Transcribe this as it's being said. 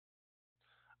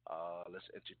Let's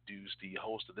introduce the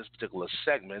host of this particular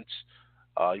segment.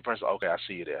 You press. Okay, I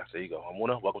see you there. There you go.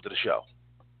 Emunah, welcome to the show.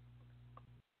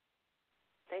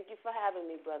 Thank you for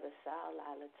having me, Brother Sal,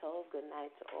 Lila Tove. Good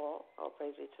night to all. All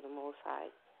praise be to the Most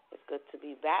High. It's good to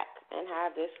be back and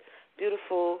have this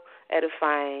beautiful,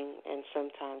 edifying, and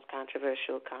sometimes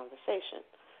controversial conversation.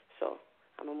 So,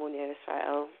 I'm Emunah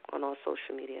Israel on all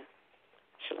social media.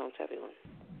 Shalom to everyone.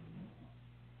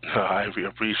 I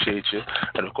appreciate you.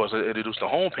 And of course, I introduce the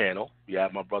home panel. We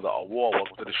have my brother Ahwar.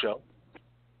 Welcome to the show.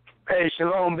 Hey,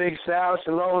 shalom, Big Sal.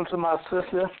 Shalom to my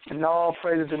sister, and all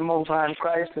praises to the Most High in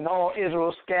Christ, and all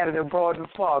Israel scattered abroad and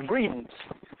far. Greetings.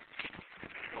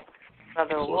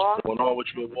 Brother So War. what's going on with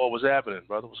you, Ahwar? What's happening,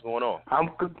 brother? What's going on? I'm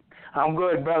good. I'm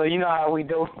good, brother. You know how we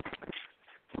do.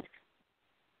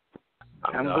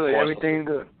 I'm good. Everything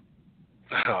good.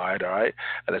 All right, all right.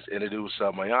 And let's introduce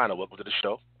Mayanah. Welcome to the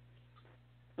show.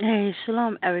 Hey,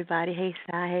 shalom, everybody. Hey,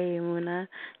 Sai. Hey, Emunah.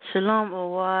 Shalom,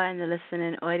 Awa, and the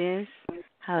listening audience.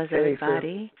 How's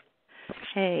everybody?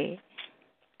 Hey.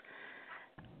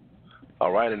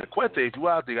 All right, and Akwetey, if you're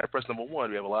out there, you got to press number one.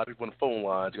 We have a lot of people on the phone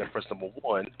lines. You got to press number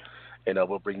one, and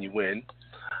we'll bring you in.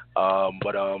 I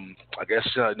guess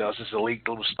this is a late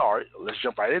little start. Let's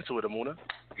jump right into it, Emunah.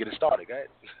 Get it started, guys.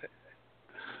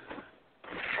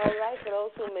 All right, for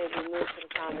those who may be new to the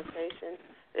conversation,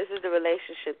 this is the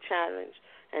Relationship Challenge.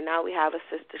 And now we have a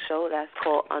sister show that's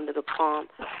called Under the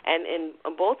Palm. And in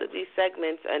both of these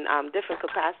segments and different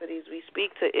capacities, we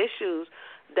speak to issues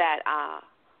that are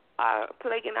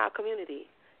plaguing our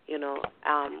community. You know,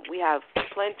 we have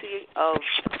plenty of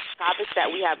topics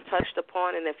that we have touched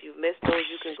upon, and if you've missed those,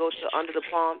 you can go to Under the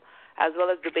Palm, as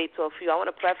well as Debate to a Few. I want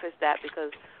to preface that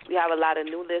because we have a lot of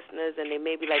new listeners, and they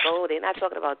may be like, oh, they're not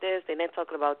talking about this, they're not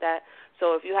talking about that.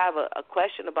 So if you have a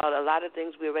question about a lot of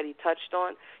things we already touched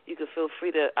on, you can feel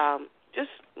free to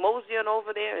just mosey on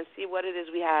over there and see what it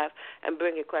is we have and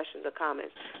bring your questions or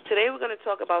comments. Today we're going to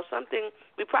talk about something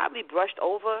we probably brushed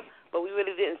over, but we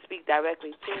really didn't speak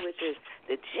directly to, which is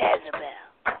the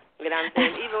Jezebel. You know what I'm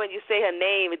saying? Even when you say her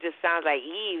name, it just sounds like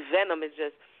Eve. Venom is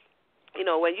just, you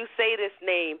know, when you say this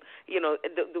name,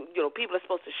 people are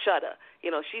supposed to shudder.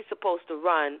 You know, she's supposed to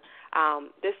run.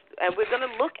 And we're going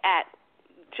to look at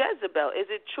Jezebel.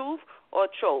 Is it truth or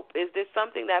trope? Is this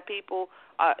something that people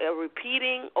are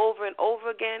repeating over and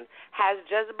over again? Has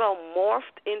Jezebel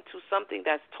morphed into something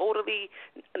that's totally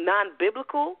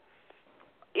non-biblical?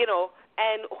 You know,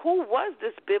 and who was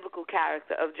this biblical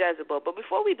character of Jezebel? But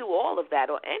before we do all of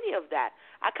that or any of that,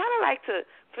 I kind of like to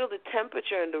feel the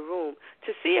temperature in the room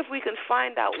to see if we can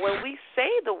find out when we say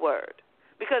the word.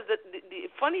 Because the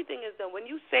funny thing is that when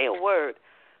you say a word,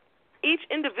 each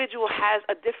individual has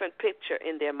a different picture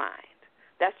in their mind.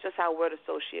 That's just how word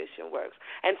association works.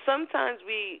 And sometimes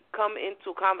we come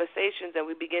into conversations and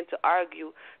we begin to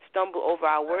argue, stumble over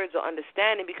our words or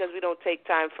understanding because we don't take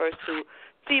time first to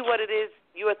see what it is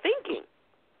you are thinking.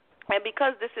 And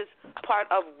because this is part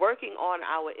of working on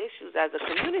our issues as a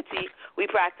community, we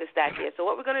practice that here. So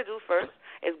what we're going to do first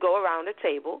is go around the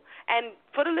table. And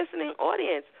for the listening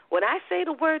audience, when I say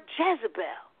the word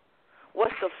Jezebel,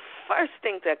 what's the first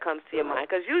thing that comes to your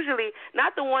mind? Because usually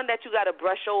not the one that you got to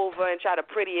brush over and try to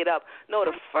pretty it up. No,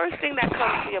 the first thing that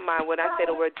comes to your mind when I say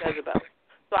the word Jezebel.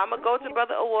 So I'm going to go to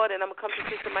Brother Award, and I'm going to come to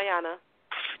Sister Mayanah.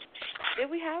 Did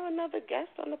we have another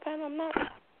guest on the panel? I'm not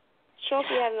sure if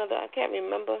we had another. I can't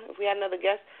remember if we had another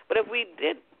guest. But if we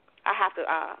did, I have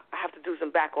to do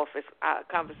some back office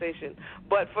conversation.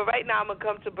 But for right now, I'm going to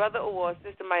come to Brother Award,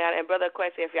 Sister Mayanah, and Brother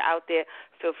Akwetey. If you're out there,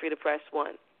 feel free to press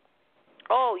 1.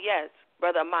 Oh, yes,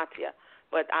 Brother Amatia,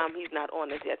 but he's not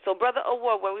on us yet. So, Brother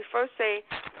Award, when we first say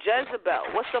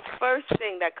Jezebel, what's the first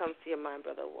thing that comes to your mind,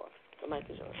 Brother Award? The mic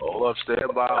is yours. Hold up, stand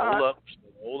by,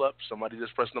 hold up. Somebody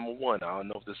just pressed number 1. I don't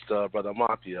know if this Brother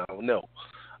Amatia, I don't know.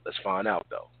 Let's find out,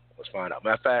 though. Matter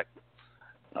of fact,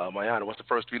 Mayanah, what's the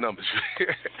first 3 numbers? You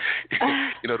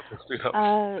know the first 3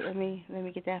 numbers. Let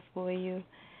me get that for you.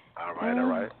 All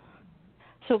right.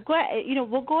 So go ahead,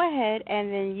 we'll go ahead,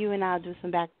 and then you and I'll do some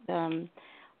back in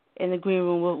the green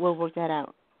room. We'll work that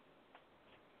out.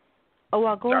 Oh,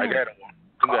 well, go ahead.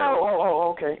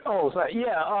 Okay. Oh, so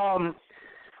yeah.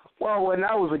 Well, when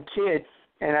I was a kid,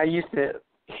 and I used to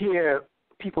hear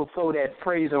people throw that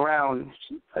phrase around,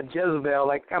 Jezebel.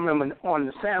 Like I remember on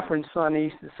the Sanford and Son, they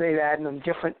used to say that in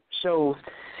different shows.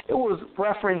 It was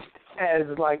referenced as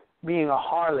like being a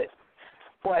harlot.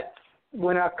 But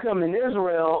when I come in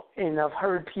Israel and I've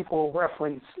heard people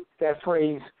reference that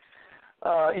phrase,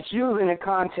 it's used in a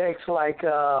context like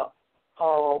a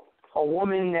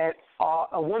woman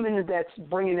that's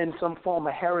bringing in some form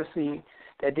of heresy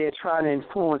that they're trying to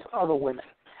influence other women.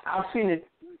 I've seen it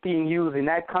being used in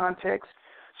that context.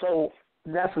 So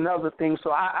that's another thing.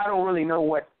 So I don't really know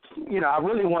what, I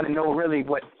really want to know really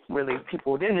what really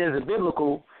people. Then there's a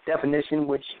biblical definition,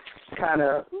 which kind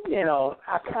of,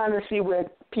 I kind of see where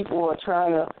people are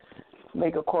trying to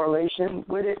make a correlation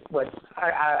with it, but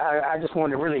I just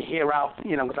want to really hear out,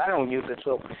 because I don't use it.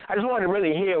 So I just want to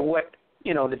really hear what,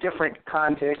 the different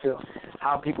context of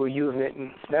how people use it,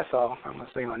 and that's all I'm going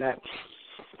to say on that.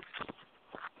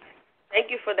 Thank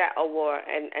you for that, Ahwar,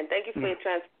 and thank you for your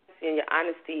transparency and your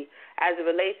honesty as it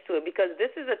relates to it, because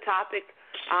this is a topic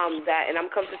that, and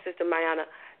I'm coming to Sister Mayanah,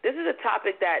 this is a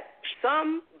topic that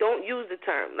some don't use the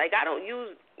term. Like, I don't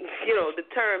use, the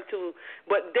term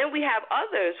but then we have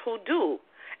others who do.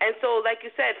 And so, like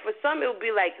you said, for some it will be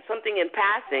like something in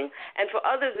passing, and for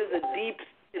others there's a deep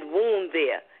wound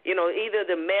there. Either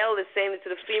the male is saying it to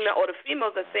the female or the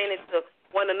females are saying it to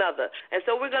one another. And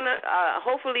so we're going to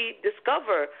hopefully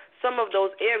discover some of those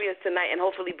areas tonight and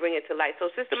hopefully bring it to light. So,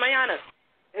 Sister Mayanah,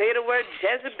 hear the word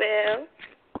Jezebel.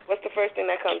 What's the first thing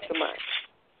that comes to mind?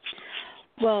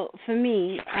 Well, for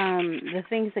me, the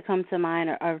things that come to mind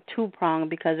are two-pronged,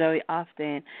 because very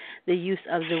often the use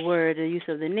of the word, the use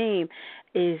of the name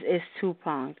is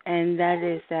two-pronged. And that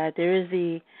is that there is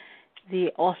the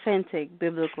authentic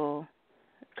biblical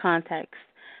context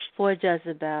for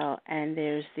Jezebel, and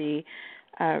there's the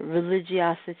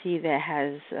religiosity that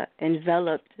has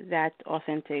enveloped that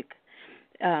authentic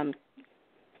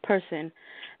person.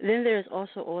 Then there's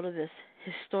also all of this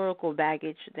historical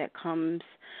baggage that comes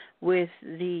with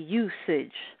the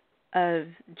usage of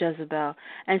Jezebel.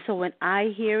 And so when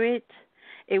I hear it,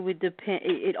 it would depend.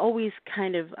 It always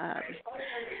kind of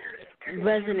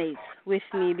resonates with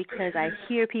me, because I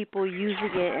hear people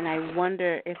using it, and I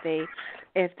wonder if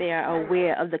they are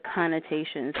aware of the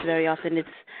connotations. Very often it's,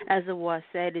 as Ahwar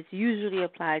said, it's usually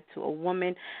applied to a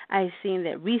woman. I've seen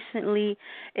that recently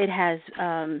it has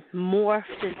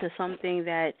morphed into something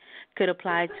that could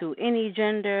apply to any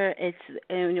gender.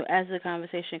 And as the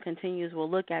conversation continues, we'll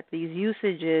look at these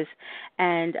usages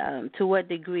and to what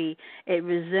degree it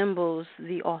resembles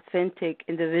the authentic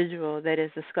individual that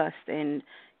is discussed in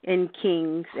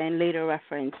Kings and later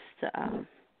referenced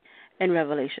in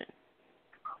Revelation.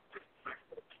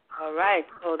 All right.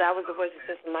 So that was the voice of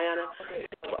Sister Mayanah.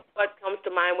 What comes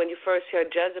to mind when you first hear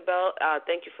Jezebel?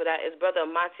 Thank you for that. Is Brother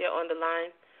Amatia on the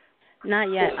line? Not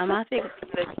yet. Amatia's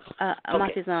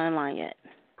not on the line yet.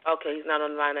 Okay, he's not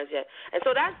on the line as yet. And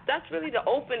so that's really the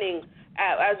opening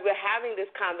as we're having this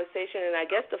conversation. And I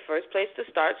guess the first place to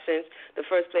start, since the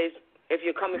first place, if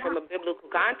you're coming from a biblical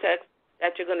context,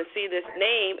 that you're going to see this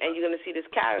name and you're going to see this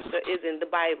character is in the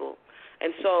Bible.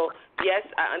 And so, yes,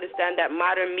 I understand that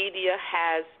modern media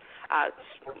has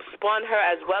spun her,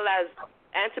 as well as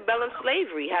antebellum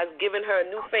slavery has given her a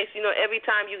new face. Every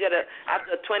time you get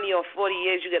after 20 or 40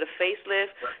 years, you get a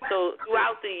facelift. So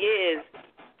throughout the years,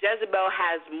 Jezebel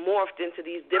has morphed into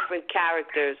these different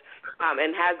characters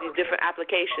and has these different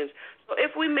applications. So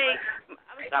if we may,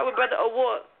 I'm going to start with Brother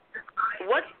Ahwar.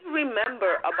 What do you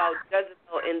remember about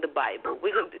Jezebel in the Bible?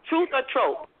 Truth or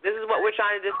trope? This is what we're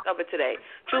trying to discover today.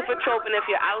 Truth or trope, and if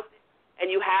you're out and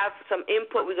you have some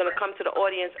input, we're going to come to the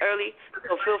audience early,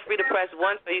 so feel free to press 1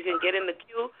 so you can get in the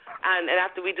queue, and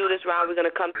after we do this round, we're going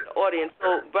to come to the audience.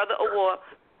 So, Brother Ahwar,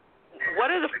 what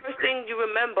are the first things you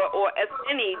remember, or if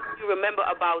any, you remember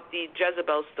about the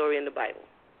Jezebel story in the Bible?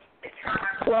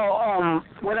 Well,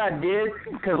 what I did,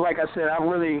 because like I said, I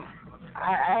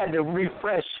had to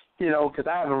refresh, because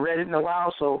I haven't read it in a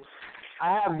while, so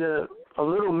I have a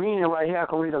little meaning right here. I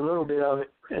can read a little bit of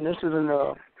it, and this is in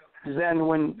the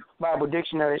Zanwin Bible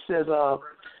Dictionary. It says,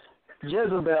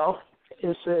 Jezebel,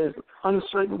 it says,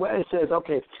 uncertain way, it says,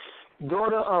 okay,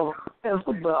 daughter of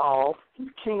Jezebel,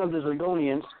 king of the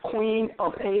Zidonians, queen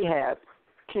of Ahab,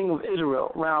 king of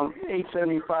Israel, around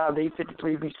 875 to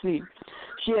 853 BC.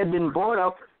 She had been brought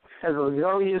up as a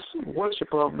rebellious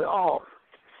worshiper of Baal.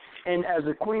 And as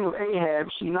the queen of Ahab,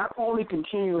 she not only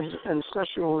continued his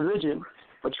ancestral religion,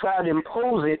 but tried to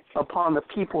impose it upon the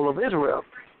people of Israel.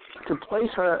 To place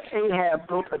her, Ahab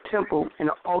built a temple and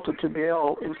an altar to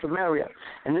Baal in Samaria,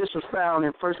 and this was found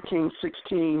in 1 Kings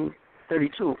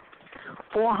 16:32.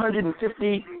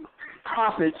 450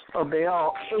 prophets of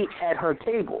Baal ate at her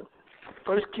table.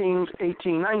 1 Kings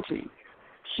 18:19.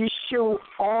 She showed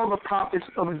all the prophets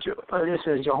of this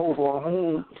is Jehovah on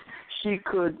whom she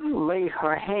could lay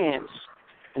her hands.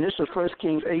 And this is 1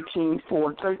 Kings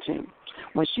 18:4-13.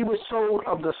 When she was told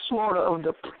of the slaughter of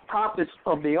the prophets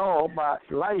of Baal by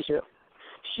Elijah,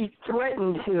 she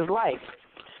threatened his life,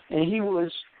 and he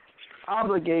was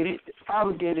obligated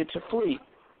to flee.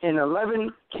 In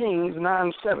 11 Kings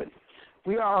 9:7,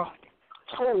 we are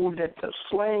told that the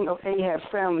slaying of Ahab's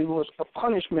family was a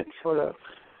punishment for the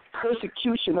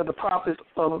persecution of the prophets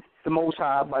of the Most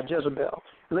High by Jezebel.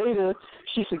 Later,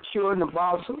 she secured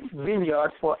Nabal's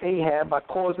vineyard for Ahab by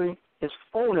causing its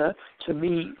owner to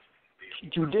be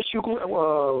judicially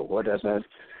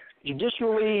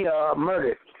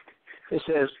murdered. It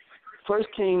says, 1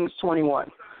 Kings 21.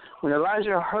 When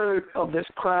Elijah heard of this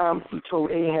crime, he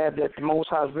told Ahab that the Most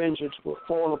High's vengeance would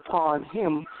fall upon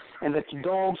him and that the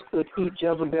dogs would eat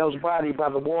Jezebel's body by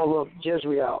the wall of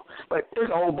Jezreel. But there's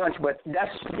a whole bunch, but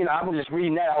that's, I was just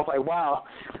reading that. I was like, wow.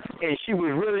 And she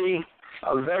was really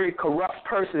a very corrupt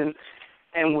person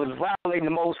and was violating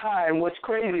the Most High. And what's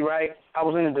crazy, right, I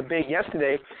was in a debate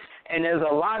yesterday, and there's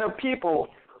a lot of people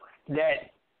that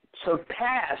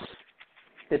surpass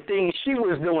the things she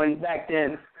was doing back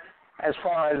then as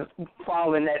far as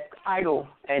following that idol.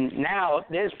 And now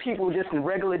there's people just in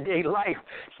regular day life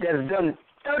that's done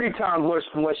 30 times worse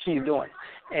than what she's doing.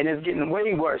 And it's getting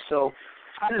way worse. So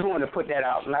I just wanted to put that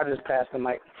out, and I just passed the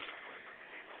mic.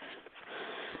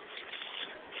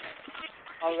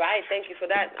 All right, thank you for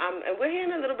that. And we're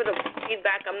hearing a little bit of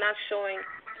feedback. I'm not showing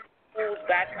whose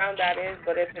background that is,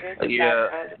 but if it is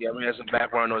background. Yeah, I mean, there's some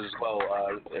background noise as well.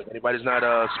 If anybody's not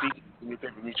speaking, mute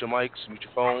your mics, mute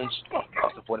your phones.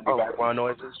 Supporting the background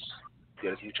noises.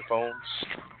 Yeah, just mute your phones.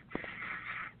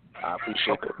 I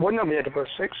appreciate it. What number is it, verse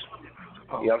 6?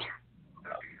 Oh. Yeah,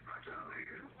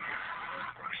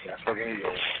 still getting you.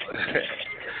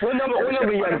 What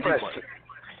number you got to press?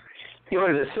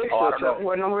 What is it, 6? I don't know.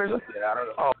 What number is it? Yeah, I don't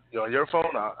know. Oh. On your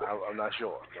phone, I'm not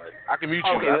sure. But I can mute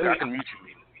you. Okay, I can mute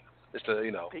you. Just to, I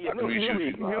can mute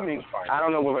you. I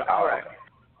don't know what. All right.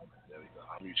 There we go.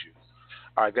 I'll mute you.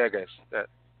 All right, go ahead, guys. That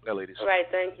ladies. All right,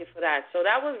 thank you for that. So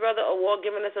that was Brother Ahwar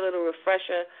giving us a little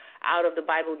refresher out of the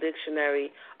Bible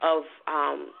dictionary of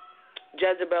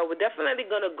Jezebel. We're definitely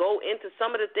going to go into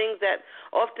some of the things that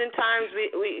oftentimes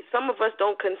we some of us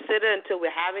don't consider until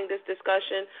we're having this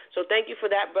discussion. So thank you for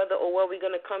that, Brother Ahwar. We're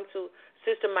going to come to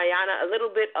Sister Mayanah a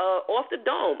little bit off the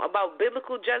dome about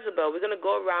biblical Jezebel. We're going to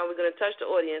go around, we're going to touch the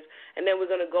audience, and then we're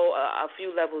going to go a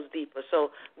few levels deeper. So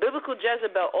biblical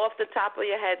Jezebel, off the top of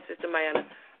your head, Sister Mayanah,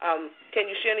 can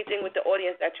you share anything with the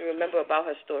audience that you remember about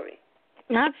her story?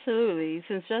 Absolutely.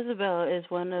 Since Jezebel is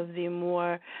one of the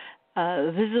more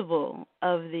visible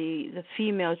of the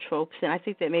female tropes, and I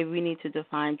think that maybe we need to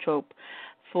define trope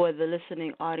for the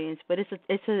listening audience, but it's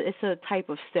a type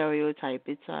of stereotype.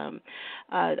 It's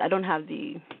I don't have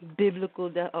the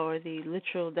biblical or the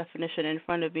literal definition in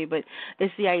front of me, but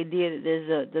it's the idea that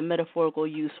there's the metaphorical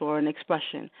use or an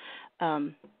expression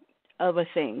of a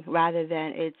thing rather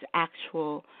than its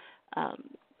actual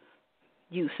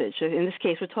usage. In this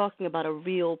case, we're talking about a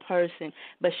real person,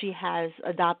 but she has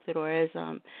adopted, or as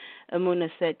Emunah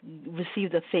said,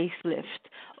 received a facelift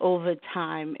over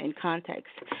time and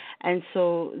context. And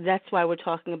so that's why we're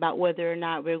talking about whether or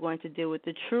not we're going to deal with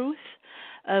the truth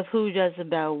of who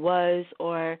Jezebel was,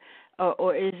 or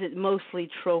is it mostly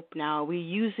trope now? Are we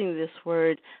using this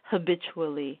word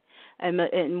habitually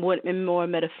and more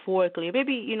metaphorically?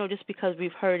 Maybe, just because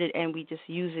we've heard it and we just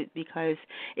use it because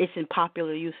it's in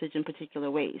popular usage in particular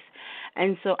ways.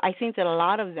 And so I think that a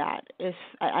lot of that is,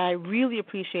 I really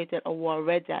appreciate that Ahwar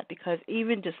read that, because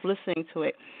even just listening to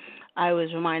it, I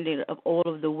was reminded of all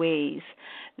of the ways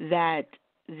that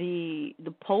the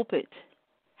pulpit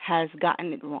has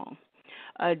gotten it wrong.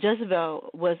 Jezebel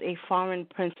was a foreign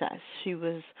princess. She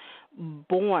was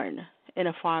born in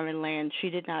a foreign land.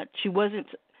 She wasn't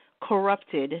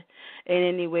corrupted in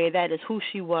any way. That is who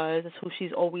she was. That's who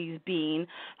she's always been.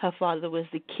 Her father was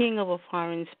the king of a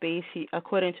foreign space.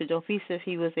 According to Josephus,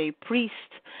 he was a priest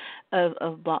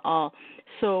of Baal.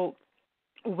 So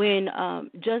when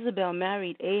Jezebel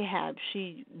married Ahab,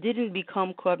 she didn't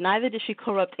become corrupt. Neither did she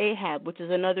corrupt Ahab, which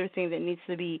is another thing that needs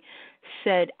to be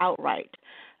said outright.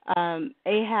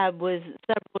 Ahab was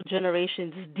several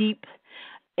generations deep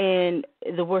in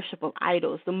the worship of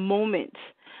idols. The moment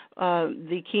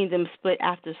the kingdom split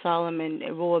after Solomon,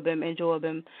 Rehoboam, and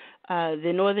Joabim,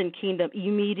 the northern kingdom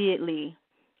immediately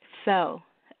fell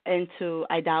into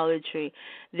idolatry.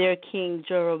 Their king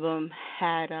Jeroboam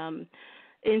had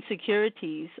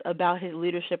insecurities about his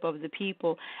leadership of the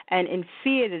people, and in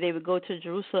fear that they would go to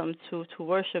Jerusalem to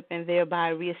worship and thereby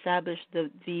reestablish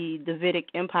the Davidic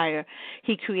Empire,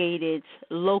 he created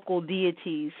local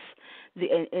deities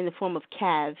in the form of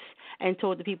calves and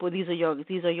told the people, these are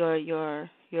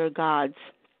your gods.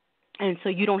 And so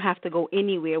you don't have to go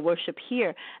anywhere, worship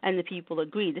here. And the people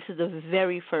agreed. This is the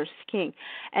very first king.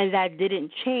 And that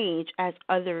didn't change as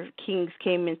other kings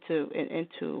came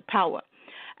into power.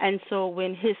 And so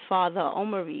when his father,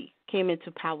 Omri, came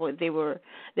into power, there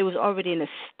was already an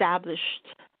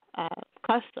established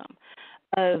custom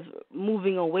of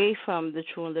moving away from the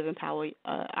true and living power,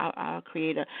 our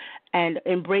Creator, and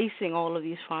embracing all of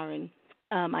these foreign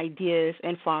ideas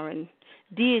and foreign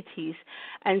deities.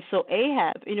 And so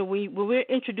Ahab, when we're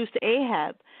introduced to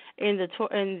Ahab in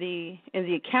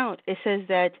the account, it says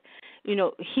that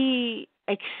he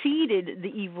exceeded the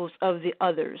evils of the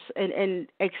others and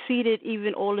exceeded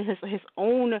even all of his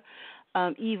own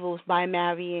evils by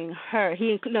marrying her.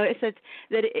 It said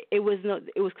that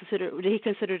he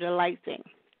considered a light thing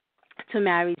to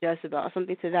marry Jezebel, or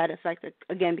something to that effect.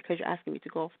 Again, because you're asking me to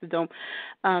go off the dome,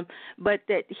 but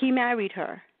that he married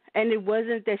her, and it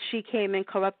wasn't that she came and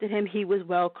corrupted him. He was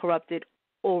well corrupted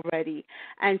already,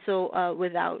 and so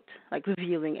without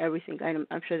revealing everything,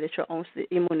 I'm sure that your own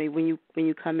Emunah, when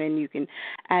you come in, you can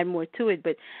add more to it.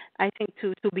 But I think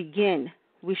to begin,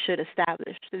 we should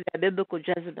establish that biblical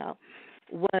Jezebel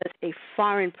was a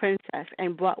foreign princess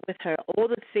and brought with her all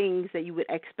the things that you would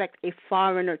expect a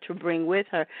foreigner to bring with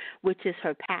her, which is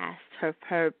her past, her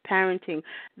parenting,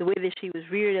 the way that she was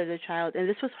reared as a child, and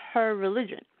this was her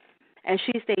religion, and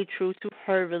she stayed true to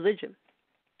her religion.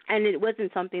 And it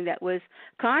wasn't something that was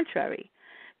contrary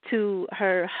to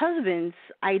her husband's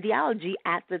ideology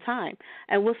at the time.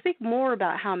 And we'll speak more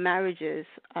about how marriages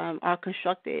are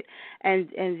constructed and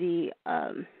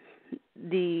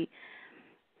the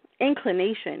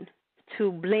inclination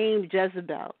to blame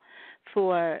Jezebel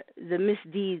for the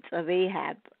misdeeds of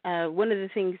Ahab. One of the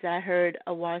things that I heard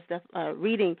Ahwar's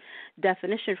reading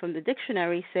definition from the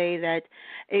dictionary say that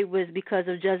it was because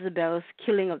of Jezebel's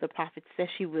killing of the prophets that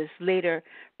she was later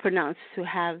pronounced to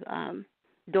have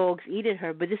dogs eaten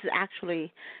her. But this is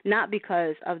actually not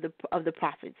because of the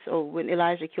prophets. So when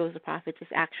Elijah kills the prophets,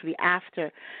 it's actually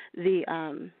after the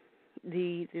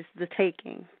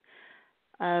taking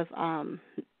of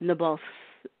Nabal's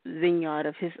vineyard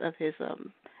of his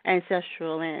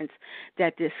ancestral lands,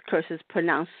 that this curse is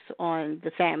pronounced on the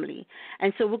family.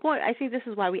 And so I think this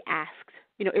is why we asked,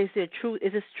 is there truth?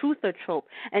 Is this truth or trope?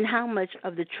 And how much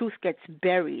of the truth gets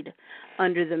buried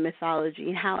under the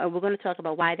mythology? And we're going to talk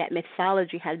about why that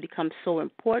mythology has become so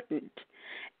important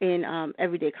in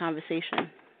everyday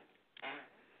conversation.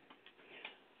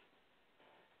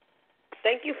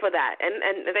 Thank you for that,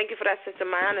 and thank you for that, Sister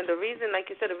Mayanah. The reason,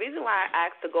 like you said, the reason why I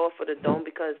asked to go for the dome,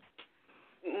 because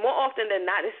more often than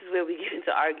not, this is where we get into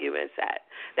arguments at,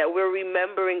 that we're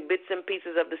remembering bits and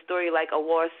pieces of the story. Like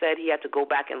Ahwar said, he had to go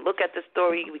back and look at the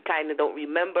story. We kind of don't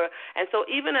remember. And so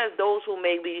even as those who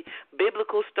may be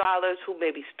biblical scholars, who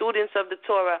may be students of the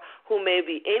Torah, who may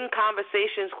be in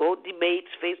conversations, quote,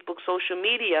 debates, Facebook, social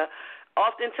media,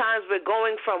 oftentimes we're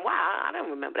going from, wow, I don't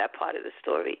remember that part of the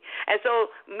story. And so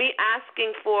me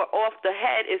asking for off the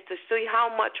head is to see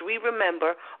how much we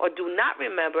remember or do not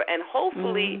remember, and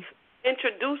hopefully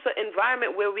introduce an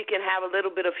environment where we can have a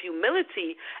little bit of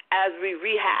humility as we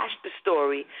rehash the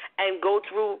story and go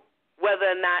through whether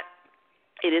or not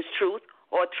it is truth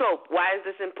or trope. Why is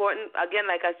this important? Again,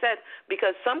 like I said,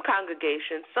 because some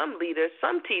congregations, some leaders,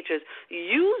 some teachers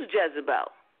use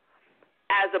Jezebel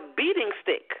as a beating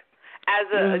stick, as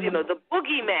a the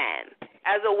boogeyman,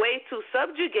 as a way to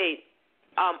subjugate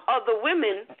other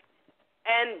women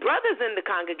and brothers in the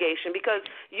congregation, because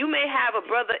you may have a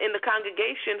brother in the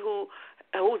congregation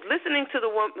who's listening to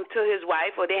his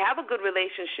wife, or they have a good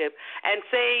relationship, and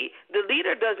say the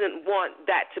leader doesn't want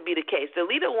that to be the case. The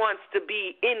leader wants to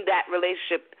be in that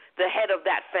relationship, the head of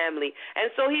that family,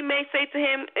 and so he may say to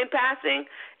him in passing,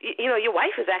 your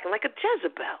wife is acting like a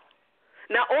Jezebel.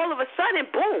 Now, all of a sudden,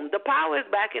 boom, the power is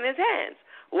back in his hands.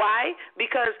 Why?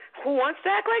 Because who wants to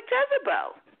act like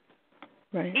Jezebel?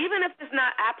 Right. Even if it's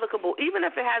not applicable, even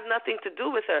if it has nothing to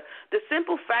do with her, the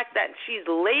simple fact that she's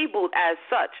labeled as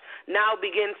such now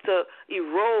begins to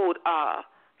erode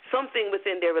something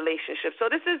within their relationship.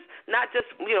 So this is not just,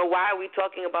 why are we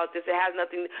talking about this? It has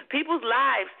nothing. People's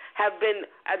lives have been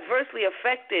adversely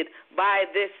affected by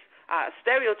this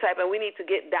stereotype, and we need to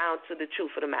get down to the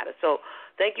truth of the matter. So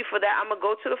thank you for that. I'm going to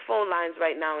go to the phone lines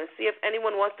right now and see if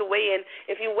anyone wants to weigh in.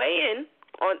 If you weigh in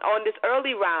on this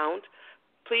early round,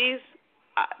 please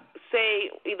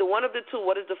say either one of the two.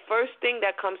 What is the first thing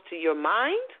that comes to your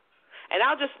mind? And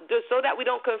I'll just so that we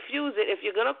don't confuse it, if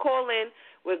you're going to call in,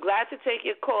 we're glad to take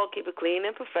your call. Keep it clean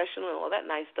and professional and all that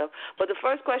nice stuff. But the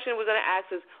first question we're going to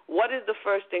ask is, what is the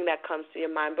first thing that comes to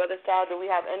your mind? Brother Sal, do we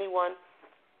have anyone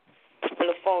on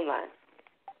the phone line?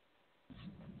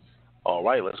 All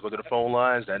right, let's go to the phone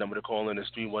lines. That number to call in is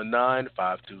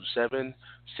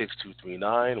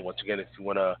 319-527-6239. Once again, if you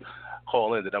want to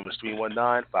call in, the number is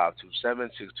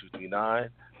 319-527-6239.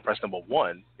 Press number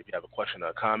 1 if you have a question or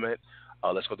a comment.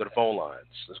 Let's go to the phone lines.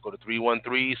 Let's go to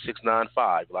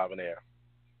 313-695, live on air.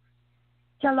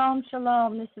 Shalom,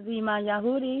 shalom. This is Iman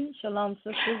Yahudi. Shalom,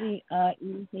 sisters,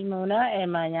 Emunah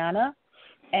and Mayanah.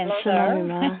 And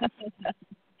shalom,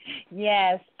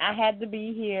 yes, I had to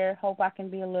be here. Hope I can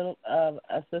be a little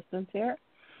assistance here.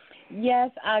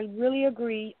 Yes, I really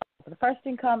agree. The first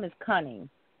thing comes is cunning.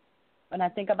 When I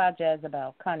think about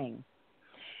Jezebel, cunning.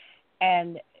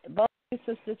 And both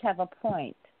sisters have a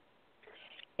point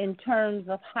in terms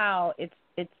of how it's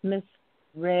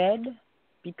misread,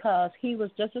 because he was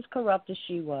just as corrupt as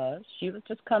she was. She was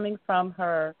just coming from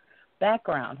her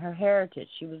background, her heritage.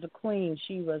 She was a queen.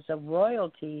 She was a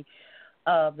royalty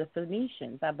of the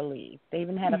Phoenicians, I believe. They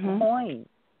even had a coin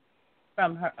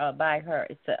from her by her.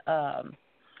 It's a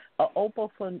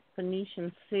opal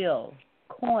Phoenician seal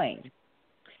coin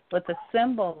with a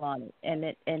symbol on it, and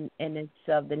it's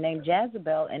the name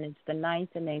Jezebel, and it's the 9th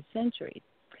and 8th century.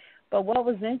 But what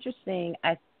was interesting,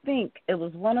 I think it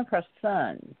was one of her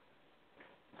sons.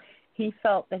 He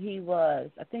felt that he was,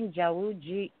 I think, Jehu,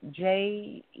 Jehu.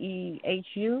 He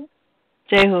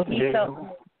felt,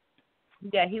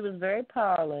 he was very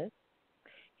powerless.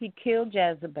 He killed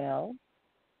Jezebel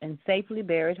and safely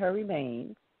buried her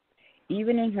remains.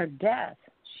 Even in her death,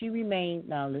 she remained,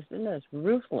 now listen to this,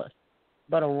 ruthless,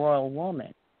 but a royal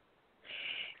woman.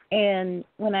 And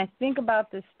when I think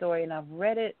about this story, and I've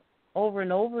read it over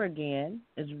and over again,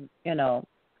 is,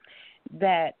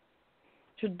 that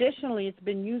traditionally it's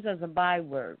been used as a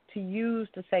byword to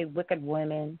say wicked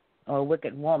women or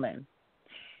wicked woman.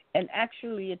 And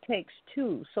actually it takes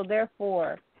two. So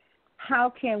therefore,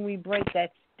 how can we break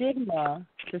that stigma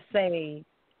to say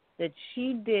that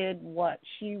she did what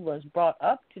she was brought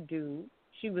up to do?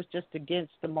 She was just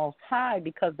against the Most High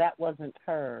because that wasn't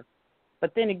her.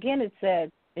 But then again it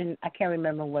said, and I can't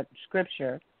remember what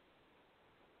scripture,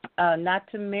 not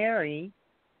to marry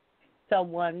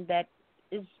someone that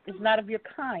is not of your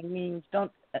kind, means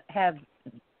don't have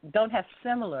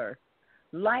similar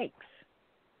likes.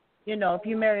 If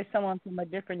you marry someone from a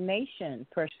different nation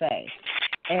per se,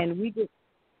 and we get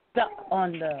stuck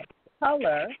on the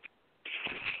color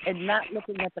and not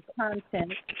looking at the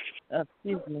content, or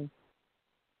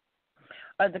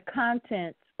the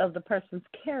contents of the person's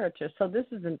character. So this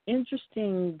is an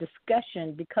interesting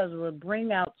discussion because it will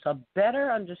bring out a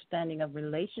better understanding of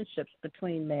relationships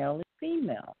between male and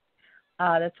female.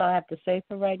 That's all I have to say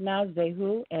for right now,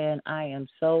 Zehu, and I am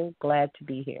so glad to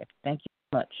be here. Thank you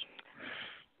so much.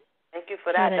 Thank you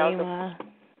for that, Dr.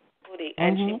 Moody.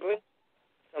 And she brings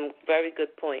some very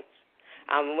good points.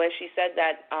 When she said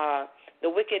that the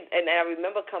wicked, and I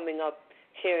remember coming up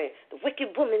hearing, the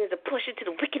wicked woman is a pusher to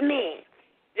the wicked man.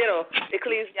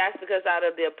 Ecclesiasticus out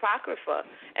of the Apocrypha.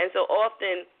 And so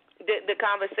often the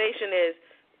conversation is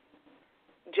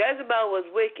Jezebel was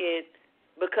wicked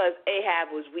because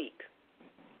Ahab was weak.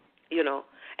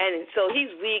 And so he's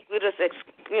weak. We just,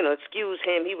 excuse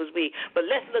him. He was weak. But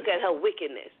let's look at her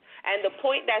wickedness. And the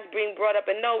point that's being brought up,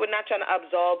 and no, we're not trying to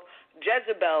absolve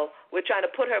Jezebel. We're trying to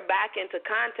put her back into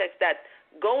context that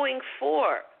going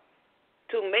forward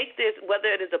to make this,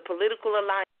 whether it is a political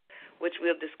alliance, which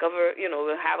we'll discover,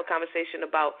 we'll have a conversation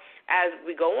about as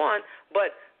we go on,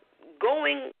 but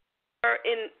going her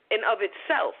in of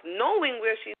itself, knowing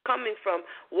where she's coming from,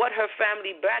 what her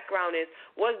family background is,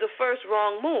 was the first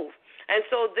wrong move. And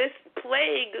so this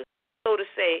plague, so to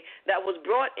say, that was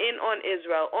brought in on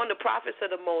Israel, on the prophets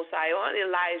of the Most High, on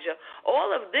Elijah,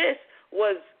 all of this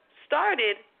was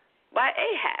started by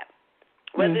Ahab.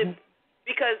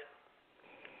 Because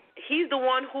he's the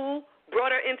one who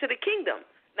brought her into the kingdom.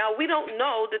 Now, we don't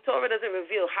know, the Torah doesn't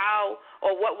reveal how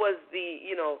or what was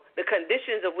the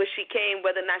conditions of which she came,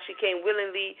 whether or not she came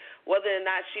willingly, whether or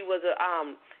not she was a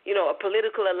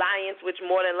political alliance, which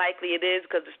more than likely it is,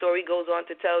 because the story goes on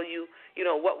to tell you,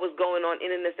 what was going on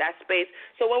in that space.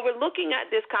 So when we're looking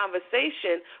at this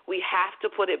conversation, we have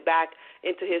to put it back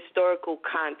into historical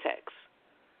context.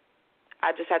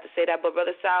 I just have to say that. But,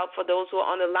 Brother Sal, for those who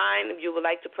are on the line, if you would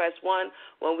like to press 1,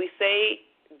 when we say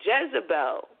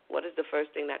Jezebel, what is the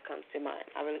first thing that comes to mind?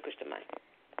 I relinquish the mic.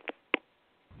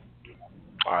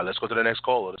 All right, let's go to the next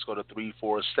caller. Let's go to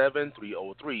 347-303.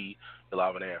 You're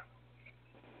live on air.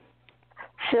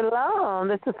 Shalom.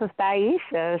 This is Sister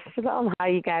Aisha. Shalom. How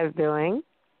you guys doing?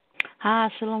 Hi,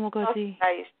 Shalom, Akwetey.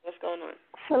 Aisha, what's going on?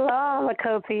 Shalom,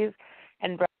 Akwetey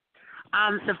and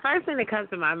brothers. The first thing that comes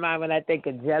to my mind when I think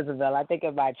of Jezebel, I think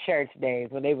of my church days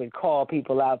when they would call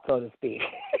people out, so to speak.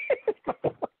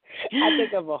 I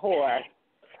think of a whore.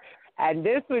 And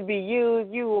this would be you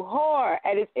whore.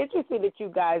 And it's interesting that you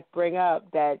guys bring up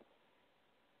that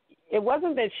it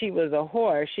wasn't that she was a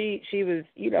whore. She was,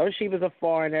 she was a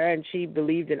foreigner and she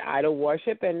believed in idol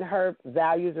worship, and her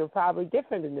values were probably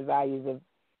different than the values of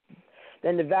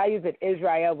than the values that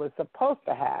Israel was supposed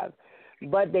to have.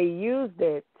 But they used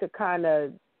it to kind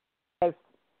of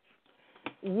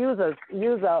use a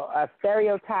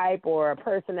stereotype or a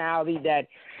personality that,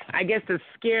 I guess, to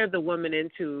scare the woman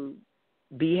into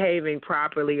behaving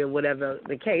properly or whatever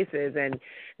the case is, and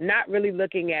not really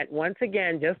looking at, once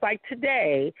again, just like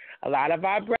today, a lot of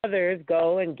our brothers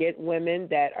go and get women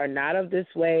that are not of this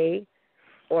way,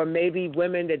 or maybe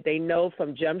women that they know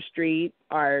from Jump Street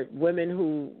are women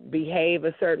who behave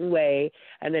a certain way,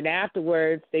 and then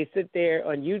afterwards they sit there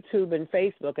on YouTube and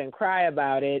Facebook and cry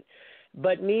about it.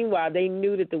 But meanwhile, they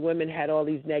knew that the women had all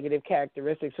these negative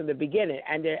characteristics from the beginning.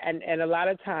 And a lot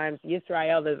of times,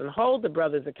 Israel doesn't hold the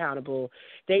brothers accountable.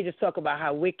 They just talk about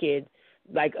how wicked,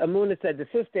 like Emunah said, the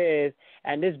sister is,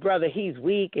 and this brother, he's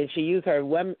weak, and she used her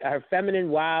feminine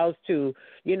wiles to,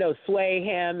 sway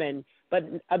him, but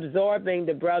absolving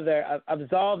the brother of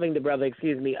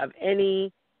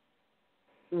any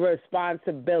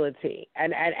responsibility,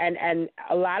 and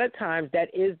a lot of times that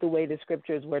is the way the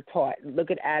scriptures were taught. Look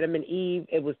at Adam and Eve;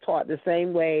 it was taught the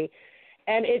same way,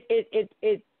 and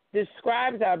it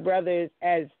describes our brothers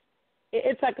as,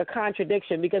 it's like a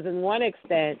contradiction, because in one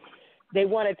extent they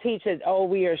want to teach us, oh,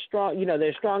 we are strong,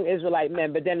 they're strong Israelite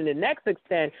men, but then in the next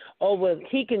extent, oh, well,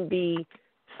 he can be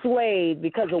swayed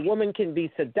because a woman can be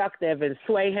seductive and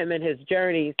sway him in his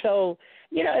journey. So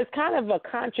it's kind of a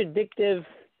contradictive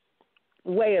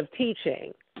way of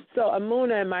teaching. So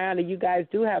Emunah and Mayanah, you guys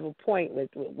do have a point with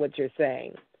what you're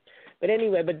saying. But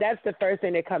anyway, that's the first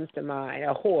thing that comes to mind,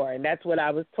 a whore, and that's what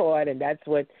I was taught, and that's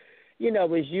what,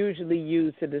 was usually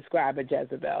used to describe a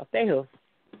Jezebel. Thank you.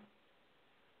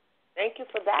 Thank you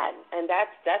for that, and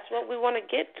that's what we want to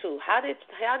get to. How did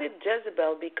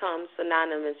Jezebel become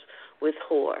synonymous with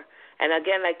whore? And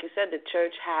again, like you said, the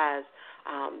church has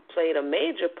played a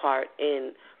major part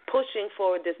in pushing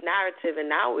forward this narrative, and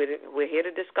now we're here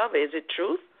to discover, is it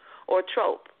truth or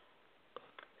trope?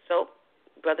 So,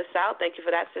 Brother Sal, thank you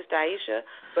for that, Sister Aisha.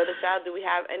 Brother Sal, do we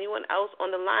have anyone else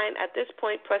on the line at this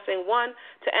point pressing 1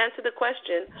 to answer the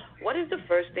question, what is the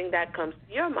first thing that comes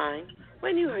to your mind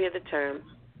when you hear the term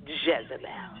Jezebel?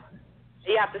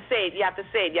 You have to say it. You have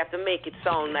to make it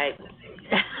sound like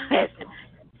Jezebel.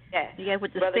 Yeah. You got to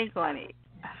put the stink on it.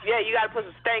 Yeah, you got to put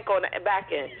some stank on the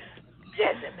back end.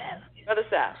 Jezebel. Brother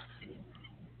Sal.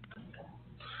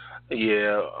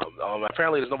 Yeah,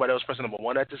 apparently there's nobody else pressing number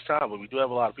 1 at this time, but we do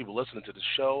have a lot of people listening to the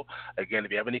show. Again,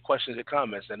 if you have any questions or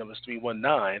comments, that number is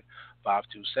 319-527-6239.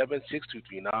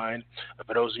 And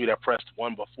for those of you that pressed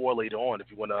 1 before, later on, if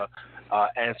you want to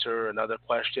answer another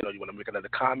question or you want to make another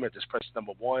comment, just press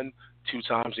number 1 2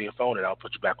 times on your phone, and I'll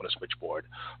put you back on the switchboard.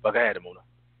 But go ahead, Emunah.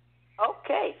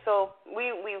 Okay, so we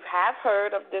have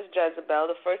heard of this Jezebel.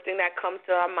 The first thing that comes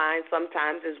to our mind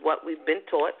sometimes is what we've been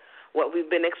taught, what we've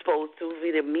been exposed to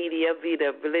via the media, via the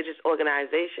religious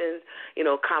organizations,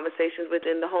 conversations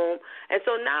within the home. And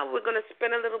so now we're going to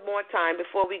spend a little more time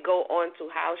before we go on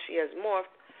to how she has morphed.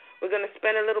 We're going to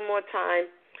spend a little more time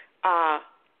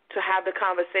to have the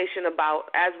conversation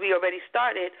about, as we already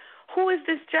started, who is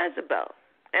this Jezebel?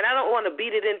 And I don't want to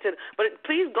beat it into, but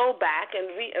please go back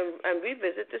and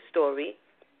revisit the story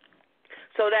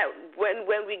so that when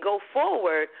we go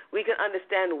forward, we can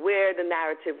understand where the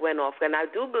narrative went off. And I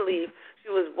do believe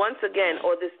she was once again,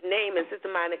 or this name, and Sister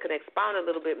Mayanah can expound a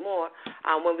little bit more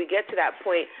when we get to that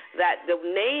point, that the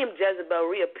name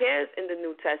Jezebel reappears in the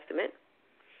New Testament,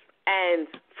 and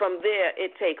from there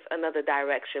it takes another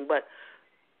direction. But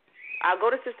I'll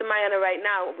go to Sister Mayanah right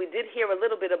now. We did hear a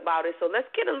little bit about it, so let's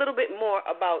get a little bit more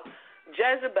about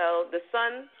Jezebel, the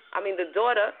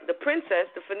daughter, the princess,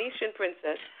 the Phoenician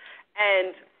princess,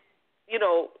 and,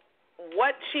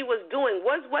 what she was doing.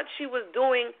 Was what she was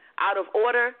doing out of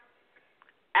order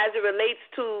as it relates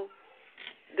to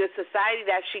the society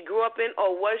that she grew up in,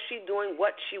 or was she doing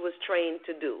what she was trained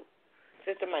to do?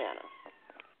 Sister Mayanah.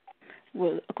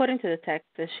 Well, according to the text,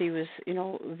 that she was,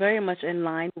 very much in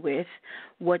line with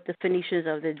what the Phoenicians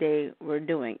of the day were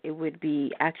doing. It would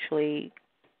be actually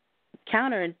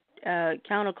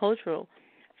countercultural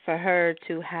for her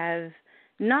to have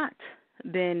not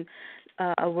been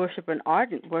a worshiper, an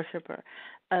ardent worshiper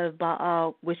of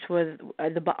Baal, which was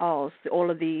the Baals, all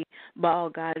of the Baal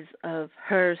gods of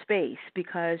her space,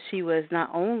 because she was not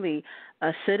only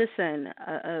a citizen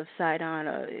of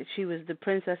Sidon, she was the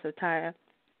princess of Tyre.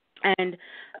 And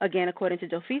again, according to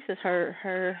Josephus,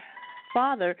 her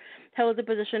father held the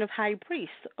position of high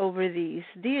priest over these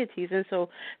deities. And so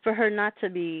for her not to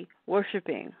be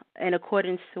worshiping in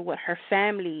accordance to what her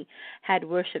family had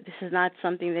worshipped, this is not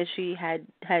something that she had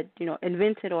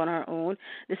invented on her own.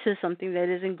 This is something that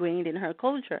is ingrained in her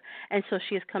culture. And so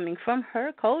she is coming from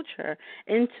her culture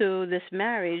into this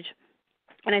marriage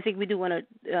And I think we do want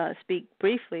to speak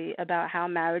briefly about how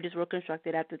marriages were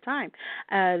constructed at the time.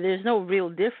 There's no real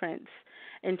difference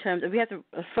in terms of, we have to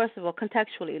first of all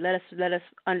contextually let us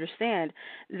understand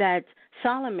that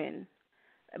Solomon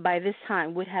by this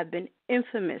time would have been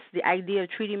infamous. The idea of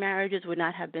treaty marriages would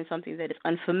not have been something that is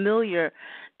unfamiliar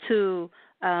to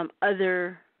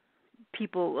other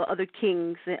people, other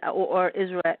kings, or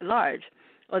Israel at large,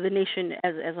 or the nation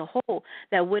as a whole.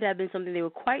 That would have been something they were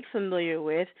quite familiar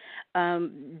with,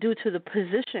 due to the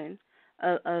position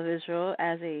of Israel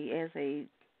as a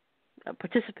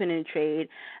participant in trade,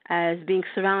 as being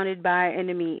surrounded by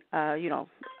enemy,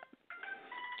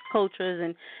 cultures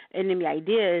and enemy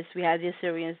ideas. We had the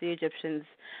Assyrians, the Egyptians,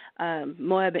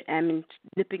 Moab and Ammon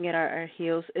nipping at our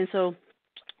heels, and so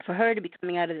for her to be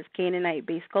coming out of this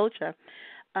Canaanite-based culture,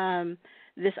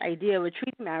 this idea of a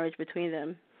treaty marriage between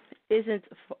them is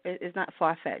not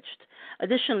far-fetched.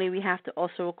 Additionally, we have to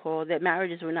also recall that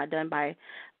marriages were not done by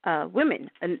women,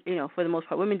 and for the most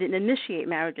part, women didn't initiate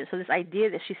marriages. So this idea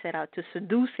that she set out to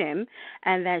seduce him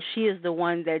and that she is the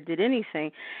one that did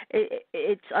anything,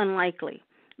 it's unlikely,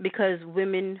 because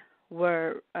women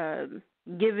were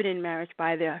given in marriage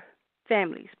by their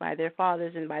families, by their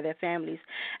fathers and by their families.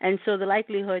 And so the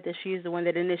likelihood that she is the one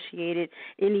that initiated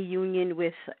any union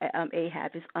with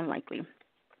Ahab is unlikely.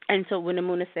 And so when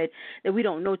Emunah said that we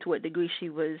don't know to what degree she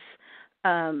was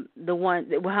the one,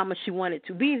 how much she wanted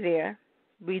to be there,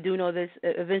 we do know this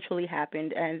eventually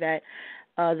happened, and that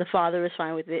the father is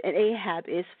fine with it, and Ahab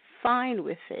is fine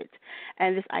with it.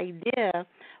 And this idea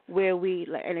where we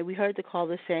heard the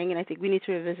caller saying, and I think we need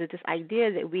to revisit this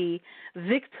idea that we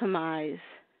victimize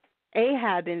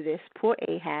Ahab in this. Poor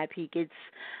Ahab, he gets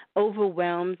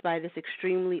overwhelmed by this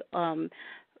extremely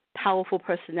powerful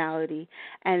personality,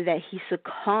 and that he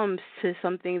succumbs to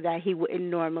something that he wouldn't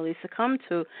normally succumb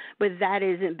to, but that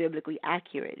isn't biblically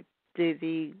accurate.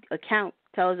 The account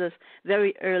tells us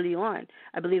very early on,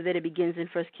 I believe that it begins in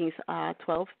 1 Kings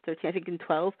 12, 13, I think in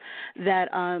 12, that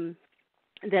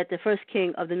the first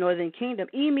king of the northern kingdom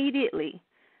immediately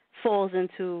falls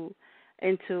into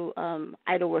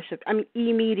idol worship. I mean,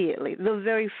 immediately, the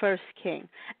very first king,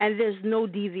 and there's no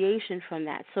deviation from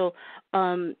that. So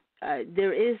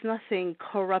there is nothing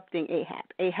corrupting Ahab.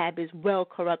 Ahab is well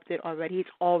corrupted already. He's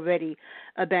already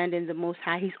abandoned the Most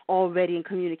High. He's already in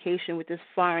communication with this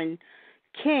foreign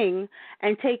king,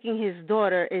 and taking his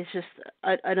daughter is just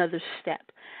another step.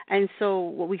 And so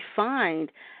what we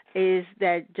find is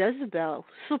that Jezebel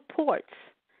supports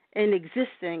an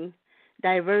existing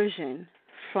diversion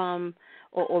from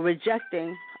or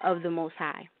rejecting of the Most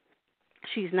High.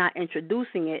 She's not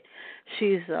introducing it.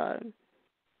 She's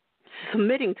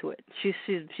submitting to it.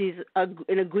 She's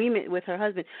in agreement with her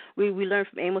husband. We learned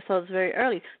from Amos tells us very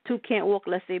early, two can't walk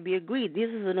lest they be agreed. This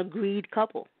is an agreed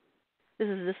couple. This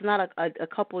is not a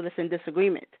couple that's in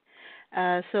disagreement.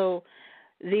 So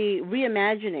the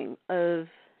reimagining of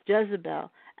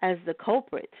Jezebel as the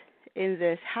culprit in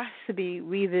this has to be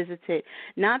revisited,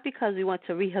 not because we want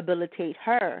to rehabilitate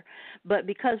her, but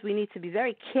because we need to be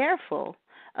very careful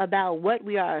about what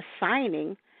we are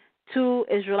assigning to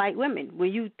Israelite women.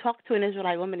 When you talk to an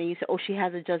Israelite woman and you say, "Oh, she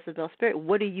has a Jezebel spirit,"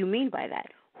 what do you mean by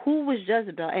that? Who was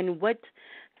Jezebel, and what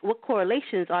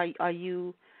correlations are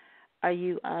you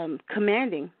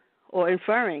commanding or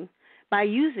inferring by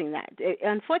using that?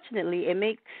 Unfortunately, it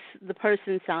makes the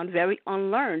person sound very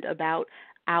unlearned about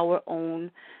our own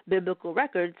biblical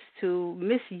records to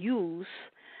misuse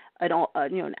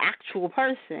an actual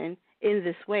person in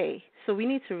this way. So we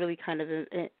need to really kind of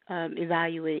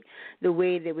evaluate the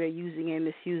way that we're using and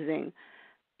misusing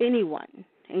anyone,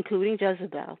 including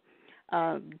Jezebel,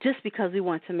 just because we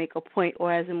want to make a point,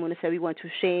 or as Emunah said, we want to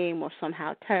shame or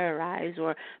somehow terrorize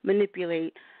or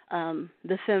manipulate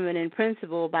the feminine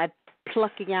principle by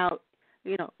plucking out,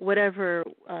 whatever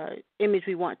image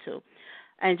we want to.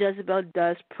 And Jezebel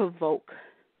does provoke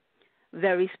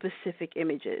very specific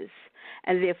images.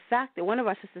 And the fact that one of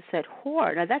our sisters said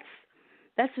whore, now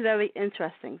that's very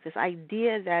interesting. This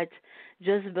idea that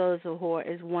Jezebel is a whore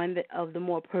is one of the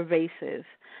more pervasive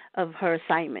of her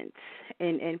assignments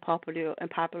in popular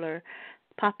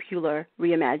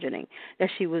reimagining, that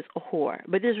she was a whore.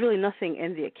 But there's really nothing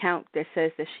in the account that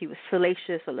says that she was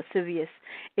salacious or lascivious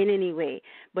in any way.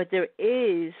 But there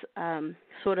is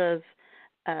sort of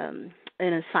an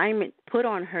assignment put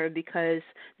on her, because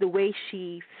the way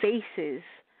she faces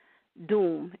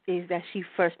doom is that she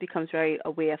first becomes very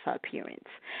aware of her appearance.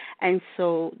 And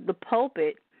so the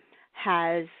pulpit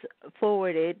has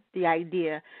forwarded the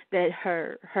idea that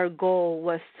her goal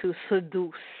was to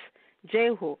seduce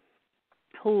Jehu,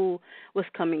 who was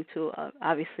coming to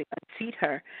obviously unseat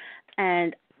her.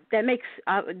 And that makes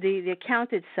the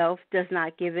account itself does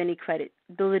not give any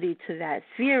credibility to that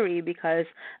theory because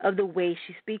of the way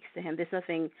she speaks to him. There's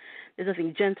nothing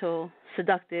gentle,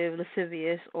 seductive,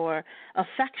 lascivious, or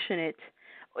affectionate.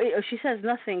 She says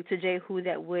nothing to Jehu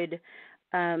that would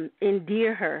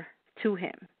endear her to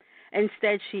him.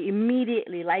 Instead, she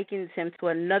immediately likens him to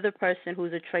another person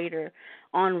who's a traitor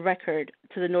on record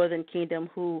to the Northern Kingdom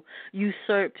who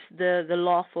usurps the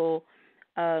lawful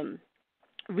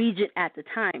regent at the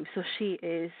time. So she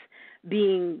is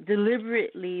being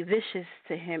deliberately vicious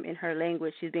to him in her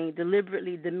language. She's being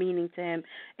deliberately demeaning to him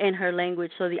in her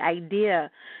language. So the idea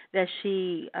that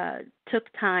she took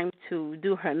time to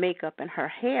do her makeup and her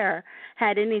hair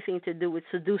had anything to do with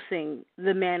seducing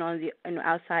the man on the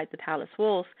outside the palace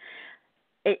walls,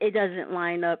 it doesn't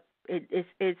line up.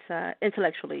 It's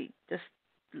intellectually just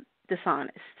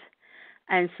dishonest.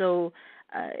 And so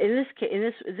in this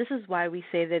case, this is why we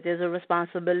say that there's a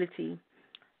responsibility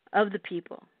of the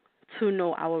people to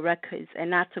know our records and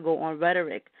not to go on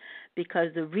rhetoric, because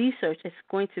the research is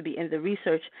going to be in the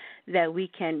research that we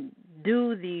can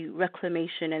do the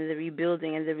reclamation and the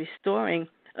rebuilding and the restoring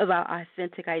of our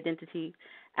authentic identity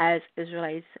as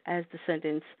Israelites, as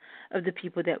descendants of the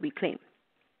people that we claim.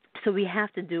 So we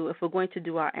have to do, if we're going to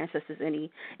do our ancestors any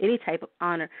type of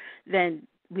honor, then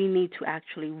we need to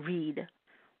actually read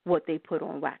what they put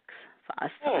on wax for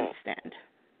us to understand.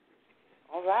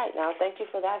 All right. Now, thank you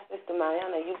for that, Sister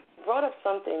Mayanah. You brought up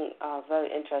something very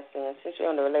interesting, and since you're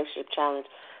on the relationship challenge,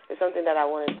 it's something that I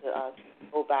wanted to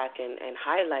go back and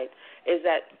highlight, is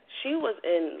that she was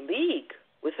in league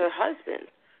with her husband.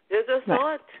 There's a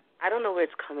thought, I don't know where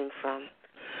it's coming from,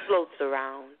 floats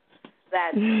around,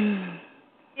 that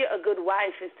a good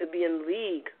wife is to be in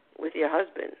league with your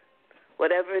husband.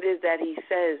 Whatever it is that he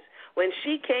says. When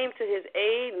she came to his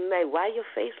aid, and like, why your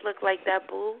face look like that,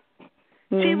 boo?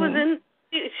 She wasn't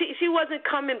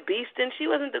coming beasting. She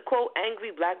wasn't the, quote,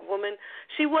 angry black woman.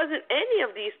 She wasn't any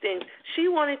of these things. She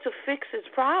wanted to fix his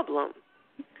problem.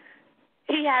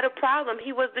 He had a problem.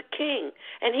 He was the king,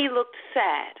 and he looked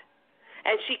sad.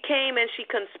 And she came and she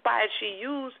conspired. She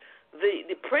used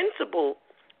the principle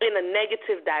in a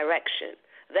negative direction.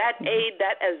 That aid,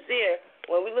 that azir,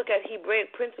 when we look at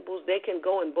Hebraic principles, they can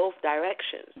go in both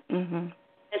directions.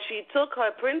 And she took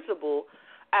her principle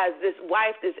as this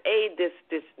wife, this aid, this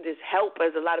help,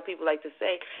 as a lot of people like to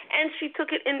say, and she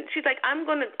took it in. She's like, I'm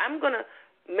gonna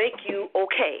make you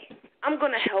okay. I'm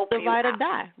gonna help you. The ride or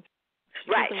die.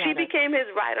 Right. She became his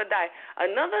ride or die.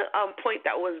 Another point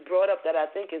that was brought up that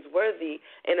I think is worthy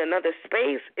in another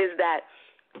space is that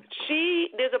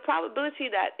there's a probability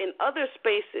that in other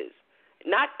spaces,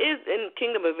 not is in the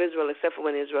kingdom of Israel, except for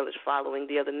when Israel is following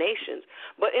the other nations,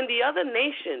 but in the other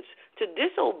nations, to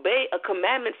disobey a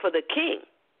commandment for the king,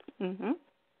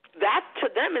 that to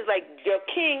them is like your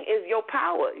king is your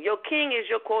power. Your king is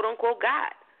your quote-unquote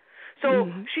God. So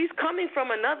she's coming from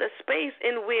another space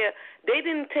in where they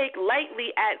didn't take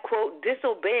lightly at, quote,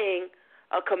 disobeying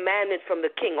a commandment from the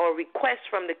king or request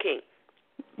from the king.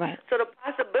 Right. So the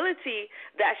possibility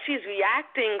that she's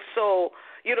reacting so,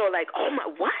 like, oh, my,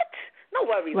 what? No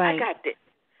worries, I got this.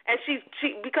 And she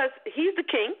because he's the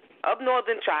king of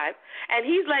Northern Tribe, and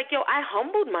he's like, yo, I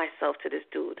humbled myself to this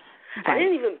dude. I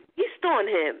didn't even feast on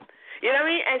him. You know what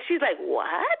I mean? And she's like,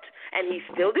 what? And he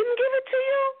still didn't give it to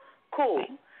you? Cool.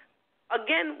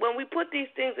 Again, when we put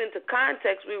these things into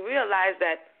context, we realize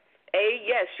that,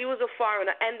 yes, she was a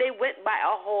foreigner, and they went by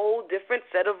a whole different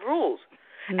set of rules.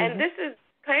 And this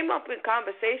came up in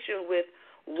conversation with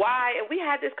why, and we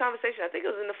had this conversation, I think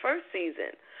it was in the first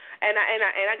season, and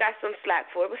I got some slack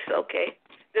for it, but it's okay.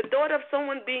 The thought of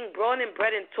someone being born and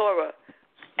bred in Torah,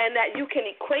 and that you can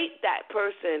equate that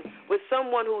person with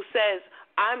someone who says,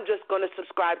 I'm just going to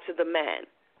subscribe to the man.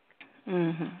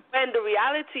 When the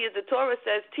reality is the Torah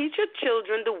says, teach your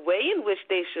children the way in which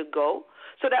they should go,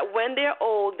 so that when they're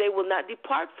old, they will not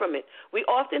depart from it. We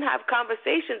often have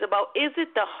conversations about, is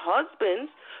it the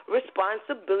husband's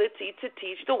responsibility to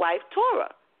teach the wife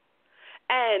Torah?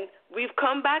 And we've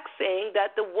come back saying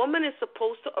that the woman is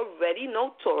supposed to already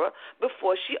know Torah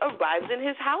before she arrives in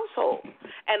his household.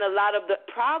 And a lot of the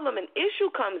problem and issue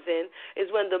comes in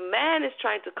is when the man is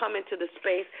trying to come into the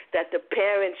space that the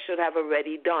parents should have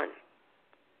already done.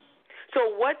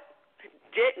 So what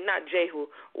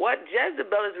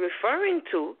Jezebel is referring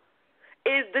to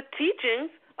is the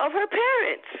teachings of her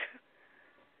parents.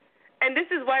 And this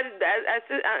is why, as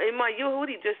Imam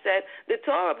Yehudi just said, the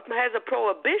Torah has a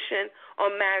prohibition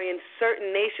on marrying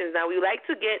certain nations. Now, we like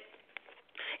to get,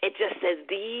 it just says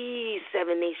these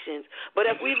 7 nations. But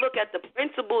if we look at the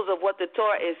principles of what the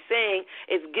Torah is saying,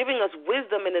 it's giving us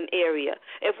wisdom in an area.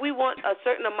 If we want a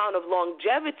certain amount of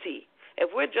longevity if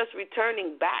we're just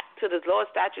returning back to the law,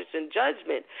 statutes, and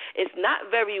judgment, it's not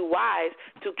very wise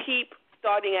to keep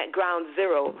starting at ground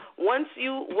zero. Once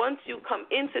you come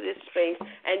into this space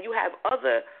and you have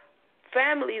other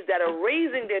families that are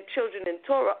raising their children in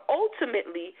Torah,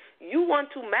 ultimately you want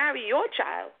to marry your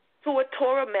child to a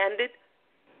Torah-minded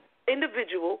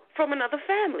individual from another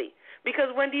family. Because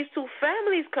when these two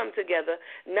families come together,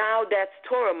 now that's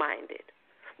Torah-minded.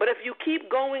 But if you keep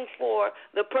going for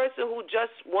the person who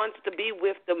just wants to be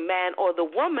with the man or the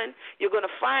woman, you're going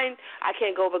to find, I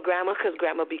can't go over grandma because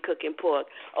grandma be cooking pork.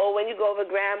 Oh, when you go over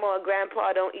grandma or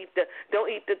grandpa, don't eat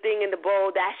the thing in the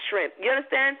bowl, that's shrimp. You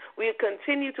understand? We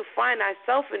continue to find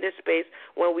ourselves in this space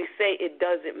when we say it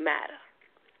doesn't matter.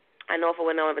 I know if I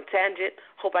went on a tangent,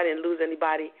 hope I didn't lose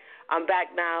anybody. I'm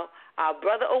back now.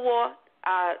 Brother Ahwar,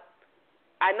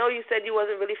 I know you said you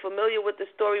wasn't really familiar with the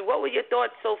story. What were your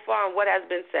thoughts so far on what has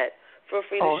been said? Feel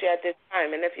free to share at this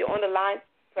time. And if you're on the line,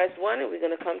 press 1, and we're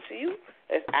going to come to you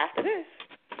after this.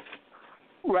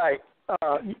 Right.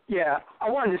 Yeah. I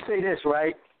wanted to say this,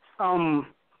 right?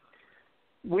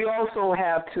 We also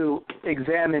have to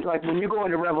examine, like when you go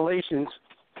into Revelations,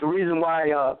 the reason why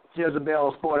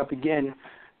Jezebel is brought up again,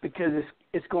 because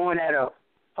it's going at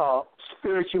a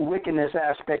spiritual wickedness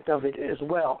aspect of it as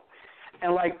well.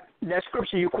 And like that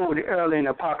scripture you quoted earlier in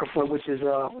Apocrypha, which is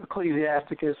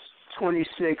Ecclesiasticus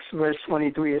 26, verse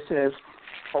 23, it says,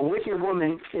 a wicked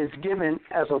woman is given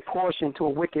as a portion to a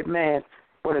wicked man,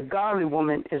 but a godly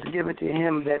woman is given to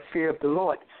him that feareth the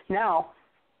Lord. Now,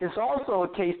 it's also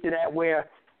a case to that where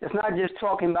it's not just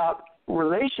talking about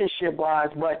relationship-wise,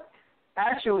 but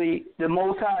actually the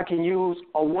Most High can use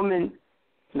a woman,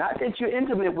 not that you're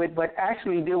intimate with, but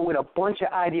actually deal with a bunch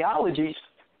of ideologies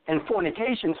and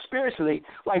fornication spiritually.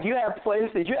 Like you have, for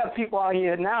instance, you have people out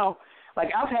here now, like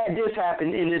I've had this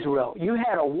happen in Israel. You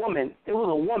had a woman, it was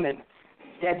a woman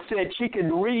that said she could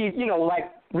read,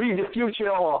 like read the future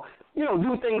or,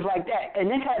 do things like that. And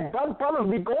they had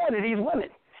brothers be going to these women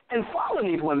and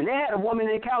following these women. They had a woman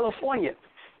in California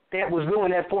that was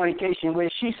doing that fornication where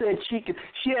she said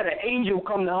she had an angel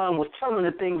come to her and was telling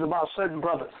her things about certain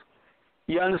brothers.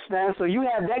 You understand? So you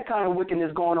have that kind of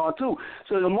wickedness going on too.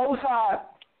 So the Most High,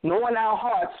 knowing our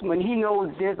hearts, when he knows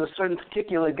there's a certain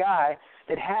particular guy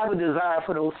that have a desire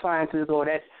for those sciences or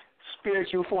that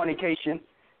spiritual fornication,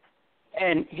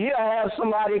 and here I have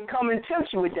somebody come and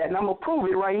tempt you with that, and I'm going to prove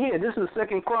it right here. This is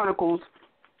 2 Chronicles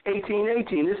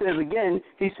 18:18. This says again,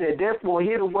 he said, therefore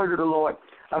hear the word of the Lord.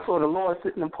 I saw the Lord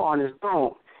sitting upon his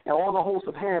throne, and all the hosts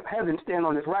of heaven stand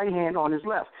on his right hand, on his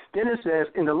left. Then it says,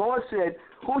 and the Lord said,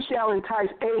 who shall entice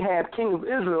Ahab, king of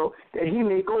Israel, that he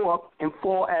may go up and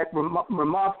fall at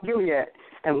Ramoth Gilead?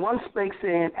 And one spake,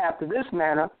 saying, after this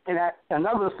manner, and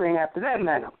another saying, after that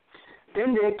manner.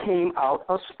 Then there came out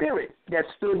a spirit that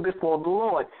stood before the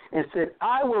Lord, and said,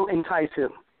 I will entice him.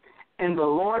 And the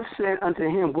Lord said unto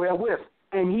him, wherewith?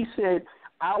 And he said,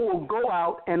 I will go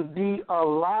out and be a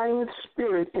lying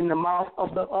spirit in the mouth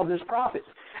of his prophets.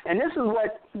 And this is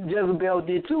what Jezebel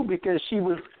did too, because she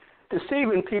was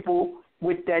deceiving people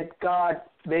with that god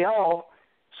Baal.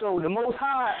 So the Most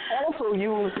High also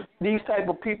used these type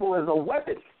of people as a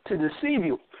weapon to deceive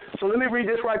you. So let me read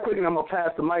this right quick, and I'm going to pass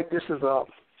the mic. This is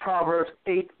Proverbs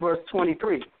 8, verse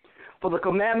 23. For the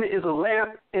commandment is a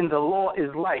lamp, and the law is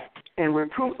light, and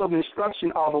reproof of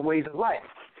instruction are the ways of life.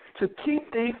 To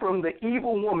keep thee from the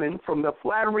evil woman, from the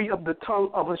flattery of the tongue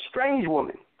of a strange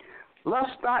woman.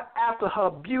 Lust not after her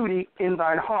beauty in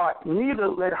thine heart, neither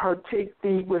let her take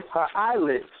thee with her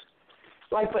eyelids.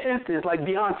 Like, for instance, like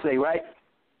Beyonce, right?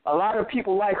 A lot of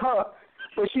people like her,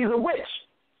 but she's a witch.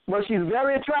 But she's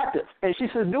very attractive, and she's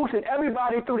seducing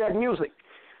everybody through that music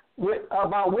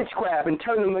about witchcraft and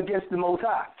turning them against the Most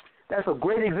High. That's a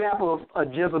great example of a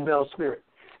Jezebel spirit.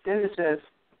 Then it says,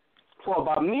 for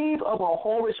by means of a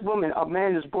whorish woman, a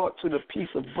man is brought to the piece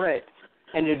of bread,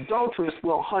 and the adulteress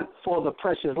will hunt for the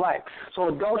precious life. So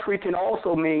adultery can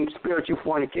also mean spiritual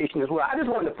fornication as well. I just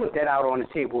wanted to put that out on the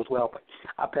table as well, but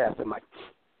I'll pass the mic.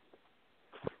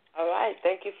 All right.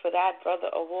 Thank you for that,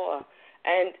 Brother Ahwar.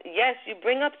 And, yes, you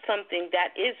bring up something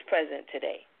that is present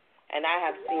today, and I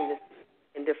have seen this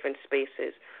in different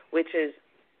spaces, which is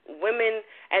women.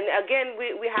 And, again,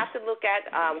 we have to look at,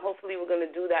 hopefully we're going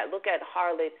to do that, look at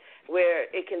harlot, where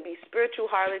it can be spiritual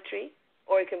harlotry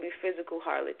or it can be physical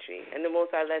harlotry. And the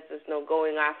Most High lets us know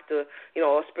going after,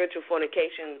 or spiritual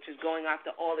fornication, which is going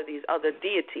after all of these other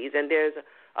deities. And there's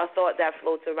a thought that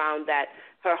floats around that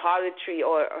her harlotry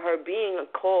or her being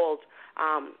called,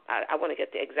 I want to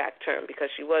get the exact term because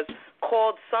she was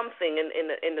called something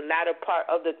in the latter part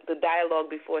of the dialogue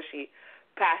before she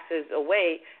passes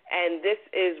away. And this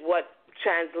is what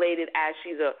translated as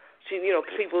she's a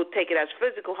people take it as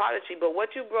physical harlotry. But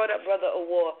what you brought up, Brother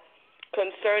Ahwar,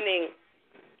 concerning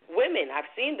women, I've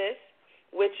seen this,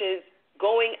 which is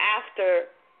going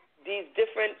after these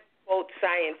different, quote,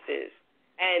 sciences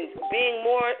and being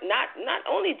more, not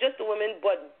only just the women,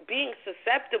 but being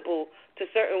susceptible to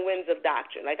certain winds of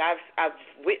doctrine. Like I've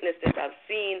witnessed this. I've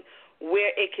seen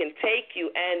where it can take you.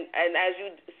 And as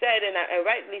you said, and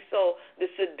rightly so, the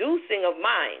seducing of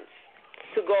minds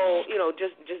to go,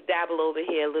 just dabble over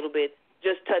here a little bit,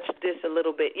 just touch this a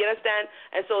little bit. You understand?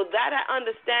 And so that I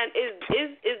understand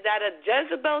is that a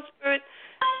Jezebel spirit?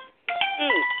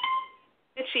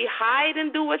 Did she hide and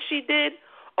do what she did,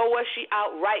 or was she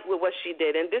outright with what she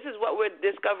did? And this is what we're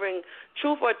discovering,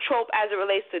 truth or trope, as it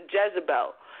relates to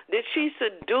Jezebel. Did she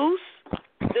seduce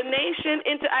the nation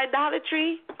into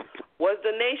idolatry? Was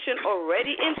the nation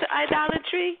already into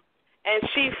idolatry, and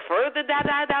she furthered that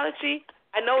idolatry?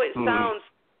 I know it sounds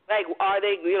like, why are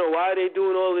they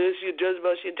doing all this? She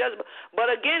Jezebel. But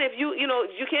again, if you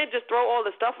can't just throw all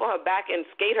the stuff on her back and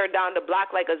skate her down the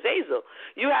block like Azazel.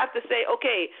 You have to say,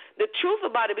 okay, the truth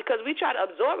about it, because we try to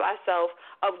absorb ourselves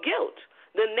of guilt.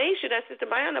 The nation that Sister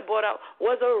Mayanah brought out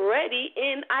was already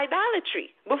in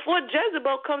idolatry before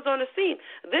Jezebel comes on the scene.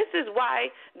 This is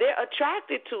why they're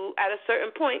attracted to, at a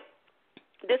certain point,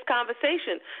 this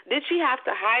conversation. Did she have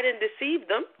to hide and deceive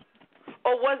them?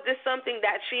 Or was this something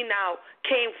that she now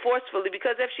came forcefully?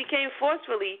 Because if she came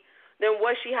forcefully, then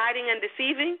was she hiding and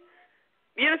deceiving?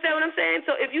 You understand what I'm saying?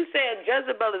 So if you say a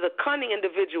Jezebel is a cunning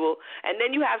individual, and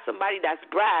then you have somebody that's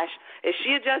brash, is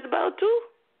she a Jezebel too?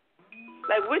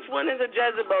 Like, which one is a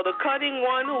Jezebel? The cunning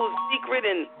one who's secret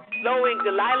and knowing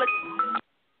Delilah,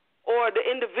 or the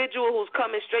individual who's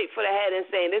coming straight for the head and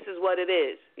saying, this is what it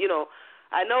is?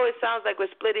 I know it sounds like we're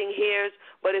splitting hairs,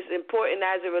 but it's important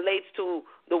as it relates to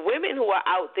the women who are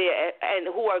out there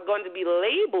and who are going to be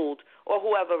labeled or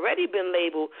who have already been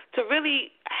labeled, to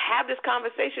really have this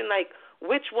conversation like,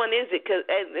 which one is it?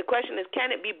 And the question is,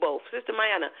 can it be both? Sister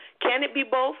Mayanah, can it be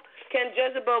both? Can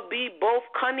Jezebel be both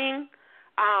cunning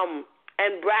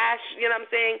and brash? You know what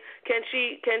I'm saying? Can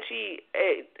she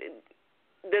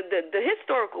the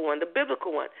historical one, the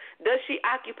biblical one, does she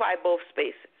occupy both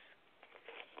spaces?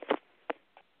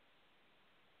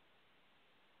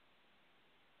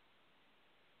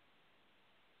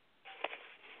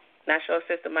 Not sure if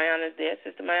Sister Mayanah is there.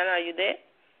 Sister Mayanah, are you there?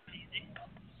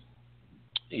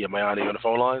 Yeah, Mayanah, you on the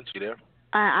phone lines? You there?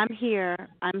 I'm here.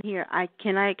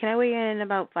 Can I weigh in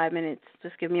about 5 minutes?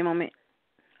 Just give me a moment.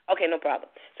 Okay, no problem.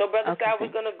 So, Brother Scott,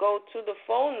 we're going to go to the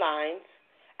phone lines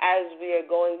as we are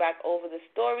going back over the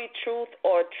story, truth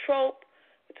or trope.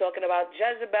 We're talking about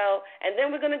Jezebel, and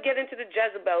then we're going to get into the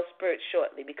Jezebel spirit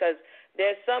shortly, because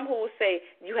there's some who will say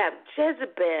you have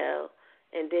Jezebel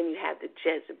and then you have the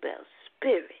Jezebel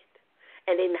spirit.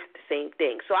 And they're not the same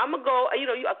thing. So I'm going to go,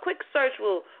 a quick search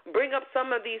will bring up some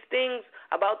of these things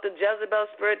about the Jezebel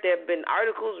spirit. There have been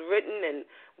articles written and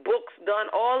books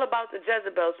done all about the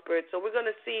Jezebel spirit. So we're going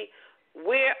to see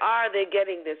where are they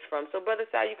getting this from. So, Brother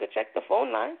Sal, you can check the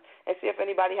phone line and see if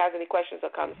anybody has any questions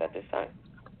or comments at this time.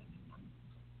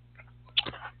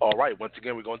 All right. Once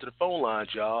again, we're going to the phone lines,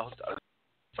 y'all.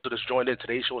 So just joined in.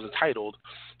 Today's show is entitled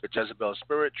The Jezebel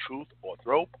Spirit, Truth or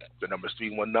Trope. The number is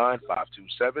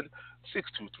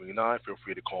 319-527-6239. Feel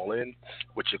free to call in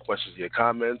with your questions and your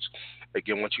comments.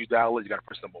 Again, once you dial in, you got to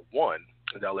press number 1,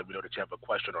 and that'll let me know that you have a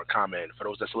question or a comment. For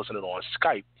those that's listening on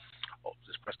Skype,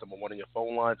 just press number 1 on your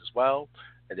phone lines as well,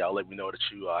 and that'll let me know that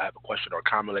you have a question or a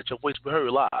comment. Let your voice be heard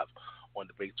live on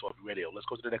Debate Talk Radio. Let's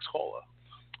go to the next caller.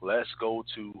 Let's go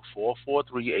to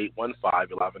 443-815.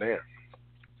 You're live in air.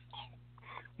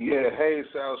 Yeah, hey,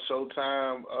 Sal,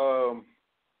 Showtime.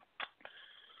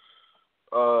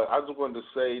 I just wanted to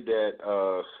say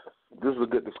that this is a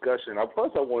good discussion.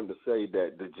 First, I wanted to say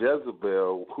that the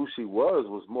Jezebel, who she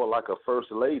was more like a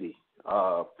first lady.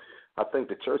 I think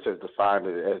the church has defined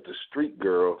it as the street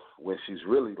girl when she's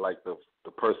really like the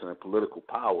person in political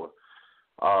power.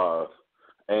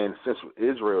 And since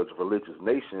Israel is a religious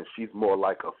nation, she's more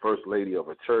like a first lady of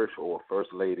a church or a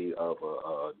first lady of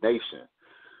a nation,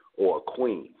 or a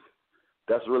queen.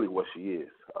 That's really what she is.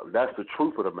 That's the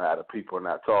truth of the matter people are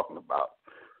not talking about.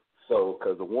 So,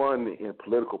 because the one in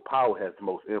political power has the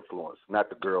most influence, not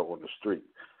the girl on the street.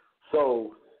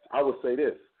 So, I would say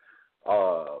this.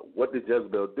 What did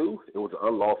Jezebel do? It was an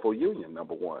unlawful union,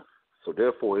 number one. So,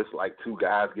 therefore, it's like 2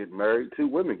 guys get married, 2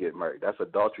 women get married. That's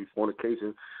adultery,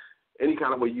 fornication. Any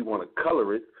kind of way you want to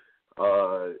color it,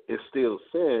 it's still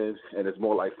sin, and it's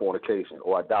more like fornication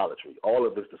or idolatry. All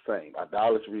of it's the same.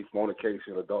 Idolatry,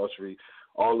 fornication, adultery,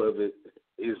 all of it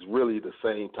is really the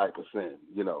same type of sin,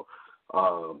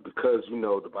 because,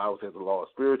 the Bible says the law is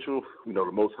spiritual,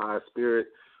 the Most High Spirit.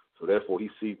 So therefore, he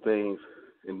sees things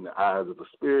in the eyes of the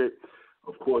spirit.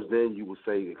 Of course, then you would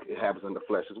say it happens in the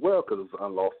flesh as well because it's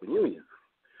unlawful union.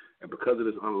 And because of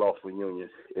this unlawful union,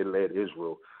 it led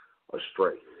Israel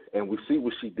astray. And we see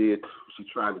what she did. She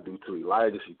tried to do to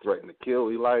Elijah. She threatened to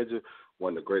kill Elijah,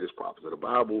 one of the greatest prophets of the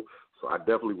Bible. So I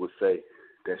definitely would say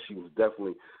that she was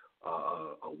definitely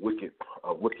a wicked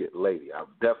lady. I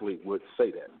definitely would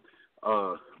say that.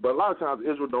 But a lot of times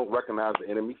Israel don't recognize the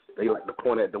enemy. They like to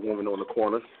point at the woman on the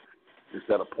corner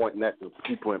instead of pointing at the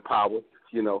people in power,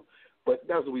 you know. But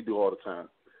that's what we do all the time.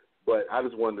 But I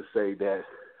just wanted to say that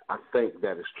I think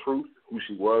that is truth. Who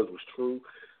she was true.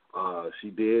 She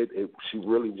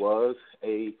really was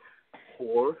a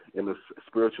whore in a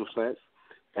spiritual sense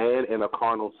and in a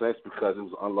carnal sense because it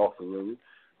was unlawful union.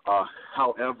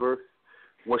 However,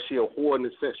 was she a whore in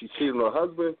the sense she cheated on her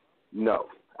husband? No,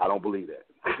 I don't believe that.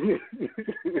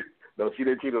 No, she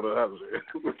didn't cheat on her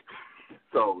husband.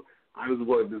 So I just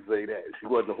wanted to say that. She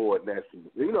wasn't a whore in that sense.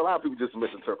 You know, a lot of people just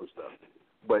misinterpret stuff.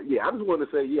 But, yeah, I just wanted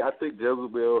to say, yeah, I think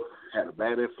Jezebel had a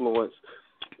bad influence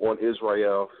on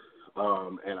Israel.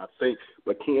 And I think,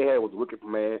 but King Ahab was a wicked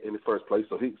man in the first place,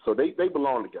 so they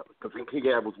belong together because King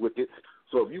Ahab was wicked.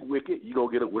 So if you wicked, you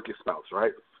gonna get a wicked spouse,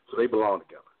 right? So they belong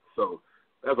together. So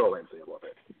that's all I'm saying about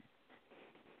that.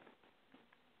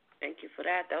 Thank you for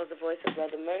that. That was the voice of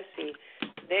Brother Mercy.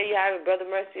 There you have it. Brother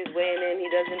Mercy is weighing in. He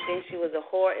doesn't think she was a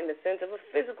whore in the sense of a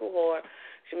physical whore.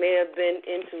 She may have been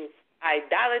into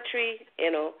idolatry,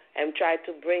 and tried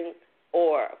to bring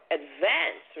or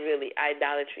advance, really,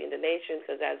 idolatry in the nation,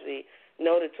 because as we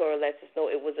know, the Torah lets us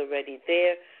know it was already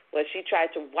there, but she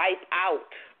tried to wipe out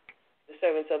the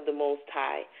servants of the Most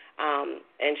High,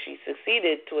 and she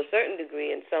succeeded to a certain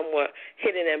degree, and some were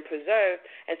hidden and preserved,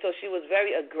 and so she was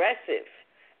very aggressive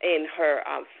in her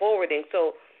forwarding.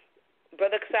 So,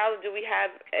 Brother Casale, do we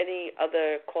have any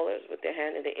other callers with their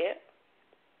hand in the air?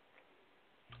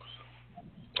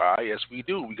 Yes, we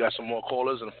do. We got some more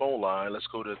callers on the phone line. Let's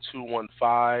go to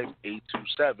 215-827.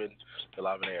 You're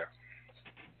live in the air.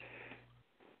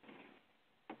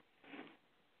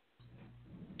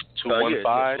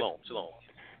 215. Shalom.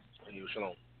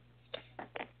 Shalom.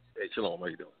 Hey, Shalom. How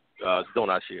you doing? Don't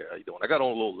I share? How you doing? I got on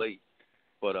a little late,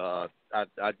 but I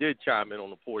did chime in on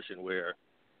the portion where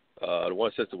the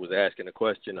one sister was asking the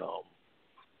question: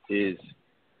 is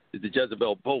the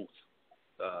Jezebel both?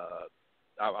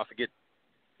 I forget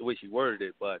the way she worded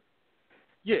it, but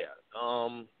yeah,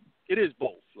 it is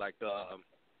both. Like I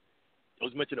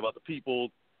was mentioning about the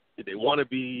people, did they want to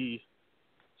be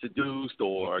seduced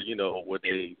or were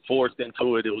they forced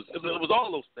into it? It was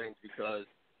all those things because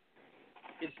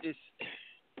it's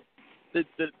the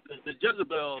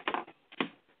Jezebel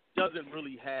doesn't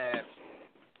really have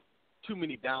too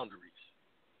many boundaries.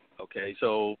 Okay,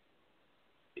 so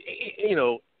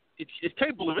it's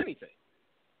capable of anything.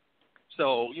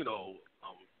 So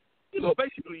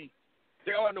basically,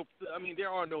 there are no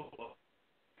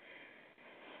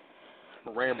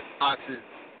random boxes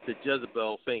the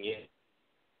Jezebel thing in.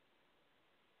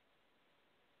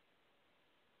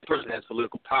 The person has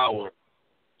political power,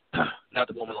 not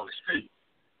the woman on the street.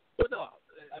 But no,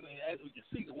 as we can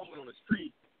see, the woman on the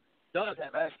street does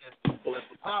have access to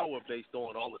political power based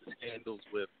on all of the scandals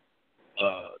with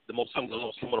some of the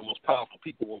most powerful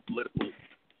people in political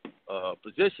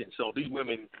positions. So these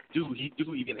women do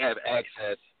even have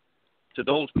access to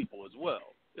those people as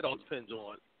well. It all depends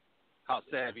on how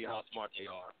savvy, how smart they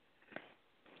are.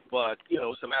 But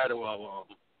it's a matter of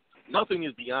nothing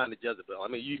is beyond the Jezebel. I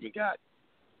mean, you even got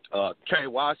Kerry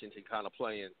Washington kind of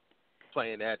playing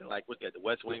that, like what's that, The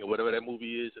West Wing or whatever that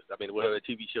movie is. I mean, whatever that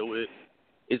TV show is.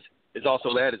 It's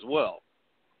also that as well.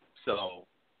 So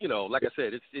like I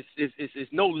said,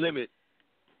 it's no limit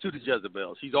to the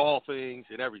Jezebel. She's all things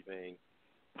and everything.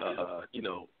 Wow.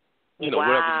 Whatever you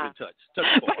can touch.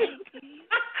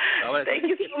 Thank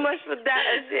you so much for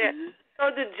that. So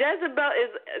the Jezebel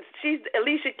she's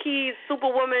Alicia Keys'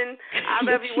 Superwoman. I'm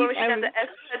every woman. She has the S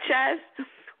in her chest.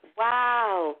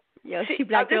 Wow. Yo, she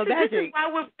Black Girl Magic. This is why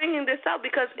we're bringing this up,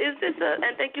 because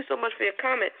and thank you so much for your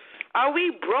comment. Are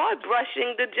we broad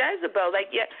brushing the Jezebel?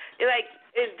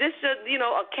 Is this a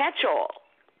catch-all?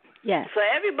 Yes. So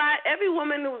every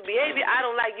woman who's behaving, I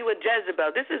don't like you, a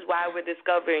Jezebel. This is why we're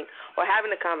discovering or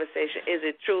having a conversation. Is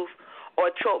it truth or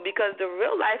trope? Because the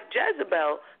real life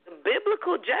Jezebel, the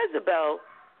biblical Jezebel,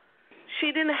 she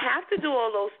didn't have to do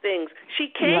all those things. She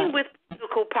came with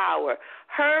political power.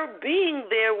 Her being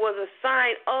there was a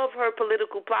sign of her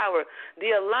political power.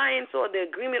 The alliance or the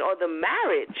agreement or the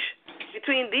marriage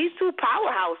between these two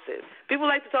powerhouses. People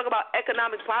like to talk about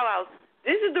economic powerhouse.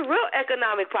 This is the real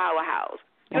economic powerhouse.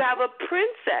 You have a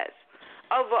princess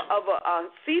of a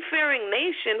seafaring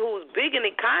nation who's big in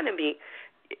economy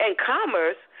and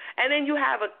commerce, and then you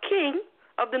have a king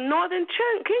of the northern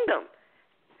kingdom.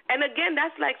 And again,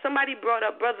 that's like somebody brought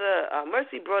up, Brother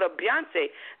Mercy brought up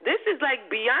Beyonce. This is like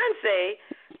Beyonce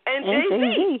and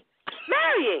Jay-Z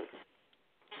marrying.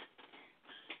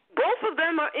 Both of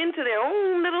them are into their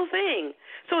own little thing.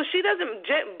 So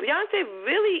Beyonce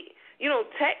really,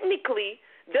 technically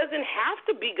doesn't have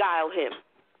to beguile him.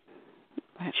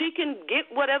 She can get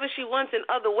whatever she wants in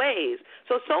other ways.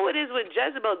 So it is with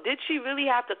Jezebel. Did she really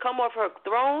have to come off her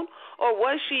throne, or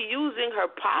was she using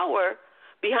her power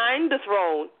behind the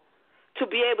throne to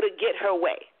be able to get her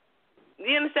way? Do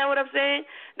you understand what I'm saying?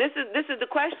 This is the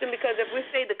question, because if we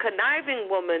say the conniving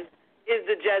woman is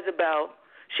the Jezebel,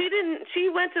 she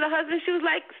went to the husband, she was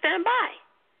like, stand by.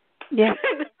 Yeah.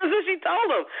 That's what she told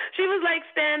him. She was like,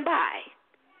 stand by.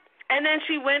 And then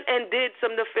she went and did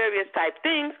some nefarious type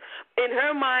things. In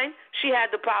her mind, she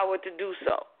had the power to do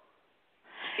so.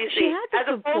 You see, as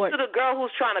opposed to the girl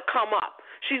who's trying to come up.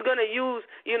 She's going to use,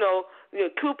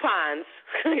 coupons.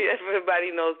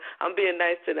 Everybody knows I'm being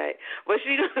nice tonight. But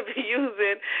she's going to be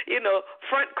using,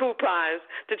 front coupons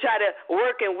to try to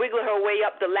work and wiggle her way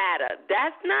up the ladder.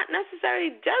 That's not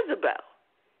necessarily Jezebel.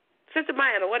 Sister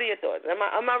Mayanah, what are your thoughts? Am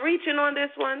I reaching on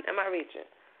this one? Am I reaching?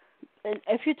 And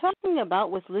if you're talking about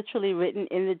what's literally written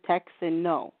in the text, then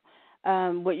no.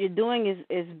 What you're doing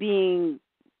is being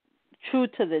true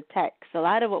to the text. A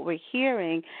lot of what we're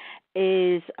hearing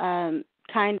is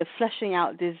kind of fleshing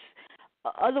out this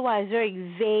otherwise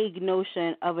very vague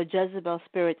notion of a Jezebel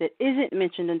spirit that isn't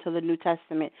mentioned until the New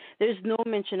Testament. There's no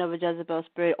mention of a Jezebel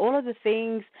spirit. All of the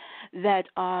things that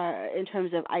are in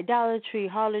terms of idolatry,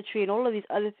 harlotry, and all of these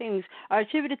other things are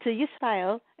attributed to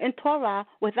Yisrael and Torah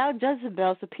without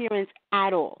Jezebel's appearance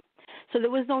at all. So there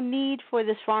was no need for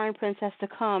this foreign princess to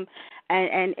come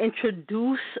and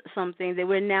introduce something that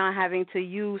we're now having to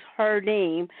use her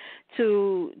name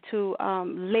to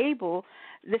label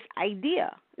this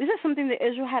idea. This is something that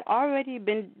Israel had already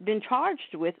been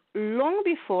charged with long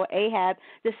before Ahab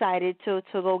decided to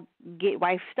go get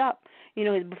wifed up,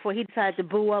 before he decided to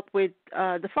boo up with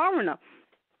the foreigner.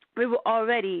 We were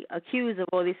already accused of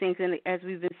all these things, and as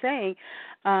we've been saying,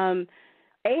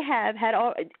 Ahab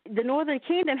the northern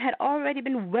kingdom had already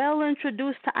been well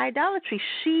introduced to idolatry.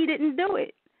 She didn't do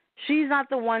it. She's not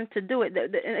the one to do it.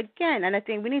 And I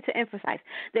think we need to emphasize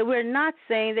that we're not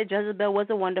saying that Jezebel was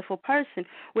a wonderful person.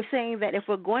 We're saying that if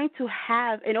we're going to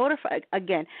have, in order for,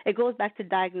 again, it goes back to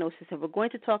diagnosis. If we're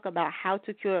going to talk about how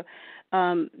to cure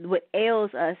what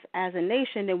ails us as a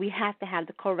nation, then we have to have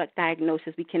the correct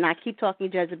diagnosis. We cannot keep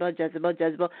talking Jezebel.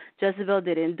 Jezebel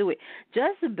didn't do it.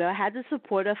 Jezebel had the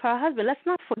support of her husband. Let's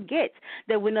not forget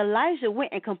that when Elijah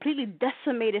went and completely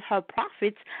decimated her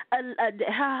prophets, her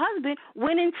husband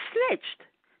went and snitched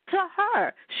to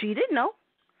her. She didn't know.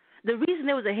 The reason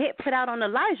there was a hit put out on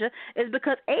Elijah is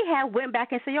because Ahab went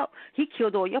back and said, he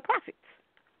killed all your prophets.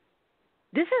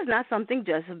 This is not something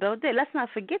Jezebel did. Let's not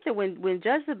forget that when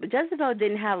Jezebel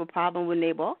didn't have a problem with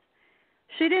Nabal.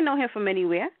 She didn't know him from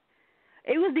anywhere.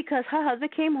 It was because her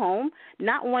husband came home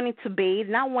not wanting to bathe,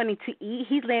 not wanting to eat.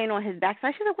 He's laying on his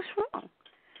backside. She said, what's wrong?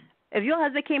 If your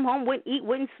husband came home, wouldn't eat,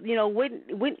 wouldn't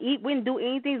do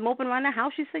anything, he's moping around the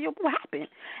house, she said, what happened?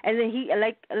 And then he,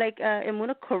 like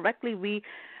Emunah correctly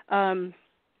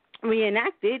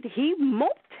reenacted, he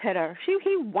moped at her.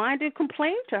 He whined and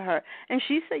complained to her. And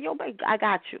she said, babe, I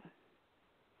got you.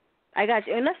 And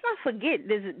let's not forget,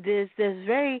 there's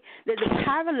the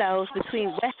parallels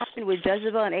between what happened with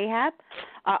Jezebel and Ahab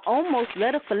are almost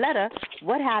letter for letter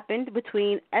what happened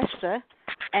between Esther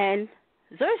and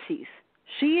Xerxes.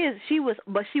 She was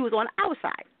on our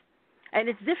side, and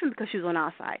it's different because she was on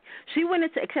our side. She went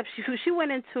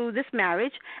into this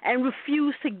marriage and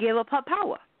refused to give up her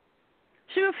power.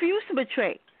 She refused to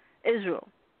betray Israel.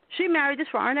 She married this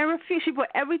foreigner and refused. She brought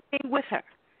everything with her,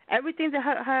 everything that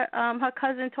her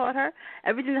cousin taught her,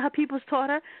 everything that her peoples taught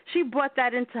her. She brought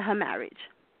that into her marriage,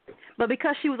 but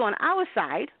because she was on our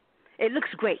side, it looks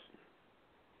great.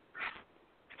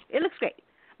 It looks great.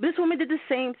 This woman did the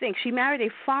same thing. She married a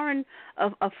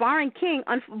foreign king,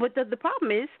 but the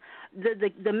problem is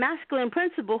the masculine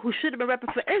principle who should have been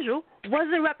repping for Israel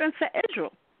wasn't repping for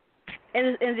Israel.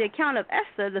 In the account of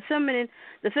Esther, the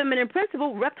feminine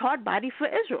principle repped hard body for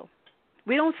Israel.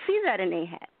 We don't see that in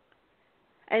Ahab.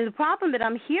 And the problem that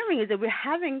I'm hearing is that we're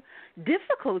having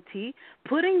difficulty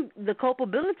putting the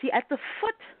culpability at the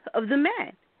foot of the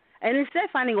man, and instead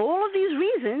finding all of these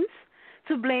reasons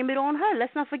to blame it on her.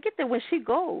 Let's not forget that when she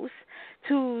goes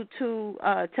to tell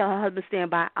her husband,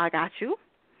 stand by, I got you,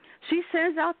 she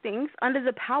sends out things under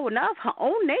the power not of her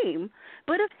own name,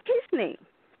 but of his name.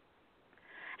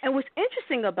 And what's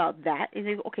interesting about that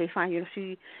is, okay, fine,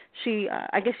 she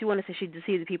I guess you want to say she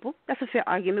deceived the people. That's a fair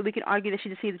argument. We can argue that she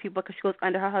deceived the people because she goes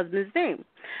under her husband's name.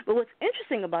 But what's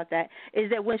interesting about that is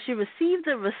that when she receives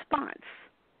the response,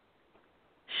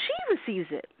 she receives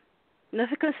it. Now,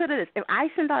 consider this. If I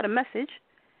send out a message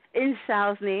in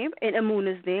Sal's name, in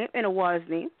Emunah's name, in Ahwar's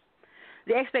name,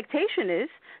 the expectation is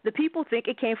the people think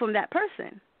it came from that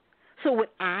person. So would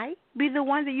I be the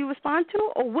one that you respond to,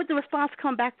 or would the response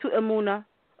come back to Emunah,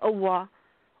 Ahwar,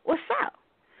 or Sal?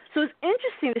 So it's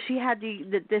interesting that she had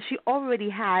that she already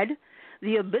had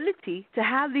the ability to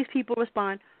have these people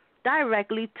respond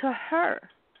directly to her.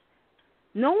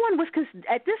 No one was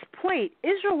at this point.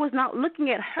 Israel was not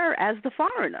looking at her as the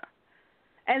foreigner,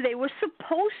 and they were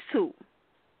supposed to.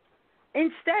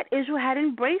 Instead, Israel had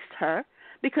embraced her.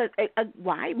 Because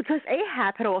why? Because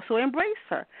Ahab had also embraced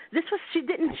her. She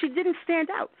didn't stand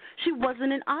out. She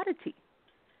wasn't an oddity.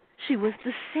 She was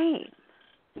the same.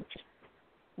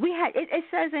 We had it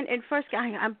says in First.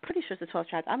 I'm pretty sure it's the 12th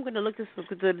chapter. I'm going to look this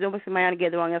because don't make Mayanah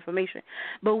get the wrong information.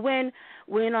 But when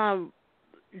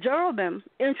Jeroboam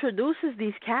introduces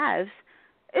these calves,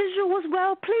 Israel was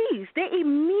well pleased. They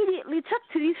immediately took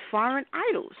to these foreign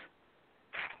idols.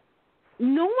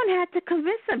 No one had to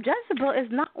convince them. Jezebel is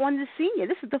not on the scene yet.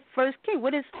 This is the first king.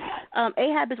 What is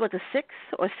Ahab is what, the 6th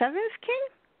or 7th king?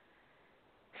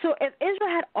 So if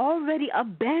Israel had already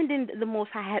abandoned the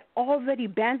Most High, had already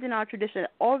abandoned our tradition,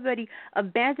 already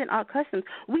abandoned our customs,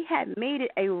 we had made it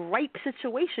a ripe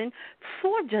situation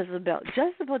for Jezebel.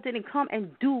 Jezebel didn't come and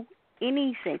do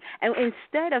anything. And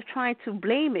instead of trying to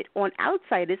blame it on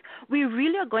outsiders, we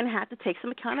really are going to have to take some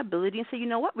accountability and say, you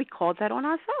know what, we called that on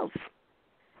ourselves.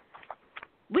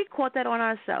 We caught that on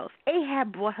ourselves.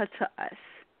 Ahab brought her to us.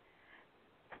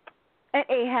 And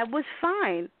Ahab was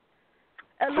fine.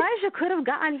 Elijah could have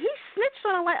he snitched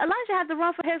on Elijah. Elijah had to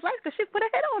run for his life because she put a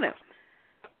hit on him.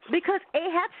 Because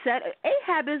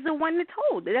Ahab is the one that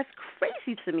told. That's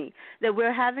crazy to me that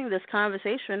we're having this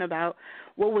conversation about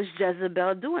what was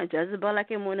Jezebel doing. Jezebel, like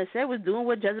Emunah said, was doing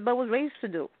what Jezebel was raised to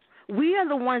do. We are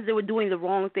the ones that were doing the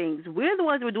wrong things. We're the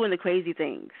ones that were doing the crazy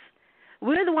things.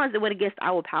 We're the ones that went against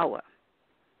our power.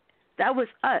 That was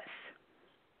us.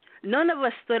 None of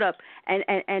us stood up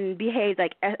and behaved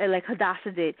like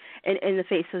Hadassah did in the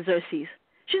face of Xerxes.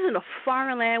 She's in a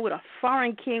foreign land with a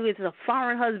foreign king, with a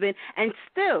foreign husband, and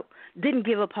still didn't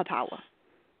give up her power.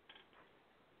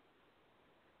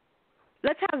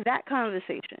 Let's have that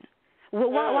conversation.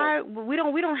 Why we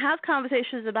don't have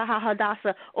conversations about how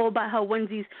Hadassah or about her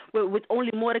onesies with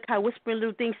only Mordecai whispering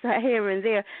little things to her here and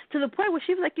there, to the point where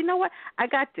she was like, you know what, I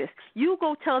got this. You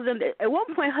go tell them that. At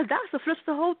one point, Hadassah flips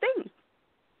the whole thing.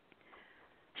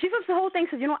 She flips the whole thing,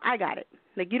 says, you know, I got it.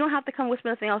 Like, you don't have to come whisper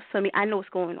anything else to me. I know what's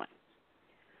going on.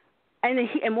 And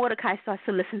then Mordecai starts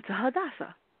to listen to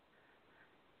Hadassah.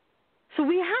 So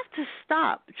we have to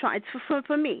stop trying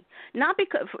for me, not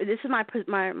because this is my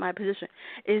position,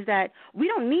 is that we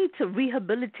don't need to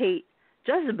rehabilitate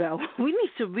Jezebel. We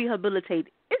need to rehabilitate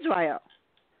Israel.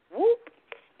 Whoop.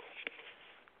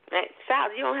 Hey,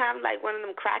 Sal, you don't have like one of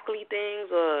them crackly things,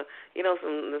 or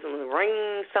some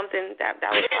ring, something that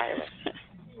was fire.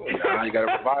 Nah, you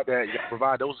gotta provide that. You gotta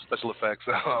provide those special effects.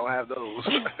 I don't have those.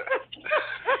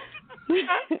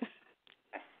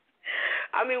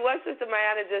 I mean, what Sister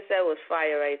Mayanah just said was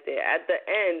fire right there. At the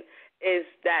end is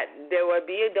that there will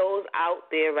be those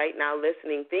out there right now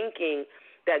listening, thinking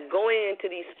that going into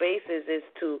these spaces is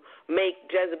to make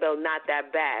Jezebel not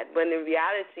that bad. But in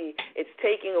reality, it's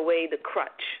taking away the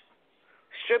crutch,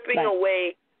 stripping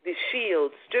away the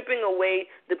shield, stripping away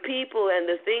the people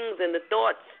and the things and the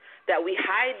thoughts that we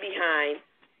hide behind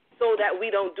so that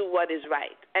we don't do what is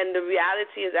right. And the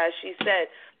reality is, as she said,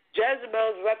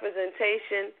 Jezebel's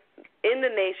representation in the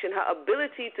nation, her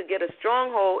ability to get a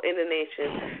stronghold in the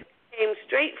nation, came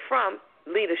straight from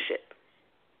leadership.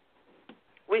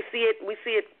 We see it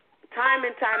time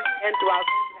and time again throughout,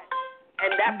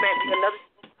 and that meant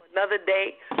another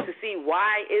day to see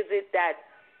why is it that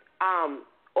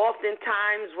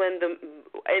oftentimes when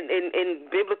in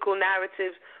biblical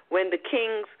narratives, when the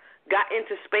kings got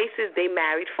into spaces, they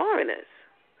married foreigners.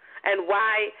 And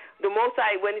why the Most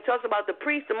High, when he talks about the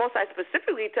priest, the Most High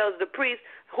specifically tells the priest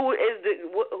who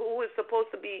is supposed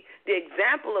to be the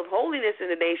example of holiness in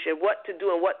the nation, what to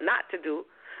do and what not to do.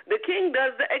 The king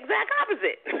does the exact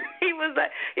opposite. He was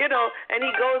like, and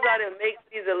he goes out and makes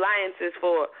these alliances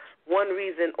for one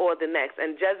reason or the next.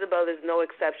 And Jezebel is no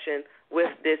exception with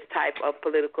this type of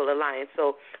political alliance.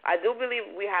 So I do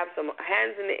believe we have some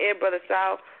hands in the air, Brother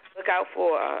Sal. Look out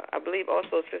for, I believe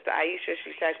also Sister Aisha,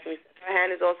 she texted me. Her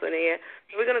hand is also in the air.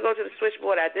 So we're going to go to the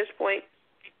switchboard at this point.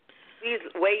 Please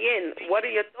weigh in. What are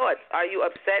your thoughts? Are you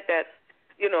upset that,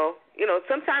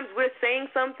 sometimes we're saying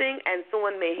something and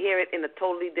someone may hear it in a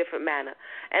totally different manner.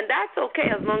 And that's okay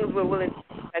as long as we're willing to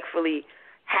respectfully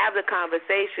have the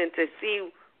conversation to see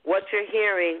what you're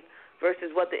hearing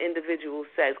versus what the individual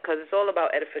says, because it's all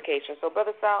about edification. So,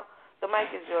 Brother Sal, the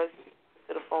mic is yours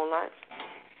to the phone line.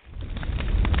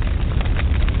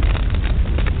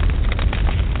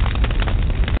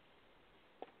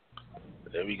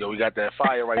 There we go. We got that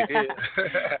fire right there.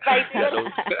 Right there.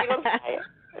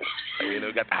 We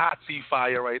got the hot seat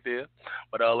fire right there.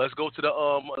 But let's go to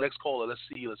the next caller. Let's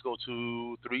see. Let's go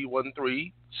to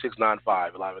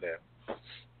 313-695. Live in there.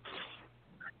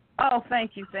 Oh,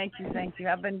 thank you.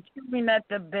 I've been chewing at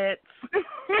the bits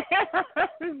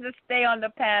to stay on the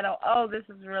panel. Oh, this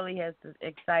is really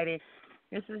exciting.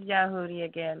 This is Yahudi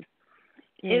again.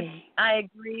 I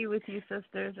agree with you,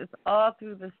 sisters. It's all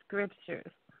through the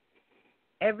scriptures.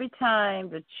 Every time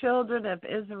the children of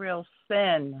Israel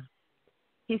sin,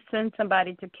 he sends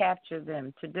somebody to capture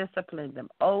them, to discipline them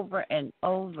over and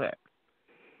over.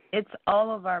 It's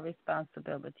all of our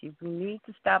responsibilities. We need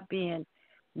to stop being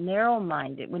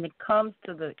narrow-minded when it comes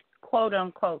to the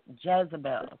quote-unquote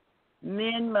Jezebel.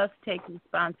 Men must take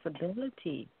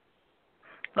responsibility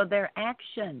for their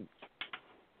actions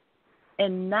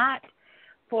and not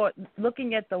for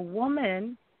looking at the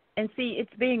woman and see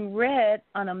it's being read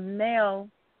on a male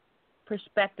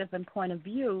perspective and point of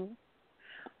view,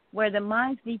 where the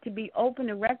minds need to be open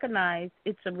and recognize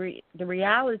the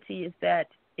reality is that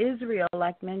Israel,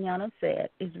 like Mayanah said,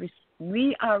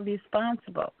 we are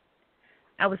responsible.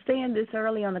 I was saying this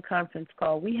early on the conference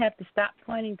call. We have to stop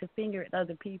pointing the finger at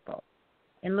other people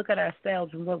and look at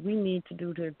ourselves and what we need to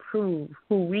do to improve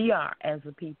who we are as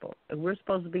a people. And we're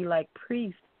supposed to be like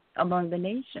priests among the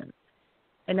nations,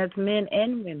 and that's men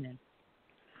and women.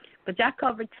 But y'all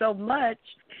covered so much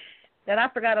that I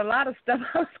forgot a lot of stuff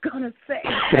I was going to say.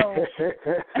 So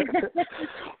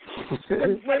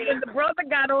when the brother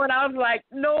got on, I was like,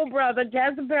 no, brother,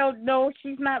 Jezebel, no,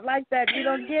 she's not like that. You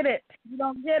don't get it.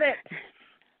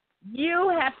 You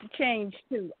have to change,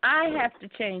 too. I have to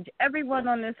change. Everyone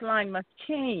on this line must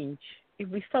change if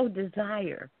we so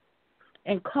desire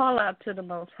and call out to the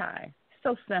Most High.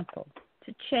 So simple.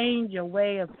 To change your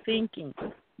way of thinking.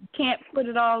 You can't put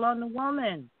it all on the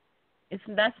woman.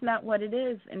 That's not what it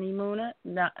is. And Emunah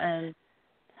and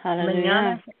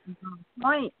Mayanah is on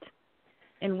point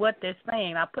in what they're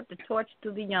saying. I'll put the torch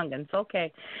to the youngins.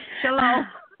 Okay. Shalom.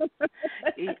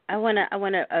 I wanna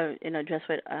address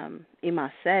what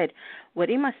Ima said. What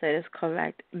Ima said is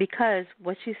correct, because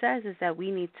what she says is that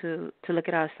we need to look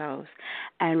at ourselves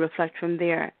and reflect from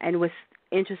there. And what's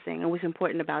interesting and what's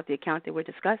important about the account that we're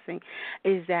discussing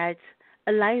is that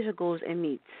Elijah goes and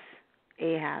meets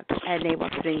Ahab at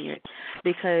Naboth's vineyard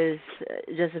because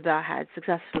Jezebel had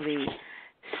successfully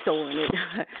stolen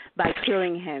it by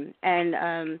killing him.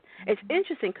 And it's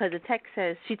interesting because the text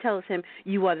says, she tells him,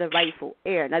 you are the rightful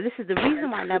heir. Now, this is the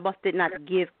reason why Naboth did not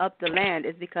give up the land,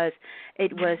 is because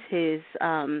it was his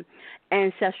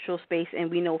ancestral space,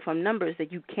 and we know from Numbers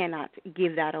that you cannot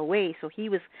give that away. So he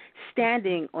was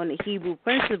standing on the Hebrew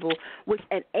principle,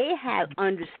 and Ahab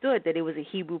understood that it was a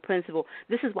Hebrew principle.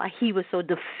 This is why he was so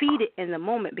defeated in the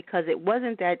moment, because it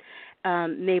wasn't that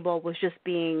Naboth was just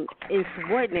being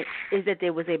insubordinate, is that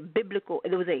there was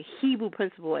a Hebrew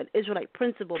principle, an Israelite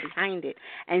principle behind it,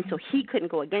 and so he couldn't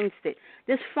go against it.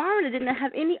 This foreigner didn't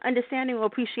have any understanding or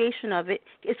appreciation of it.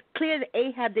 It's clear that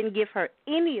Ahab didn't give her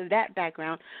any of that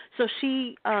background, so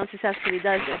she successfully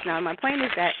does this. Now, my point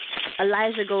is that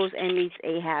Elijah goes and meets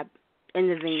Ahab in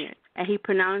the vineyard, and he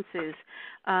pronounces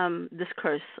this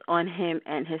curse on him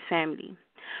and his family.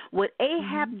 What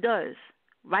Ahab does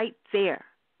right there,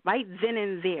 right then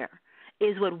and there,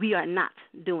 is what we are not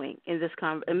doing in this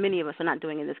many of us are not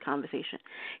doing in this conversation.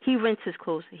 He rents his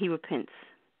clothes. He repents.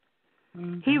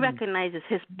 He recognizes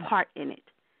his part in it,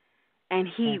 and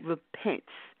he repents.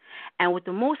 And what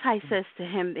the Most High says to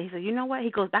him, he said, you know what? He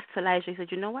goes back to Elijah. He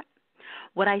said, you know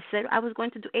what I said I was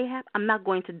going to do Ahab, I'm not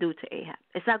going to do to Ahab.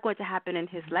 It's not going to happen in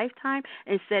his lifetime.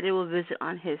 Instead, it will visit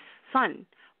on his son.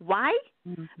 Why?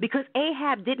 Because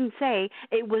Ahab didn't say,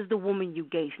 it was the woman you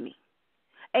gave me.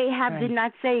 Ahab did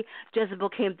not say Jezebel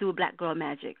came through black girl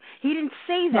magic. He didn't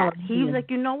say that. He was like,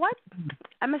 you know what?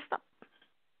 I messed up.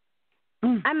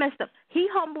 I messed up. He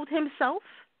humbled himself,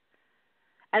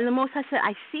 and the Most High said,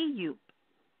 I see you.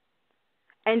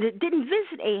 And it didn't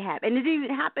visit Ahab, and it didn't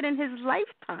even happen in his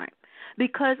lifetime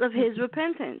because of his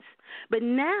repentance. But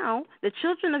now, the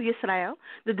children of Israel,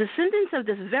 the descendants of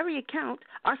this very account,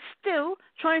 are still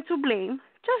trying to blame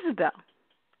Jezebel.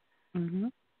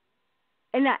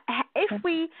 And that if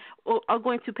we are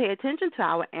going to pay attention to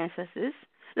our ancestors,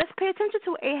 let's pay attention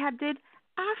to what Ahab did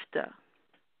after.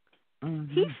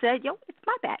 Mm-hmm. He said, yo, it's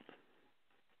my bad.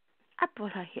 I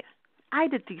brought her here. I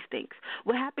did these things.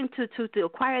 What happened to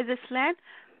acquire this land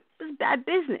was bad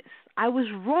business. I was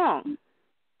wrong.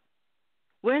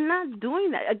 We're not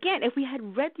doing that. Again, if we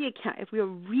had read the account, if we were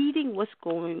reading what's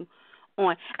going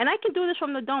on, and I can do this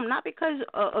from the dome, not because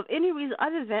of any reason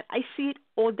other than I see it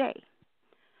all day.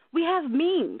 We have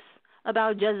memes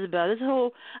about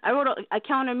Jezebel. I wrote a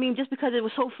counter meme just because it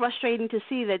was so frustrating to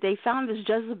see that they found this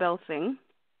Jezebel thing,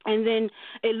 and then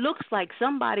it looks like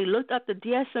somebody looked up the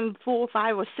DSM-4,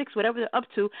 5, or 6, whatever they're up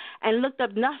to, and looked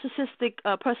up narcissistic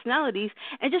personalities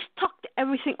and just tucked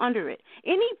everything under it.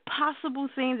 Any possible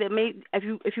thing that made,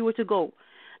 if you were to go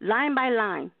line by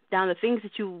line down the things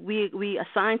that we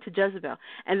assigned to Jezebel,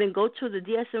 and then go to the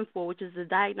DSM-4, which is the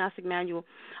diagnostic manual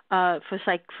for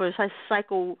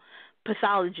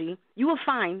psychopathology, you will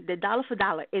find that dollar for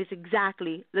dollar is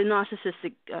exactly the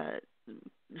narcissistic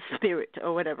spirit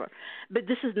or whatever. But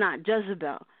this is not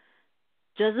Jezebel.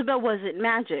 Jezebel wasn't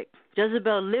magic.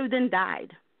 Jezebel lived and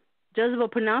died. Jezebel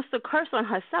pronounced a curse on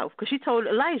herself because she told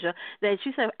Elijah that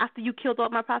she said, after you killed all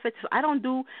my prophets, if I don't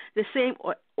do the same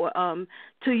or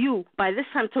to you by this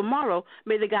time tomorrow,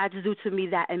 may the gods do to me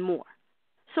that and more.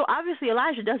 So obviously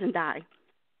Elijah doesn't die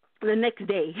the next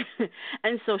day.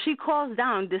 And so she calls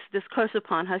down this curse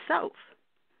upon herself.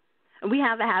 And we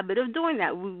have a habit of doing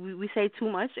that. We say too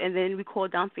much, and then we call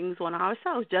down things on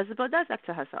ourselves. Jezebel does that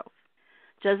to herself.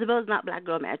 Jezebel is not black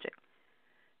girl magic.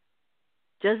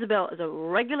 Jezebel is a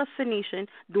regular Phoenician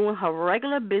doing her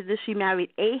regular business. She married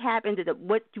Ahab and did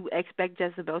what you expect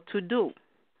Jezebel to do.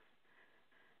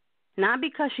 Not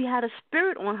because she had a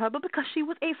spirit on her, but because she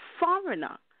was a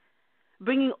foreigner,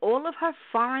 bringing all of her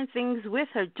foreign things with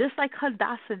her, just like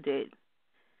Hadassah did.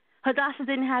 Hadassah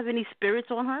didn't have any spirits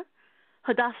on her.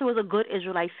 Hadassah was a good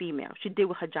Israelite female. She did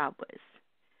what her job was.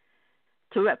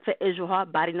 To rep for Israel, her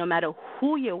body, no matter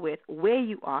who you're with, where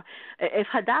you are. If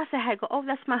Hadassah had go, oh,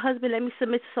 that's my husband, let me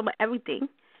submit to someone, everything,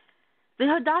 then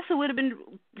Hadassah would have been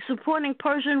supporting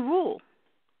Persian rule.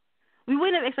 We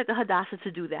wouldn't have expected Hadassah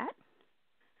to do that.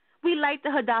 We like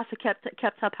that Hadassah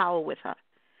kept her power with her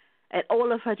and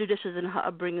all of her traditions and her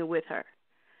upbringing with her.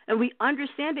 And we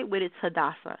understand it with its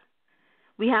Hadassah.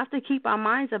 We have to keep our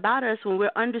minds about us when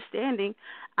we're understanding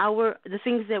the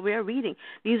things that we're reading.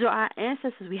 These are our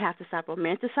ancestors. We have to stop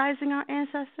romanticizing our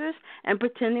ancestors and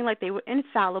pretending like they were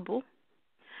infallible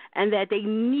and that they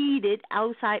needed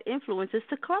outside influences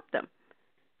to corrupt them.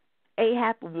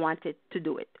 Ahab wanted to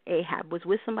do it. Ahab was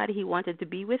with somebody he wanted to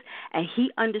be with, and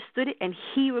he understood it, and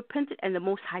he repented, and the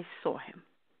Most High saw him.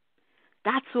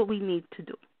 That's what we need to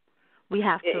do. We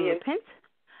have to repent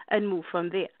and move from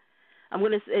there. I'm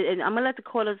gonna let the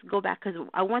callers go back because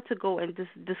I want to go and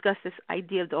discuss this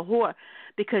idea of the whore,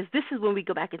 because this is when we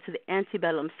go back into the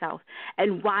antebellum South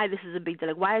and why this is a big deal.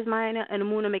 Like, why is Mayanah and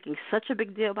Emunah making such a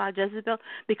big deal about Jezebel?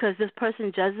 Because this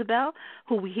person Jezebel,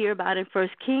 who we hear about in 1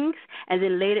 Kings and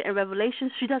then later in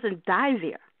Revelation, she doesn't die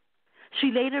there.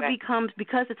 She later becomes,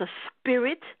 because it's a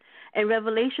spirit in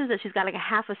Revelations, that she's got like a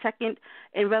half a second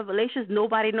in Revelations,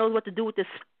 nobody knows what to do with the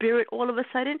spirit all of a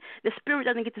sudden. The spirit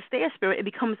doesn't get to stay a spirit. It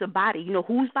becomes a body. You know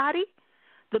whose body?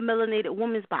 The melanated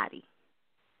woman's body.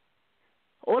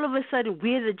 All of a sudden,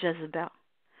 we're the Jezebel.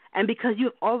 And because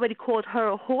you've already called her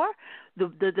a whore, the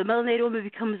melanated woman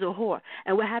becomes a whore.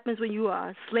 And what happens when you are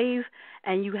a slave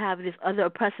and you have this other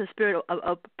oppressive spirit,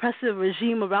 oppressive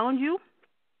regime around you?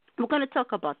 We're going to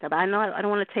talk about that, but I know I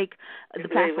don't want to take the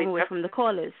platform away from the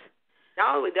callers.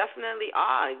 No, we definitely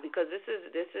are, because this is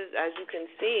as you can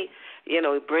see,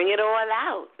 bring it all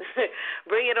out.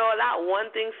 Bring it all out.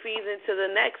 One thing feeds into the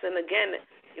next, and again,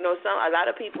 a lot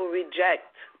of people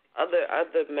reject other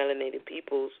melanated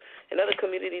peoples and other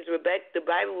communities reject the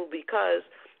Bible because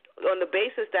on the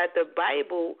basis that the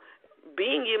Bible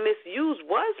being misused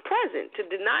was present. To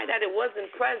deny that it wasn't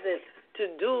present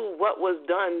to do what was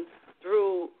done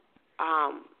through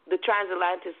the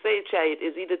transatlantic slave trade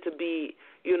is either to be,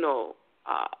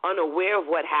 unaware of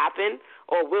what happened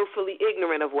or willfully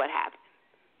ignorant of what happened.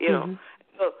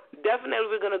 So definitely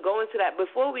we're going to go into that.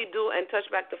 Before we do and touch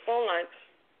back the phone line,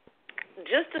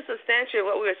 just to substantiate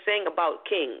what we were saying about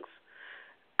kings,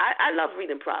 I love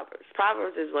reading Proverbs.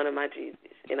 Proverbs is one of my Jesus,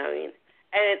 you know what I mean?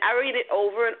 And I read it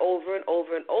over and over and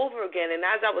over and over again. And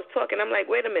as I was talking, I'm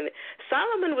like, wait a minute.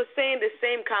 Solomon was saying the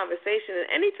same conversation. And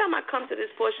anytime I come to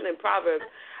this portion in Proverbs,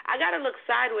 I got to look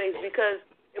sideways because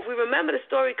if we remember the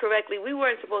story correctly, we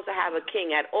weren't supposed to have a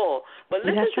king at all. But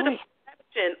listen to the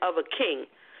perception of a king.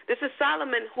 This is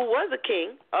Solomon, who was a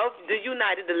king of the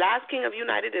last king of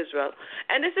United Israel.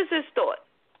 And this is his thought.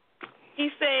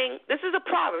 He's saying, this is a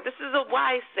proverb. This is a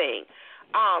wise saying.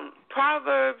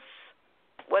 Proverbs,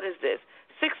 what is this?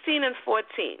 16 and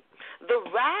 14. the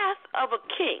wrath of a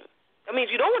king. That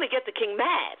means you don't want to get the king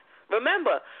mad.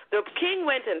 Remember, the king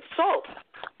went and sold.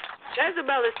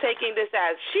 Jezebel is taking this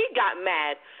as she got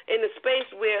mad in the space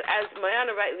where, as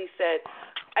Mayanah rightly said,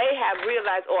 Ahab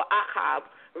realized, or Ahab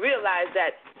realized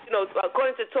that,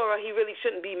 according to Torah, he really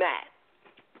shouldn't be mad.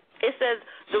 It says,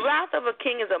 the wrath of a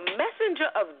king is a messenger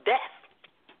of death.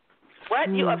 What?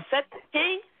 You upset the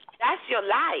king? That's your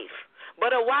life.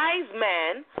 But a wise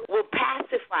man will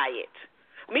pacify it.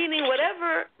 Meaning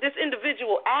whatever this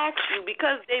individual asks you,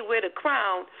 because they wear the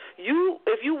crown,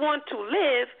 if you want to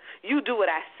live, you do what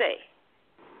I say.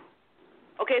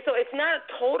 Okay, so it's not a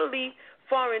totally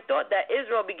foreign thought that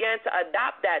Israel began to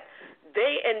adopt that.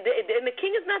 And the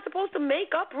king is not supposed to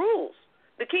make up rules.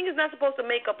 The king is not supposed to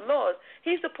make up laws.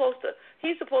 He's supposed to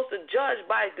judge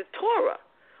by the Torah.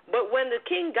 But when the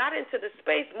king got into the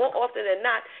space, more often than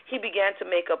not, he began to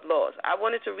make up laws. I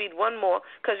wanted to read one more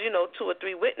because, 2 or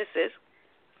 3 witnesses.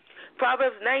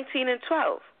 Proverbs 19 and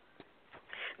 12.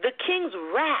 The king's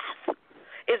wrath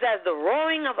is as the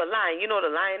roaring of a lion. You know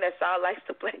the lion that Saul likes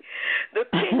to play? The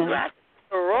king's wrath is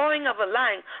the roaring of a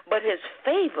lion, but his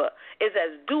favor is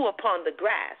as dew upon the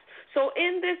grass. So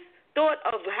in this thought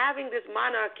of having this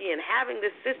monarchy and having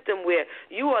this system where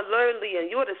you are lowly and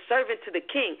you're the servant to the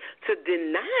king, to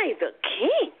deny the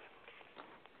king,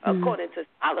 according to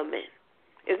Solomon,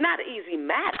 is not an easy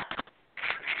matter.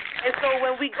 And so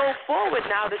when we go forward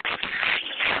now,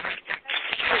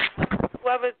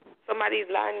 somebody's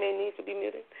line may need to be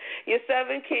muted. Your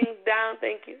 7 kings down,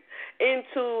 thank you,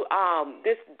 into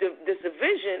this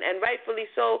division, and rightfully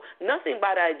so, nothing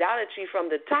but idolatry from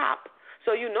the top.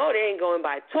 So they ain't going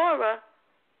by Torah.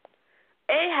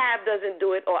 Ahab doesn't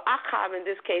do it, or Ahab in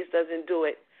this case doesn't do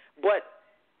it, but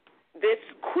this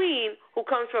queen who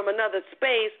comes from another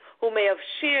space, who may have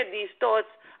shared these thoughts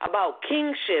about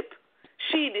kingship,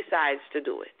 she decides to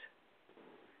do it.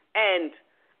 And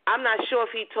I'm not sure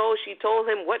if she told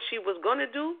him what she was going to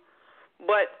do,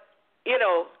 but,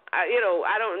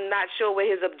 I'm not sure what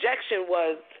his objection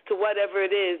was to whatever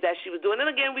it is that she was doing. And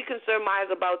again, we can surmise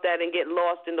about that and get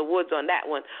lost in the woods on that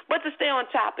one. But to stay on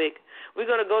topic, we're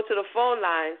going to go to the phone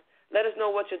lines. Let us know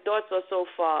what your thoughts are so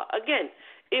far. Again,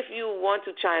 if you want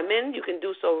to chime in, you can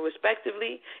do so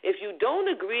respectively. If you don't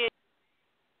agree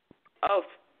of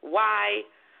why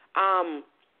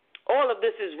all of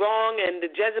this is wrong and the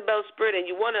Jezebel spirit, and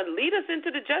you want to lead us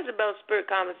into the Jezebel spirit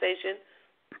conversation,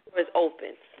 is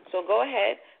open. So go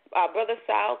ahead. Brother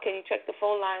Sal, can you check the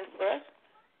phone lines for us?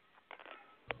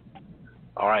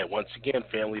 All right, once again,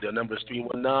 family, the number is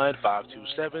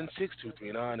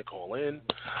 319-527-6239 to call in.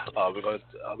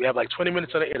 We have like 20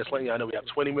 minutes on the air. Just letting y'all know we have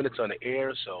 20 minutes on the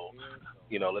air, so,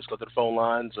 let's go to the phone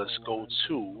lines. Let's go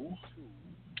to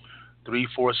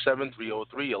 347-303.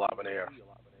 You're live on the air.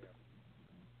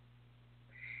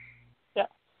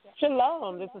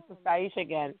 Shalom, this is Sister Aisha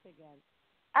again.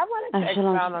 I wanted to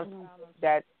expound on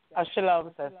that.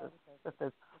 Shalom,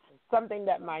 sisters. Something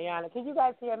that Mayanah, can you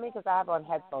guys hear me? Because I have on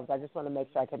headphones. I just want to make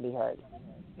sure I can be heard.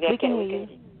 We can hear you.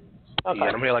 Okay.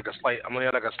 Yeah, I'm hearing like a slight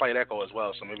echo as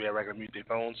well. So maybe I can mute their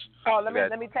phones. Oh,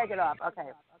 let me take it off. Okay.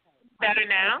 Better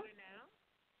now?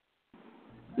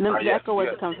 No, the echo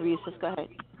was coming from you. Just go ahead.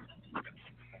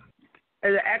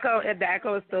 Is the echo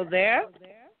is still there?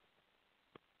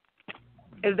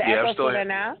 Is the echo still there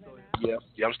now? Yeah,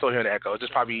 I'm still hearing the echo. It's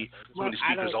just probably too many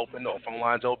speakers open or phone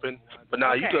lines open. But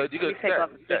now you good. Take off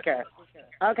the speaker.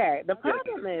 Okay. The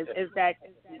problem is that,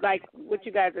 like what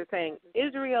you guys are saying,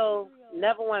 Israel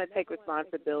never want to take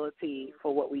responsibility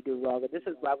for what we do wrong. And this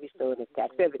is why we're still in this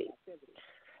captivity.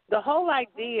 The whole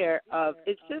idea of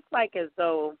it's just like as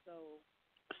though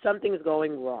something's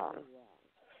going wrong.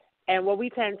 And what we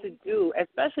tend to do,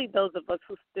 especially those of us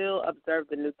who still observe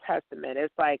the New Testament,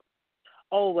 it's like,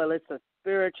 oh, well, it's a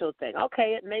spiritual thing.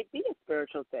 Okay, it may be a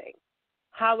spiritual thing.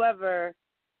 However,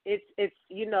 it's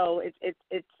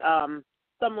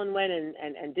someone went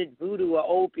and did voodoo or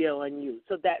opium on you.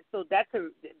 So that's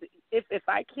if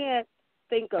I can't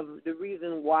think of the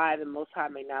reason why the Most High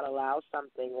may not allow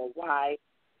something or why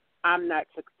I'm not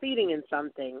succeeding in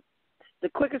something, the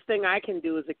quickest thing I can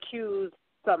do is accuse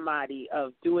somebody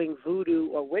of doing voodoo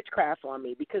or witchcraft on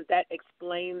me, because that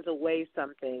explains away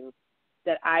something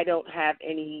that I don't have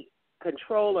any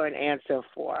control or an answer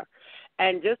for.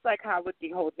 And just like how with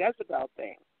the whole Jezebel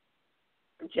thing,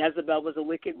 Jezebel was a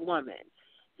wicked woman.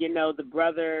 The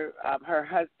brother, her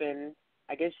husband,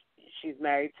 I guess she's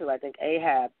married to, I think,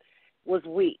 Ahab, was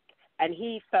weak. And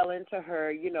he fell into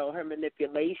her, her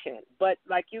manipulation. But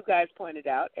like you guys pointed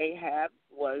out, Ahab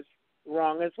was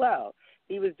wrong as well.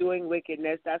 He was doing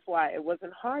wickedness. That's why it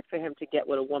wasn't hard for him to get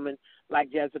with a woman like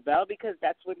Jezebel, because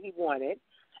that's what he wanted.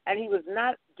 and he was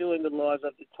not doing the laws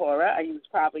of the Torah. He was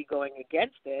probably going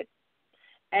against it.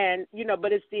 And,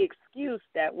 but it's the excuse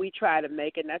that we try to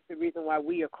make, and that's the reason why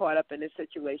we are caught up in this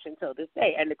situation till this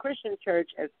day. And the Christian church,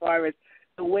 as far as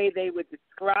the way they would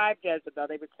describe Jezebel,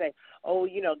 they would say, oh,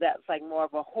 that's like more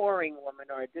of a whoring woman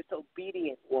or a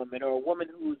disobedient woman or a woman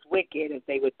who's wicked, as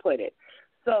they would put it.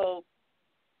 So,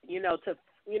 to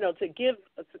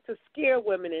scare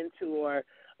women into or,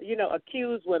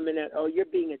 accuse women, or you're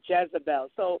being a Jezebel.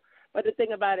 So, but the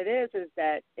thing about it is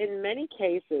that in many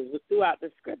cases throughout the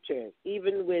scriptures,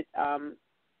 even with,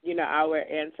 our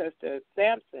ancestor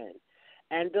Samson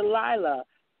and Delilah,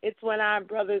 it's when our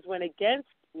brothers went against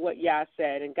what Yah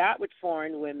said and got with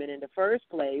foreign women in the first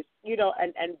place,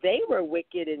 and they were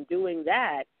wicked in doing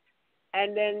that.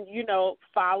 And then,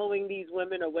 following these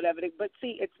women or whatever. But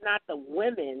see, it's not the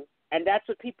women, and that's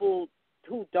what people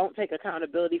who don't take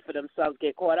accountability for themselves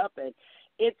get caught up in.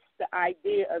 It's the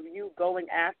idea of you going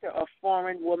after a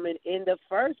foreign woman in the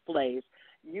first place,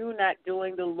 you not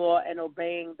doing the law and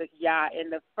obeying the Yah in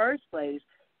the first place,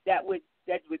 that would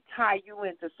tie you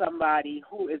into somebody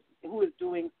who is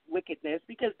doing wickedness,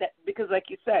 because like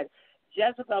you said,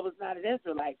 Jezebel was not an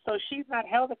Israelite, so she's not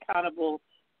held accountable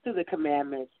to the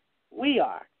commandments. We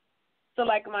are. So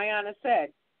like Mayanah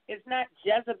said, it's not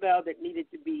Jezebel that needed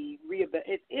to be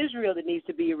rehabilitated. It's Israel that needs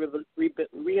to be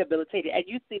rehabilitated. And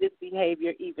you see this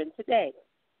behavior even today.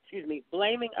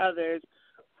 Blaming others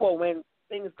for when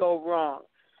things go wrong.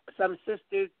 Some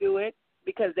sisters do it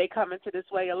because they come into this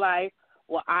way of life.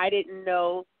 Well, I didn't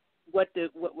know what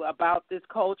about this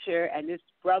culture, and this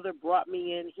brother brought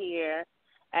me in here,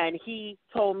 and he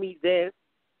told me this.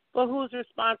 But whose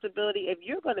responsibility, if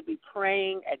you're going to be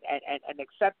praying and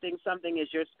accepting something as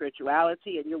your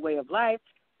spirituality and your way of life,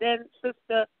 then,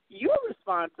 sister, you're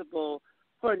responsible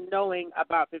for knowing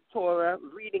about the Torah,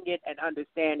 reading it, and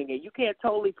understanding it. You can't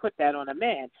totally put that on a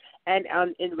man. And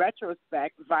in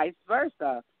retrospect, vice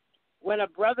versa. When a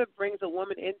brother brings a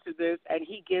woman into this and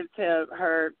he gives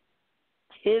her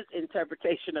his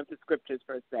interpretation of the scriptures,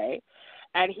 per se,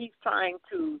 and he's trying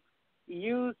to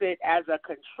use it as a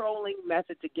controlling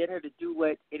method to get her to do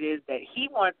what it is that he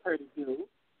wants her to do,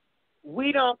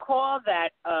 we don't call that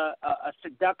a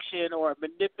seduction or a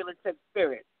manipulative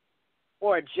spirit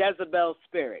or a Jezebel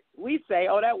spirit. We say,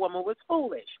 oh, that woman was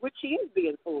foolish, which she is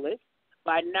being foolish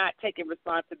by not taking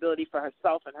responsibility for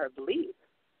herself and her beliefs.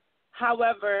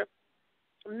 However,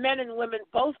 men and women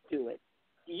both do it,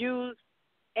 use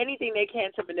anything they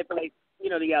can to manipulate,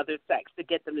 the other sex to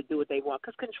get them to do what they want,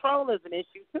 because control is an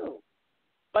issue too.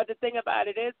 But the thing about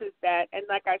it is that, and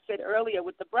like I said earlier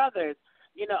with the brothers,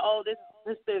 this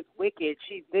sister is wicked,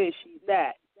 she's this, she's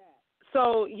that.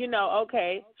 So,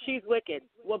 okay, she's wicked.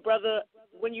 Well, brother,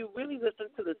 when you really listen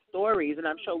to the stories, and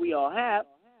I'm sure we all have,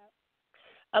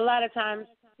 a lot of times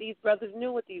these brothers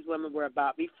knew what these women were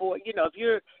about before.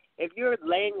 If you're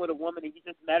laying with a woman and you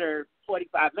just met her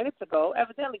 45 minutes ago,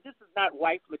 evidently this is not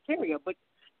wife material. But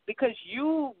because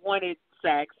you wanted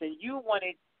sex and you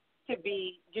wanted to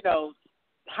be,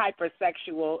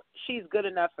 hypersexual, she's good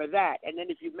enough for that. And then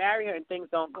if you marry her and things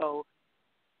don't go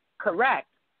correct,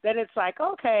 then it's like,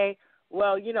 okay,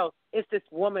 well, it's this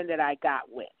woman that I got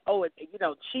with. Oh,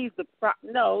 she's the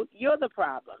no, you're the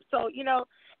problem. So,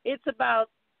 it's about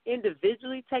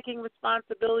individually taking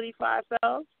responsibility for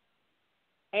ourselves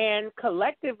and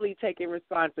collectively taking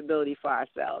responsibility for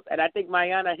ourselves. And I think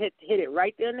Mayanah hit it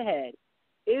right there in the head.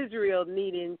 Israel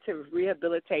needing to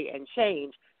rehabilitate and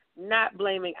change, not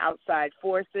blaming outside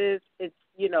forces. It's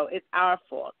our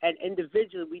fault. And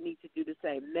individually we need to do the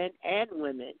same, men and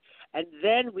women. And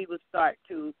then we will start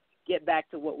to get back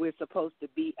to what we're supposed to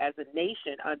be as a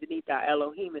nation underneath our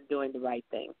Elohim and doing the right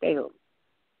thing. Well,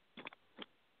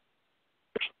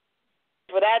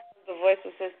 that's the voice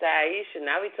of Sister Aisha.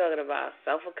 Now we're talking about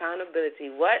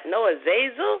self-accountability. What? No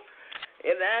Azazel?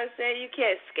 You know what I'm saying? You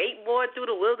can't skateboard through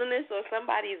the wilderness or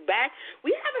somebody's back.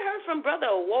 We haven't heard from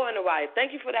Brother Ahwar in a while. Thank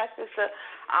you for that, Sister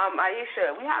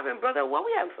Aisha. We haven't, Brother Ahwar,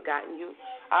 we haven't forgotten you.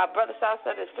 Brother South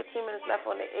said there's 15 minutes left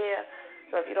on the air,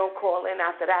 so if you don't call in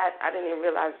after that, I didn't even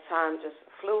realize the time just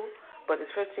flew, but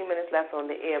there's 15 minutes left on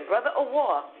the air. Brother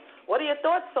Ahwar, what are your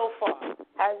thoughts so far?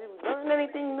 Have you learned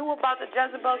anything new about the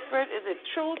Jezebel spirit? Is it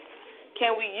truth?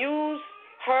 Can we use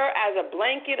her as a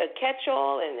blanket, a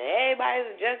catch-all, and everybody's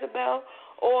a Jezebel?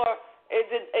 Or is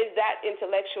that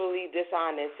intellectually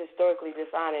dishonest, historically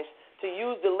dishonest, to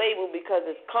use the label because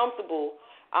it's comfortable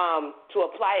to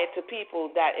apply it to people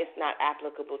that it's not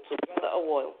applicable to? Brother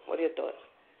Ahwar, what are your thoughts?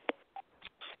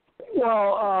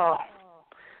 Well,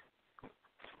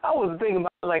 I was thinking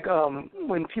about,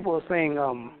 when people are saying,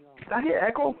 did I hear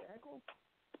echo?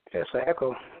 Yes, an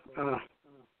echo.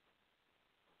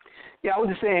 Yeah, I was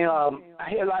just saying, I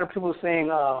hear a lot of people saying,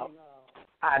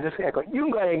 this echo. You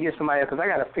can go ahead and get somebody else because I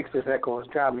got to fix this echo. It's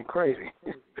driving me crazy.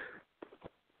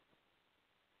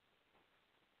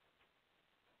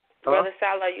 Brother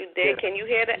Sal, are you there? Can you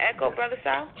hear the echo, Brother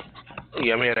Sal?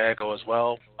 Yeah, I'm here to echo as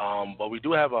well. But we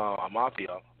do have a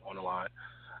Mafia on the line.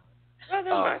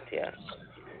 Brother Matia.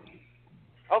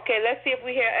 Okay, let's see if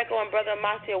we hear echo on Brother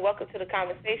Matia. Welcome to the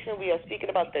conversation. We are speaking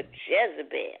about the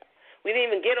Jezebel. We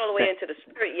didn't even get all the way into the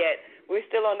spirit yet. We're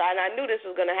still on, and I knew this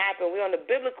was going to happen. We're on the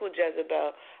biblical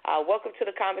Jezebel. Welcome to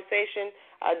the conversation.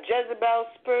 Jezebel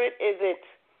spirit, is it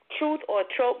truth or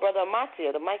trope? Brother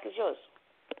Matia, the mic is yours.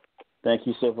 Thank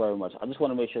you so very much. I just want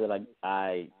to make sure that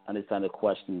I understand the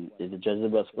question. Is the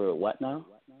Jezebel spirit what now?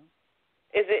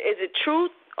 Is it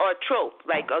truth or trope?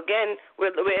 Like, again,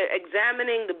 we're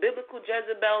examining the biblical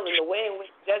Jezebel and the way in which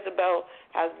Jezebel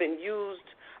has been used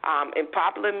in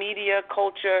popular media,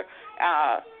 culture,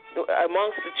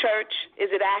 amongst the church. Is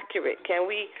it accurate? Can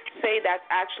we say that's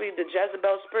actually the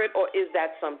Jezebel spirit, or is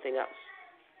that something else?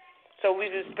 So we've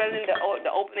been spending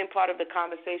the opening part of the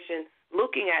conversation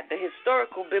looking at the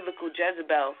historical biblical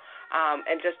Jezebel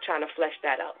and just trying to flesh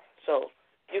that out. So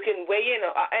you can weigh in.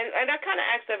 And I kind of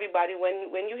asked everybody,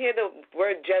 when you hear the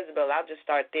word Jezebel, I'll just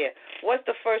start there. What's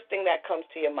the first thing that comes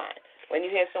to your mind when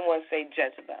you hear someone say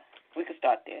Jezebel? We can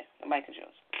start there. The mic is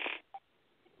yours.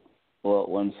 Well,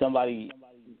 when somebody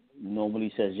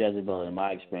normally says Jezebel, in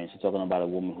my experience, they're talking about a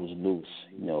woman who's loose,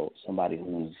 somebody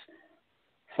who's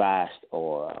fast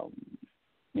or,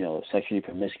 sexually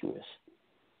promiscuous.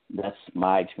 That's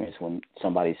my experience when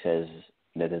somebody says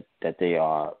that they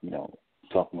are,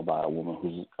 talking about a woman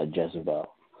who's a Jezebel.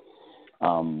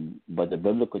 But the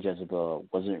biblical Jezebel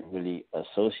wasn't really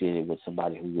associated with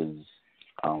somebody who was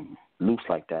loose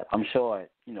like that. I'm sure,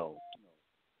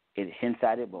 it hints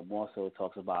at it, but more so it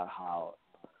talks about how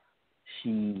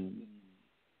she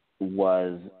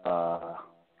was a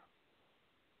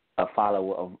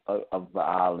follower of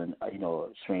Baal and,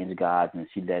 strange gods, and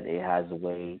she led Ahaz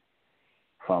away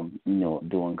from,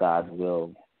 doing God's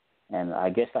will. And I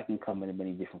guess that can come in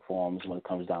many different forms when it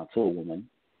comes down to a woman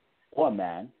or a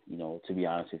man, to be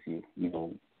honest with you.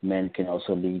 Men can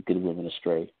also lead good women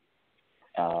astray,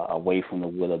 away from the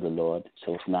will of the Lord.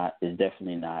 So it's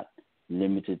definitely not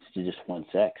limited to just one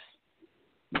sex.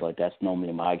 But that's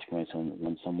normally my experience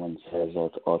when someone says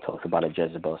or talks about a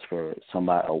Jezebel spirit,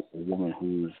 a woman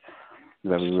who's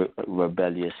very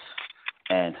rebellious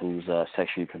and who's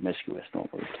sexually promiscuous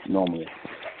normally.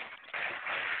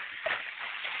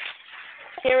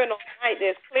 Hearing all night,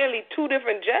 there's clearly two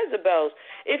different Jezebels.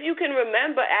 If you can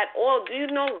remember at all, do you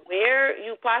know where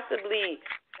you possibly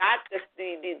got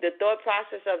the thought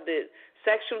process of the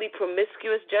sexually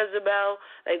promiscuous Jezebel?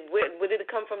 Like, where did it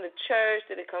come from? The church?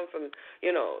 Did it come from,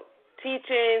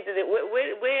 teachings?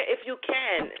 Where, if you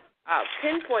can,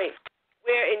 pinpoint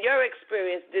where, in your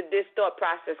experience, did this thought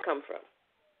process come from?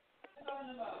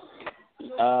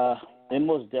 It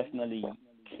most definitely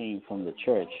came from the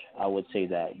church. I would say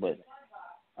that, but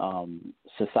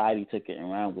society took it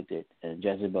and ran with it, and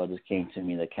Jezebel just came to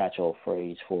mean a catch-all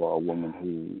phrase for a woman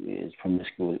who is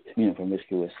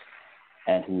promiscuous,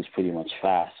 and who's pretty much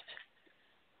fast.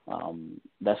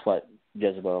 That's what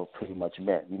Jezebel pretty much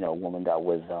meant. A woman that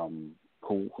was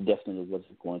who definitely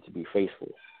wasn't going to be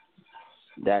faithful.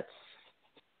 That's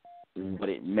what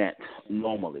it meant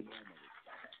normally.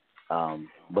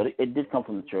 But it did come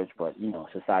from the church. But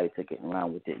society took it and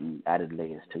ran with it and added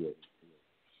layers to it.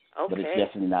 Okay. But it's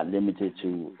definitely not limited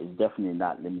to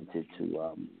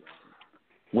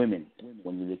women.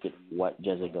 When you look at what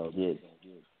Jezebel did,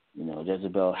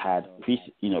 Jezebel had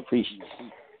priests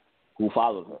who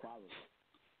followed her.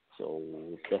 So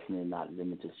it's definitely not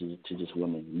limited to just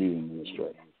women leading in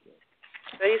astray.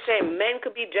 So you say men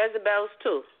could be Jezebels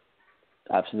too?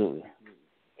 Absolutely.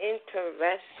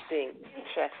 Interesting.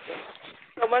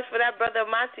 So much for that, Brother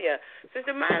Matia.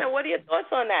 Sister Mayanah, what are your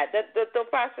thoughts on that? The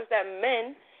process that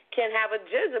men can have a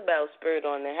Jezebel spirit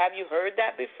on them. Have you heard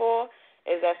that before?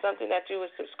 Is that something that you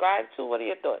would subscribe to? What are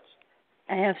your thoughts?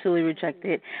 I absolutely reject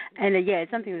it. And,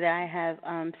 it's something that I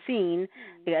have seen.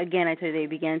 Again, I tell you, they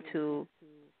began to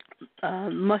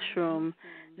mushroom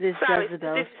this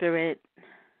Jezebel spirit.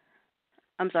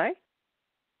 I'm sorry?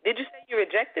 Did you say you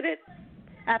rejected it?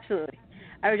 Absolutely.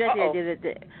 I reject the idea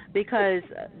that because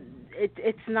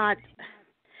it's not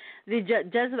the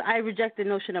Jezebel. I reject the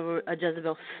notion of a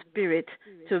Jezebel spirit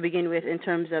to begin with in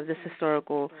terms of this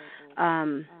historical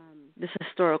this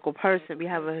historical person. We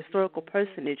have a historical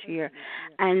personage here.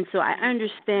 And so I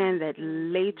understand that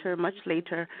later, much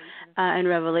later, in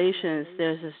Revelations,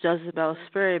 there's this Jezebel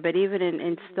spirit. But even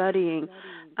in studying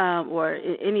or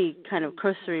in any kind of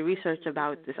cursory research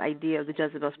about this idea of the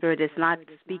Jezebel spirit, it's not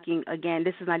speaking, again,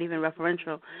 this is not even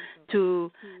referential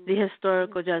to the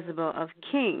historical Jezebel of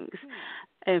Kings.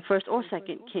 In First or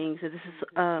Second Kings, this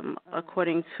is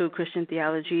according to Christian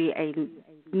theology, a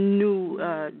new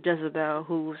Jezebel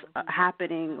who's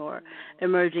happening or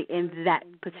emerging in that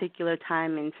particular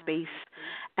time and space,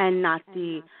 and not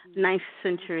the 9th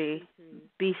century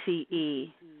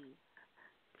BCE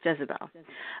Jezebel.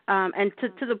 And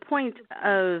to the point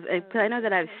of, I know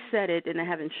that I've said it and I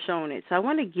haven't shown it, so I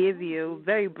want to give you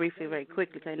very briefly, very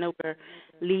quickly, because I know we're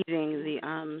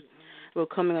leaving we're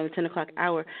coming on the 10 o'clock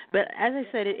hour. But as I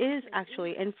said, it is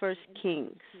actually in 1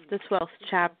 Kings, the 12th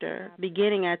chapter,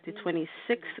 beginning at the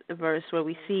 26th verse, where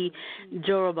we see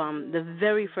Jeroboam, the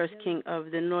very first king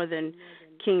of the northern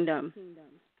kingdom,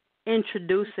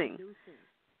 introducing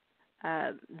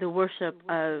the worship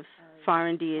of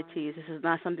foreign deities. This is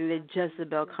not something that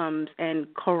Jezebel comes and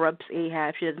corrupts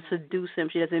Ahab. She doesn't seduce him.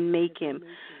 She doesn't make him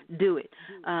do it.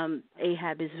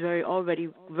 Ahab is already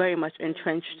very much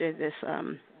entrenched in this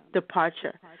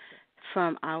departure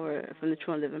from the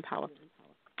true and living power.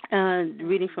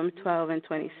 Reading from 12 and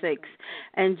 26.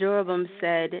 And Jeroboam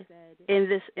said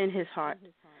in his heart,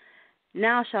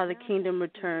 now shall the kingdom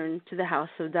return to the house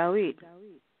of David.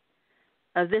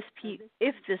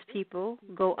 If this people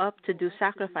go up to do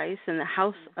sacrifice in the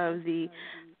house of the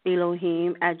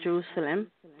Elohim at Jerusalem,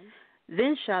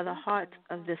 then shall the heart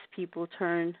of this people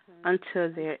turn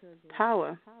unto their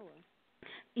power,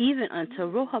 even unto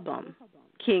Rehoboam,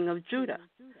 king of Judah.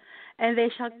 And they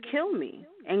shall kill me,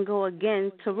 and go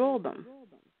again to Rehoboam,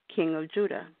 king of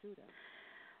Judah.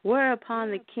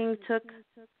 Whereupon the king took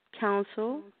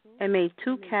counsel, and made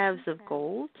 2 calves of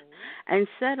gold, and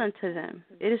said unto them,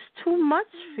 it is too much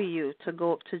for you to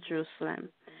go up to Jerusalem.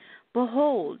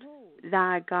 Behold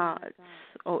thy gods,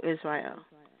 O Israel,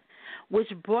 which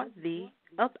brought thee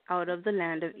up out of the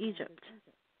land of Egypt.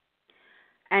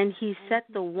 And he set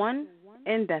the one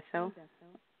in Bethel,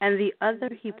 and the other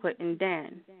he put in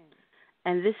Dan.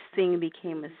 And this thing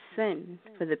became a sin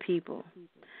for the people.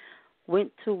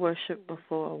 Went to worship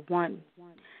before one,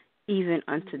 even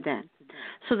unto Dan.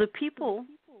 So the people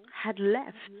had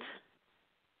left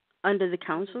under the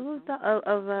counsel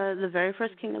of the very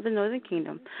first king of the northern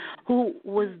kingdom, who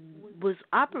was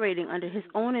operating under his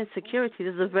own insecurity.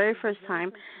 This is the very first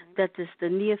time that the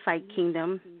Neophyte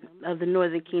kingdom of the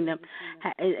northern kingdom,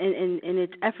 in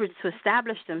its efforts to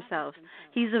establish themselves,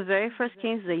 he's the very first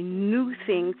king. It's a new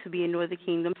thing to be a northern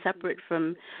kingdom, separate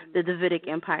from the Davidic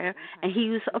Empire, and he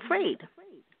was afraid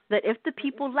that if the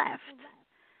people left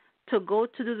to go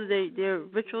to do their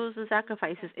rituals and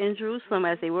sacrifices in Jerusalem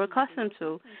as they were accustomed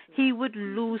to, he would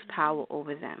lose power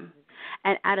over them.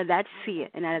 And out of that fear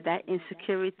and out of that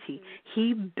insecurity,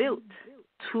 he built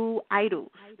 2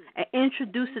 idols and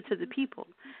introduced it to the people,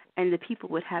 and the people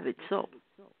would have it so.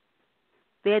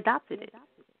 They adopted it.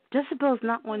 Jezebel's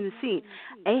not on the scene.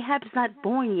 Ahab's not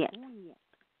born yet.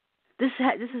 This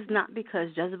is not because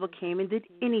Jezebel came and did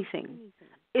anything.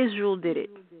 Israel did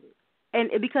it. And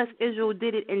because Israel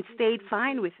did it and stayed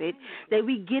fine with it, that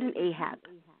we get an Ahab,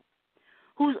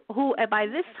 who by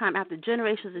this time, after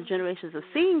generations and generations of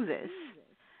seeing this,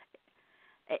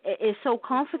 is so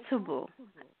comfortable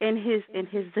in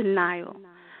his denial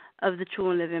of the true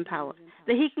and living power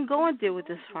that he can go and deal with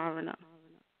this foreigner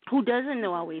who doesn't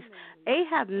know our ways.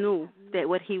 Ahab knew that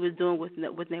what he was doing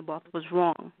with Naboth was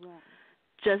wrong.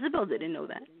 Jezebel didn't know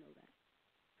that.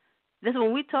 This,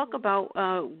 when we talk about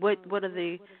what are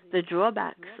the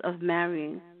drawbacks of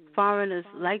marrying foreigners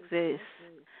like this,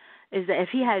 is that if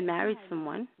he had married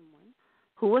someone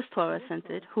who was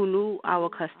Torah-centered, who knew our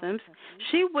customs,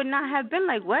 she would not have been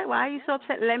like, what? Why are you so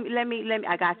upset? Let me,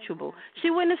 I got you, boo.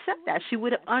 She wouldn't have said that. She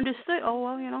would have understood, oh,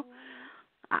 well,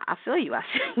 I feel you.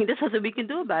 There's nothing we can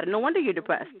do about it. No wonder you're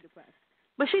depressed.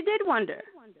 But she did wonder,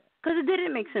 because it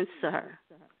didn't make sense to her.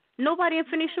 Nobody in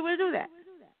Phoenicia would do that.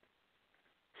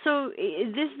 So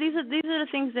these are the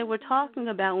things that we're talking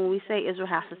about when we say Israel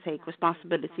has to take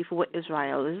responsibility for what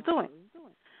Israel is doing,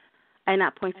 and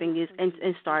not point fingers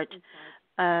and start,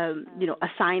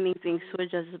 assigning things to a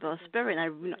Jezebel spirit.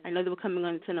 And I know that we're coming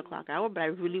on the 10 o'clock hour, but I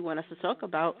really want us to talk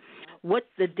about what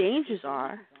the dangers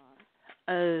are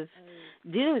of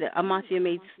dealing with it. Amatia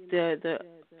made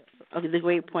the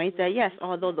great point that yes,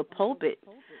 although the pulpit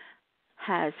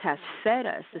has fed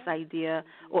us this idea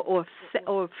or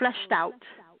fleshed out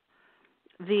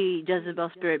the Jezebel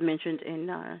spirit mentioned in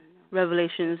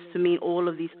Revelations to mean all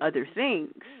of these other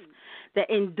things, that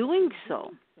in doing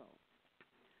so,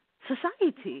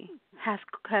 society has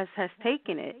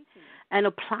taken it and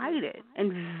applied it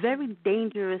in very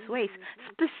dangerous ways,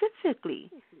 specifically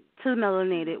to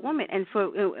melanated women. And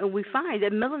we find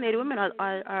that melanated women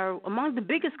are among the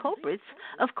biggest culprits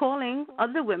of calling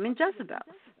other women Jezebels.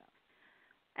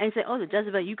 And say, oh, the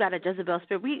Jezebel, you got a Jezebel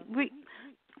spirit. We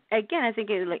again, I think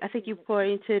you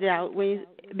pointed out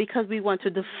because we want to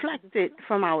deflect it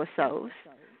from ourselves.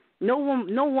 No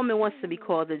woman wants to be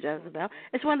called a Jezebel.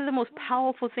 It's one of the most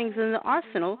powerful things in the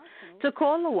arsenal to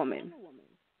call a woman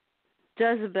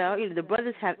Jezebel. The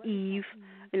brothers have Eve.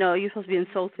 You're supposed to be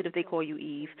insulted if they call you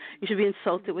Eve. You should be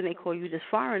insulted when they call you this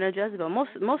foreigner, Jezebel.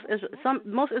 Most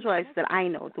Israelites that I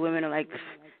know, the women are like,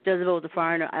 Jezebel is a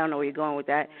foreigner. I don't know where you're going with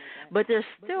that. But there's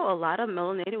still a lot of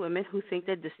melanated women who think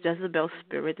that this Jezebel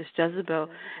spirit, this Jezebel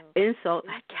insult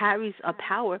carries a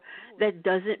power that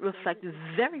doesn't reflect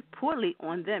very poorly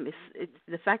on them. It's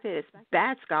the fact that it's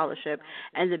bad scholarship,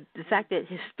 and the fact that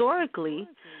historically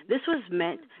this was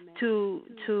meant to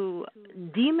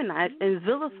demonize and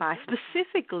vilify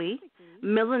specifically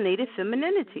melanated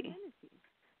femininity.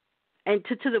 And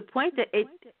to the point that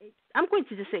I'm going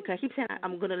to just say, because I keep saying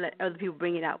I'm going to let other people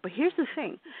bring it out. But here's the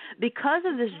thing. Because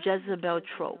of this Jezebel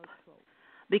trope,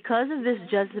 because of this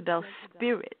Jezebel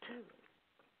spirit,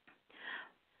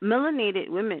 melanated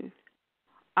women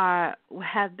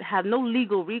have no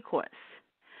legal recourse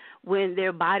when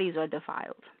their bodies are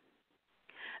defiled.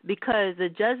 Because the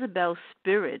Jezebel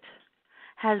spirit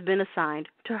has been assigned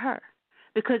to her.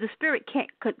 Because the spirit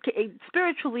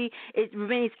spiritually, it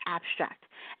remains abstract.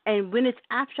 And when it's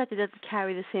abstract, it doesn't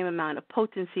carry the same amount of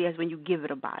potency as when you give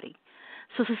it a body.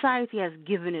 So society has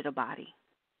given it a body.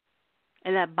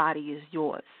 And that body is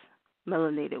yours,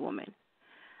 melanated woman.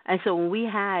 And so when we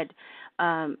had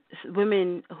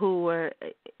women who were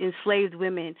enslaved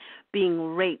women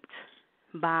being raped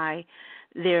by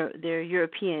their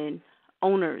European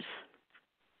owners,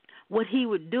 what he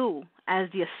would do as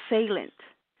the assailant,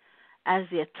 as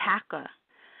the attacker,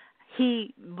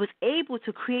 he was able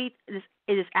to create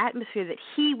this atmosphere that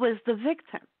he was the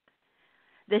victim,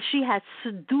 that she had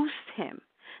seduced him,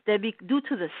 that due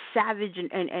to the savage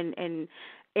and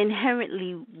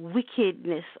inherently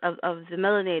wickedness of the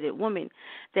melanated woman,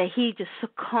 that he just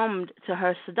succumbed to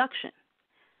her seduction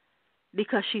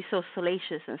because she's so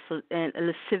salacious and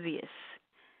lascivious.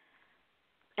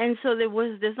 And so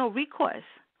there's no recourse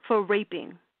for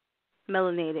raping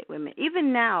melanated women.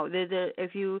 Even now, there's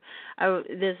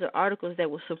articles that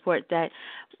will support that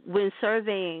when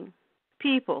surveying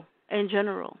people in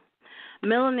general,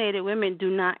 melanated women do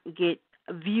not get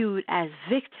viewed as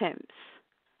victims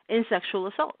in sexual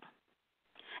assault.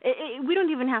 We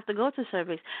don't even have to go to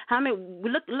surveys.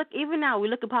 Look even now, we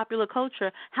look at popular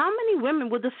culture. How many women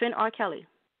will defend R. Kelly?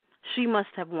 She must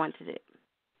have wanted it.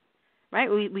 Right?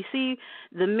 We see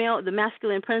the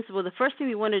masculine principle. The first thing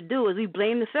we want to do is we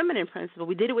blame the feminine principle.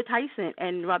 We did it with Tyson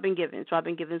and Robin Givens.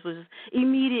 Robin Givens was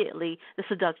immediately the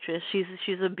seductress.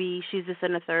 She's a bee. She's this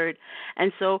and a third.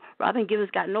 And so Robin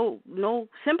Givens got no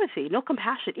sympathy, no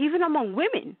compassion, even among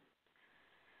women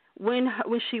when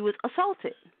she was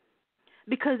assaulted,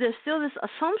 because there's still this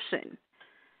assumption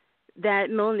that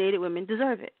melanated women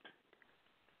deserve it,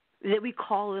 that we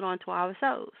call it onto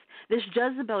ourselves. This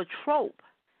Jezebel trope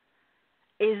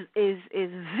is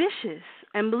vicious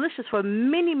and malicious for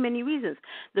many, many reasons.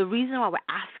 The reason why we're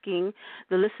asking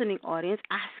the listening audience,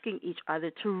 asking each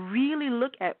other to really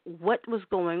look at what was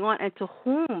going on and to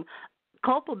whom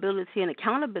culpability and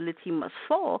accountability must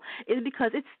fall is because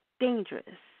it's dangerous.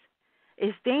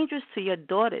 It's dangerous to your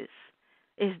daughters.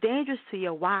 It's dangerous to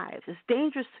your wives. It's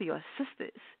dangerous to your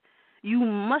sisters. You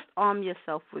must arm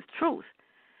yourself with truth.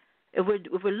 If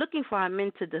we're looking for our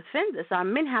men to defend us, our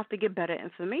men have to get better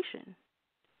information.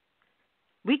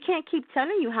 We can't keep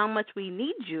telling you how much we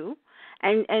need you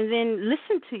and then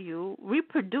listen to you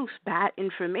reproduce bad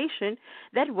information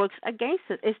that works against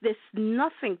us. There's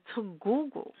nothing to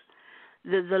Google.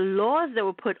 The laws that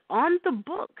were put on the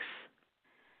books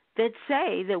that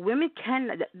say that women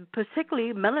cannot,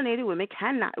 particularly melanated women,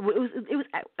 cannot. It was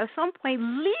at some point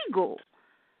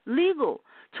legal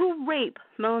to rape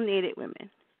melanated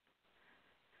women.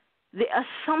 The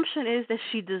assumption is that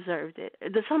she deserved it.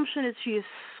 The assumption is she is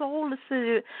so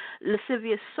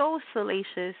lascivious, so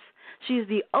salacious. She is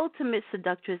the ultimate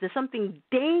seductress. There's something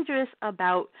dangerous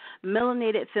about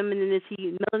melanated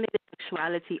femininity, melanated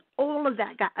sexuality. All of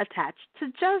that got attached to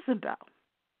Jezebel.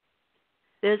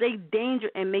 There's a danger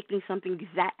in making something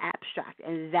that abstract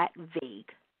and that vague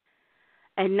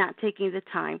and not taking the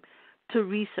time to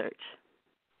research.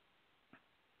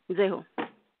 Zehu.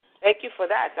 Thank you for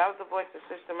that. That was the voice of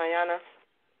Sister Mayanah.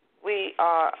 We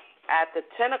are at the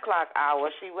 10 o'clock hour,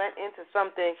 she went into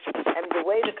something, and the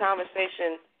way the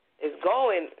conversation is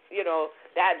going,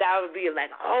 that would be like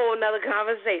a whole nother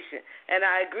conversation. And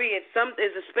I agree, it's a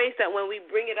space that when we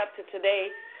bring it up to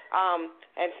today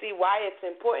and see why it's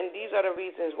important, these are the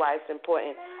reasons why it's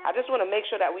important. I just want to make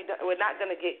sure that we're not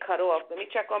going to get cut off. Let me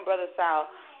check on Brother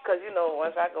Sal, because,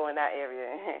 once I go in that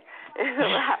area,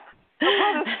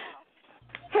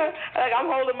 like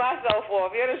I'm holding myself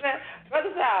off. You understand?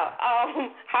 Brother Sal,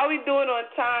 how we doing on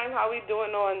time? How we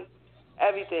doing on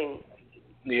everything?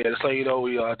 Yeah, just so you know,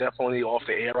 we are definitely off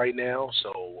the air right now,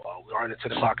 so we are in the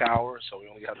 10 o'clock hour, so we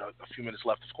only have a few minutes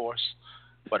left, of course.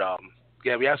 But,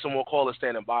 yeah, we have some more callers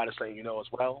standing by, just letting you know as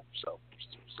well, so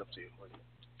it's up to you.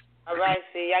 All right,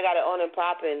 see, I got it on and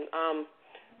popping.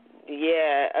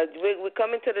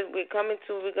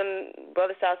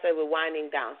 Brother Sal said we're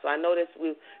winding down. So I noticed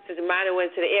since Mayanah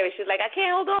went to the area, she's like, I can't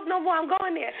hold off no more, I'm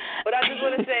going there. But I just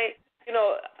want to say,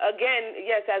 again,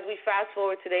 yes, as we fast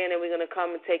forward today, and then we're going to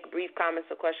come and take brief comments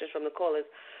or questions from the callers.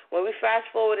 When we fast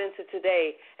forward into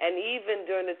today, and even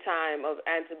during the time of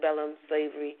antebellum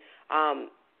slavery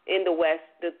in the West,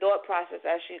 the thought process,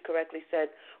 as she correctly said,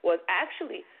 was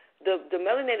actually the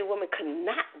melanated woman could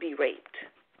not be raped.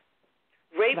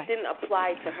 Rape didn't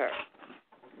apply to her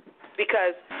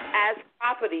because as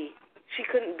property, she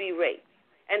couldn't be raped.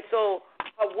 And so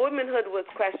her womanhood was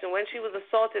questioned when she was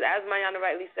assaulted, as Mayanah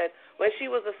rightly said, when she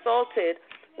was assaulted,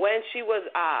 when she was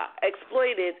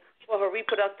exploited for her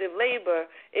reproductive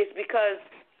labor, it's because,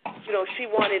 she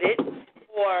wanted it,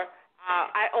 or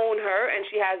I own her and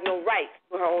she has no rights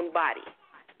to her own body.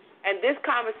 And this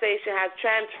conversation has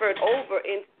transferred over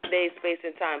into today's space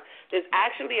and time. There's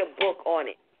actually a book on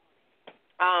it.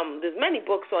 There's many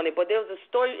books on it, but there was a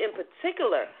story in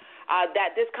particular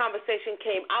that this conversation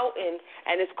came out in,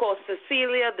 and it's called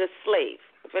Cecilia the Slave.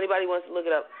 If anybody wants to look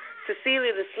it up,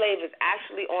 Cecilia the Slave is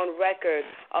actually on record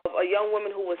of a young woman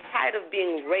who was tired of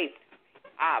being raped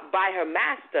by her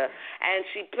master, and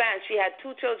she had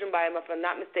 2 children by him, if I'm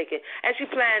not mistaken, and she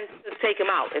planned to take him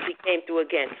out if he came through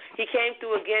again. He came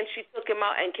through again, she took him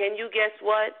out, and can you guess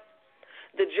what?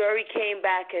 The jury came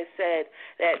back and said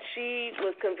that she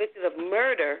was convicted of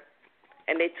murder,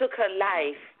 and they took her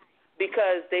life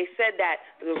because they said that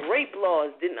the rape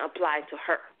laws didn't apply to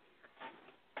her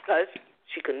because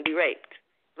she couldn't be raped.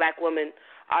 Black women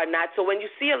are not. So when you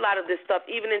see a lot of this stuff,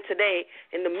 even in today,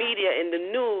 in the media, in the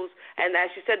news, and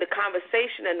as you said, the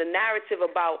conversation and the narrative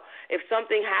about if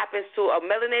something happens to a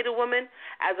melanated woman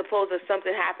as opposed to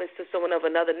something happens to someone of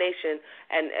another nation,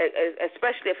 and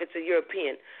especially if it's a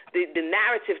European, the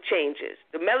narrative changes.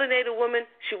 The melanated woman,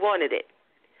 she wanted it.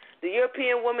 The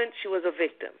European woman, she was a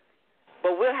victim.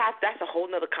 But that's a whole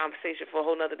nother conversation for a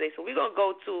whole nother day. So we're going to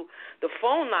go to the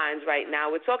phone lines right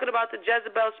now. We're talking about the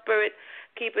Jezebel spirit.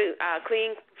 Keep it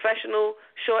clean, professional,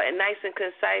 short, and nice and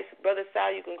concise. Brother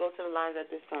Sal, you can go to the lines at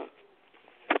this time.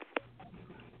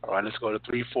 All right, let's go to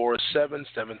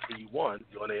 347-731.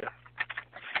 You on air?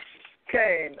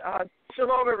 Okay.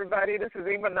 Shalom, everybody. This is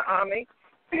Emunah.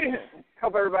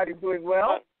 Hope everybody's doing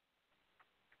well.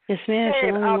 Yes, ma'am.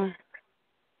 Shalom.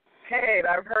 Hey,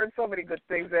 I've heard so many good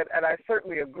things, and I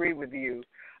certainly agree with you.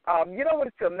 You know what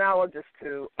it's analogous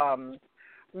to?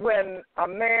 When a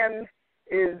man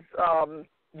is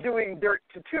doing dirt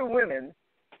to 2 women,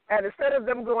 and instead of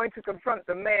them going to confront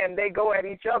the man, they go at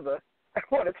each other and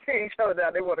want to tear each other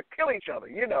down. They want to kill each other,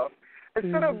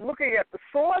 Instead of looking at the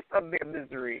source of their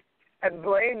misery and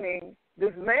blaming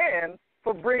this man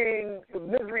for bringing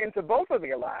misery into both of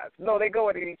their lives. No, they go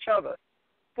at each other,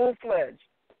 full-fledged.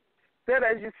 Then,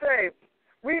 as you say,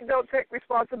 we don't take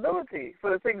responsibility for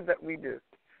the things that we do.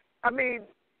 I mean,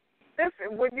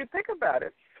 when you think about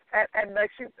it, and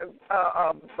actually,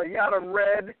 Mayanah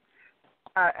read,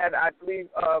 and I believe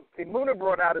Emunah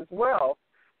brought out as well,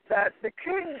 that the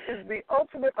king is the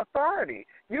ultimate authority.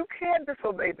 You can't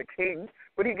disobey the king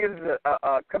when he gives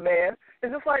a command.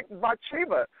 It's just like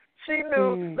Bathsheba. She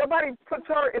knew, nobody puts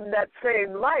her in that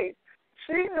same light.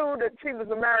 She knew that she was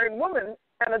a married woman,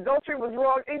 and adultery was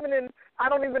wrong. I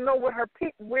don't even know what where her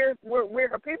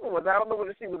people was. I don't know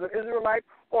whether she was an Israelite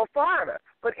or a foreigner.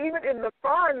 But even in the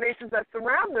foreign nations that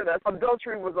surrounded us,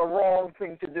 adultery was a wrong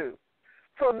thing to do.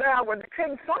 So now, when the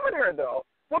king summoned her, though,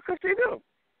 what could she do?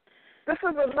 This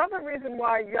is another reason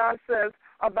why Yah says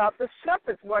about the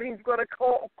shepherds, why he's going to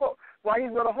hold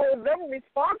them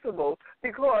responsible.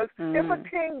 Because if a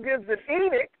king gives an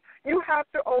edict, you have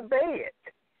to obey it.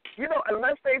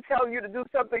 Unless they tell you to do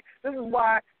something. This is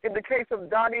why, in the case of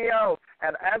Daniel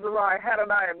and Azariah,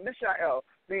 Hananiah, and Mishael,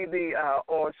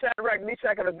 or Shadrach,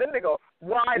 Meshach, and Abednego,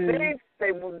 why they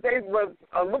were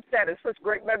looked at as such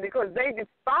great men because they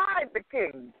defied the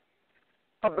king.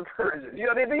 of the Persians. You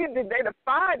know, they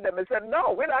defied them and said,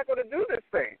 no, we're not going to do this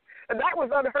thing. And that was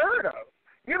unheard of.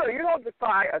 You know, you don't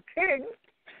defy a king.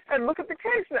 And look at the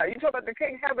case now. You talk about the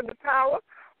king having the power.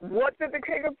 What did the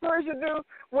king of Persia do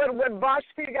when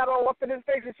Vashti got all up in his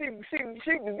face and she didn't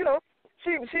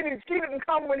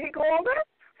come when he called her?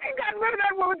 He got rid of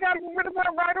that woman, got rid of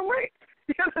her right away.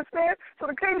 You understand? So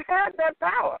the king had that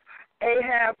power.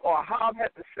 Ahab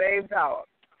had the same power.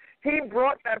 He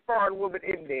brought that foreign woman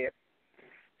in there.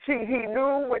 He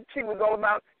knew what she was all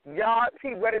about.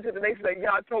 He went into the nation that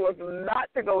Yah told us not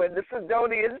to go in. The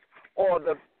Sidonians,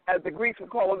 or as the Greeks would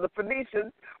call them, the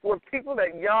Phoenicians, were people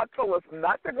that Yah told us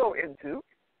not to go into,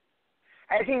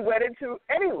 and he went into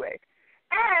anyway.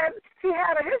 And he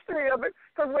had a history of it,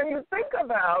 because when you think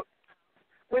about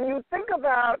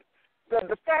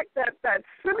the fact that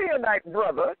Simeonite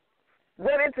brother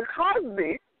went into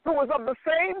Cosby, who was of the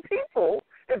same people,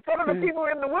 in front of the people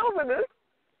in the wilderness,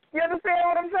 you understand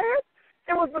what I'm saying?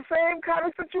 It was the same kind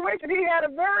of situation. He had a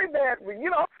very bad,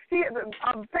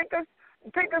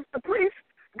 Pincus the priest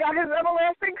got his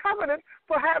everlasting covenant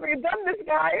for having done this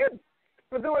guy in,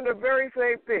 for doing the very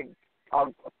same thing, a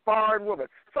foreign woman.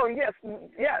 So yes,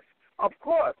 of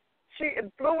course, she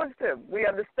influenced him. We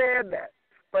understand that,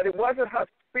 but it wasn't her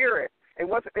spirit. It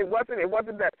wasn't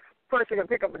that person can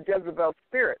pick up a Jezebel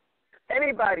spirit.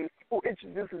 Anybody who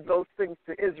introduces those things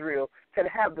to Israel can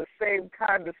have the same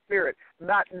kind of spirit,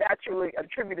 not naturally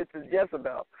attributed to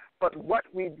Jezebel. But what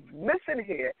we're missing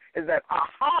here is that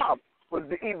Ahab was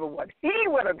the evil one. He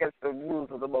went against the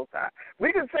rules of the Most High.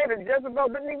 We can say that Jezebel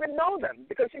didn't even know them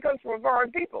because she comes from a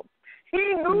foreign people.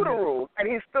 He knew the rules, and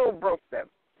he still broke them.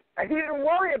 And he didn't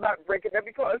worry about breaking them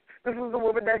because this was the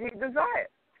woman that he desired.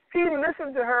 He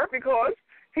listened to her because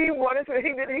he didn't want to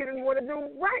do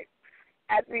right.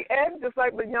 At the end, just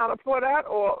like Mayanah pointed out,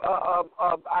 or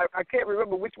I can't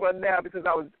remember which one now because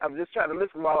I was just trying to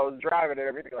listen while I was driving and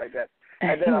everything like that.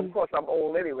 And then, of course, I'm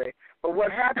old anyway. But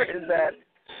what happened is that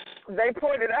they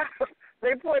pointed out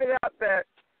that,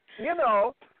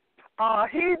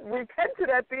 he repented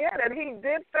at the end, and he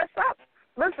did fess up.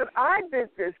 Listen, I did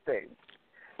this thing.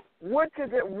 Would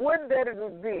that it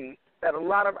would be that a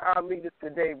lot of our leaders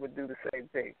today would do the same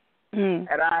thing.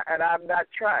 And I'm not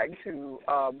trying to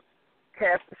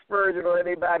cast aspersion on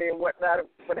anybody and whatnot,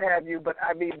 what have you, but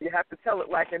I mean, you have to tell it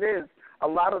like it is. A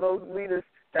lot of those leaders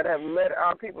that have led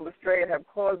our people astray and have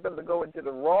caused them to go into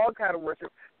the wrong kind of worship,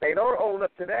 they don't own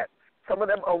up to that. Some of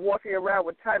them are walking around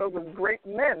with titles of great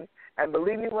men, and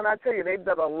believe me when I tell you, they've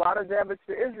done a lot of damage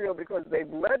to Israel because they've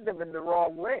led them in the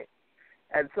wrong way.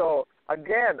 And so,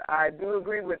 again, I do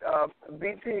agree with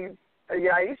B.T.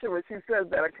 Yaisha when she says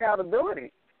that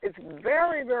accountability is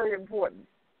very, very important.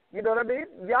 You know what I mean?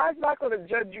 Yah's not going to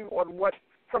judge you on what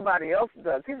somebody else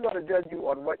does. He's going to judge you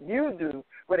on what you do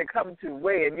when it comes to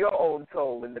weighing your own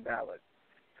soul in the balance.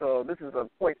 So this is a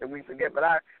point that we forget. But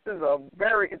this is a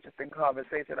very interesting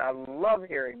conversation. I love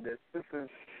hearing this. This is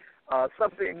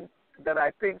something that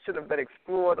I think should have been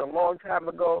explored a long time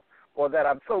ago, or that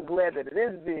I'm so glad that it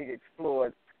is being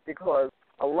explored, because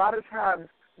a lot of times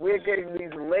we're getting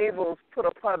these labels put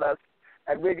upon us,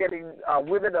 and we're getting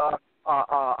women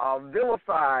are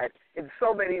vilified in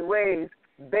so many ways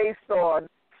based on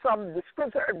some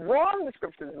description, wrong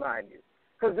descriptions, mind you.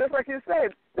 Because just like you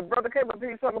said, the brother came up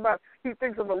here, he's talking about he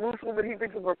thinks of a loose woman, he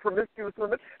thinks of a promiscuous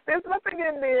woman. There's nothing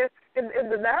in there in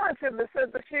the narrative that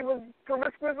says that she was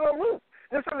promiscuous or loose.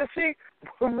 Just so that she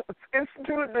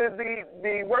instituted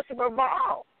the worship of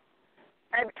Baal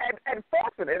and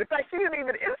fostered it. In fact, she didn't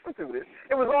even institute it.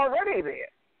 It was already there.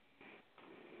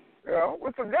 You know,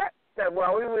 we forgot that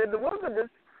while we were in the wilderness,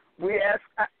 we asked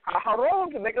Aharon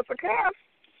to make us a calf.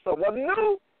 So nothing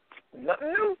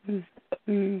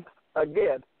new.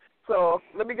 Again. So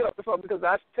let me get up the phone because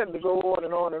I tend to go on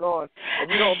and on and on. If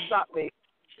you don't stop me,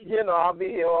 I'll be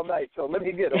here all night. So let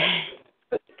me get on.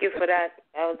 Thank you for that.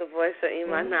 That was the voice of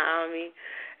Emunah Naomi.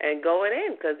 And going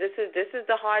in, because this is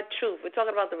the hard truth. We're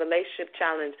talking about the relationship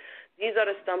challenge. These are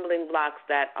the stumbling blocks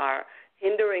that are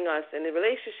hindering us. And the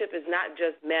relationship is not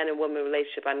just man and woman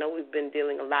relationship. I know we've been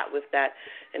dealing a lot with that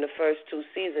in the first 2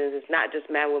 seasons. It's not just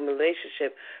man-woman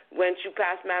relationship. Once you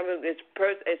pass man-woman, it's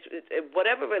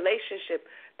whatever relationship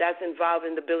that's involved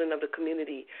in the building of the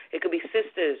community. It could be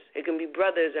sisters. It can be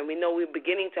brothers. And we know we're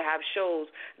beginning to have shows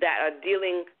that are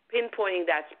pinpointing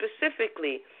that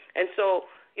specifically. And so,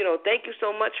 thank you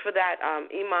so much for that,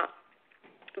 Ima.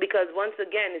 Because once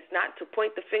again, it's not to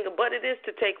point the finger, but it is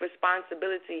to take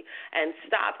responsibility and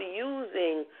stop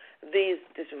using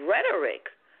this rhetoric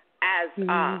as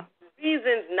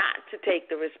reasons not to take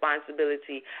the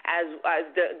responsibility as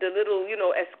the little,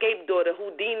 escape door, the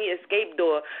Houdini escape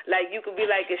door. Like, you could be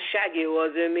like, it's Shaggy, it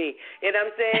wasn't me. You know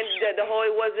what I'm saying? the whole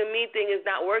it wasn't me thing is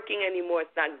not working anymore.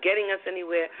 It's not getting us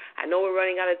anywhere. I know we're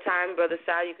running out of time. Brother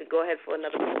Sal, you could go ahead for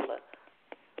another caller.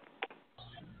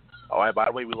 All right, by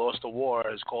the way, we lost the war.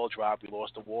 His call dropped. We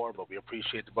lost the war, but we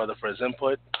appreciate the brother for his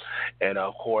input. And,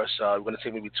 of course, we're going to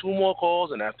take maybe 2 more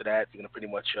calls, and after that, we're going to pretty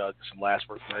much get some last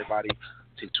words from everybody.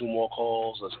 Take 2 more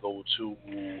calls. Let's go to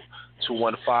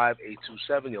 215-827.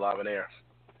 You're live in air.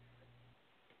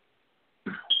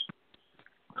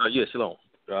 Yes, shalom.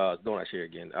 Don't I share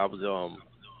again? I was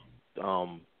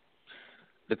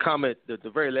the comment, the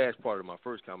very last part of my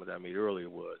first comment that I made earlier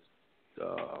was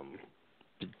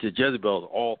the Jezebel,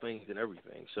 all things and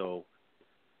everything. So,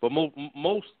 but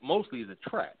mostly it's a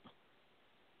trap.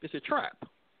 It's a trap.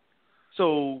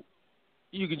 So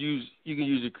you can use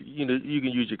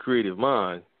your creative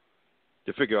mind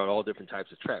to figure out all different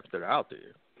types of traps that are out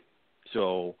there.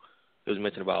 So it was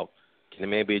mentioned about, can a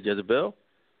man be a Jezebel?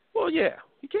 Well, yeah,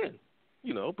 he can.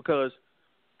 Because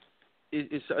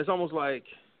it's almost like,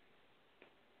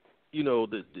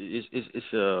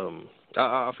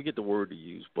 I forget the word to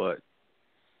use, but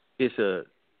it's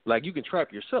like you can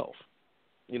trap yourself.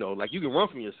 Like you can run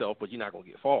from yourself, but you're not gonna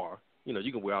get far.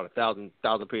 You can wear out 1,000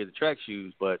 pairs of track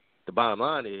shoes, but the bottom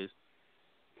line is,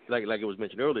 like it was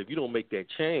mentioned earlier, if you don't make that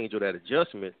change or that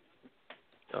adjustment,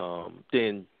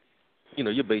 then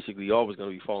you're basically always going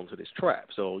to be falling to this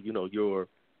trap. So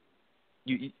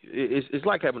it's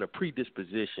like having a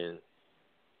predisposition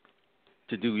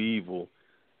to do evil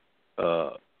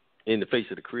in the face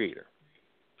of the Creator.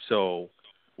 So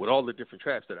with all the different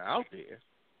traps that are out there,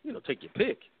 take your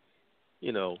pick.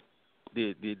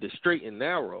 The straight and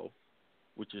narrow,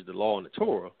 which is the law and the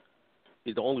Torah,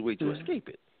 is the only way to escape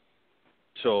it.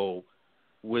 So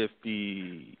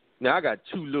now I got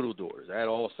 2 little daughters. I had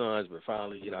all sons, but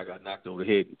finally, I got knocked over the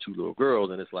head with 2 little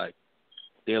girls, and it's like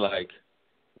they're like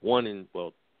 2 and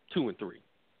 3.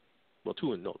 Well,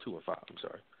 2 and 5. I'm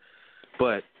sorry,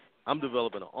 but I'm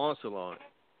developing an onslaught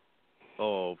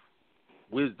of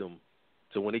wisdom.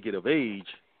 So when they get of age,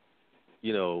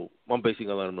 I'm basically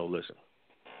gonna let them know. Listen,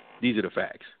 these are the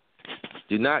facts.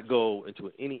 Do not go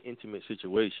into any intimate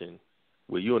situation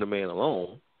where you and a man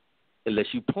alone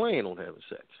unless you plan on having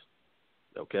sex.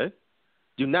 Okay?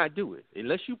 Do not do it.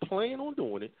 Unless you plan on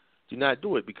doing it, do not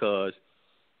do it because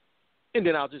 – and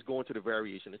then I'll just go into the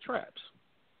variation of traps.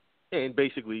 And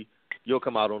basically you'll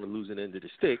come out on the losing end of the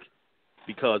stick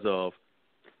because of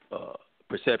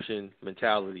perception,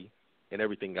 mentality, and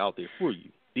everything out there for you.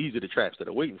 These are the traps that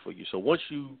are waiting for you. So once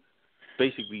you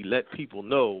basically let people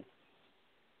know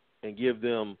and give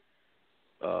them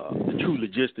the true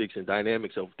logistics and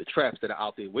dynamics of the traps that are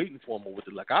out there waiting for them or what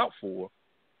to look out for,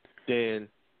 then,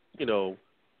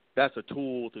 that's a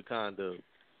tool to kind of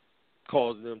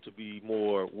cause them to be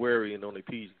more wary and on their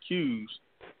P's and Q's.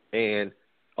 And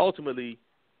ultimately,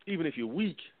 even if you're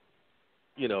weak,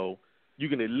 you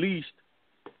can at least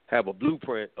have a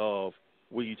blueprint of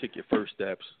where you take your first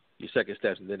steps, your second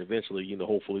steps, and then eventually,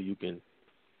 hopefully you can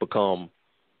become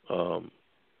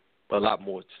a lot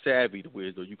more savvy to where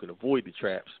you can avoid the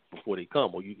traps before they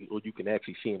come, or you can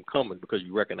actually see them coming because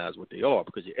you recognize what they are,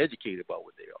 because you're educated about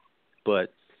what they are.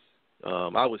 But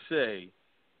I would say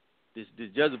this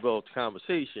Jezebel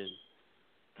conversation,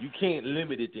 you can't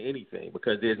limit it to anything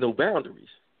because there's no boundaries.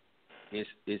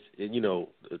 It's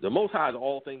the Most High is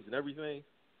all things and everything,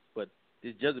 but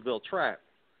this Jezebel trap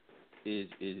is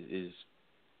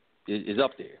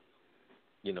up there.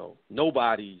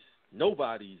 Nobody's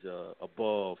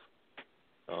above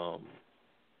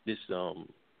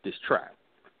this trap.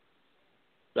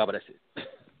 Yeah, but that's it.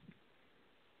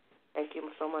 Thank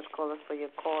you so much, callers, for your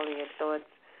call and your thoughts.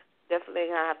 Definitely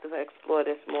going to have to explore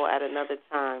this more at another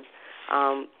time.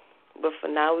 But for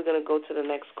now, we're going to go to the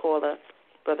next caller,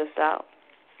 Brother Sal.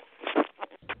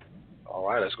 All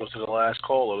right, let's go to the last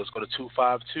caller. Let's go to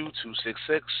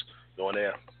 252-266. Go on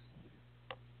there.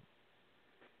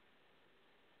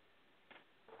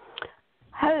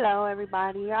 Hello,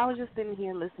 everybody. I was just sitting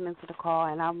here listening to the call,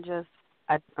 and I'm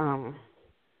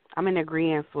in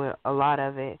agreement with a lot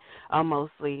of it,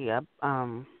 mostly,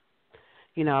 about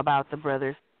the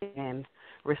brothers and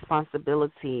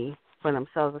responsibility for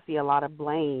themselves. I see a lot of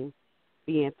blame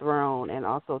being thrown and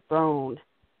also thrown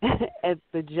at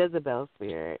the Jezebel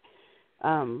spirit.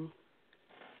 I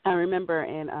remember,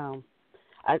 and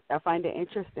I find it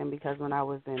interesting because when I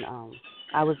was in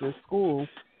school,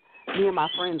 me and my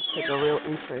friends took a real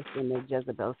interest in the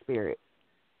Jezebel spirit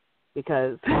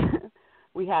because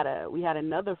we had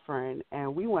another friend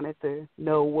and we wanted to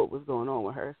know what was going on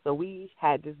with her. So we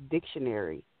had this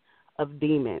dictionary of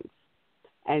demons,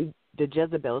 and the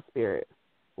Jezebel spirit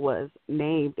was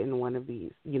named in one of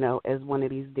these, as one of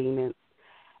these demons.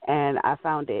 And I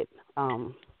found it.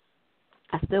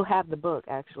 I still have the book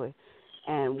actually,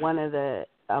 and one of the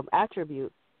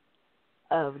attributes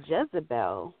of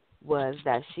Jezebel was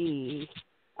that she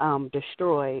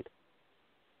destroyed.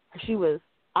 She was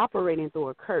operating through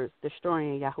a curse,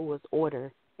 destroying Yahuwah's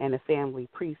order and the family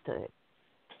priesthood.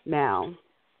 Now,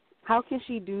 how can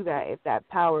she do that if that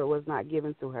power was not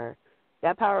given to her?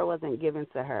 That power wasn't given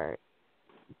to her,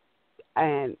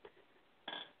 and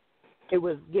it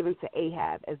was given to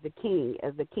Ahab as the king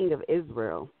of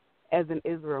Israel, as an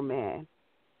Israel man.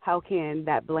 How can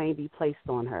that blame be placed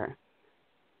on her?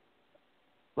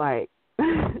 Like,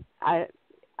 I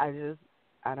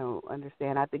don't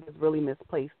understand. I think it's really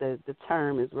misplaced. The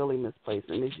term is really misplaced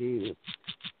and misused.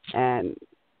 And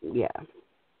yeah,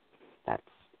 that's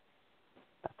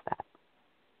that.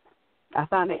 I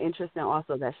found it interesting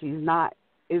also that she's not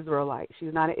Israelite.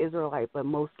 She's not an Israelite, but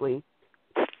mostly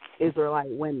Israelite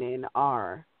women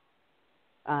are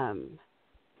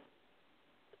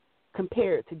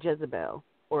compared to Jezebel,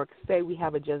 or say we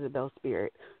have a Jezebel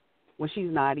spirit when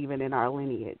she's not even in our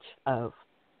lineage of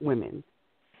women.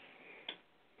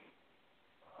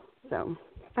 So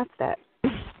that's that.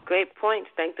 Great points.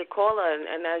 Thank the caller.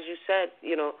 And as you said,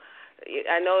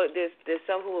 I know there's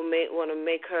some who may want to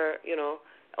make her,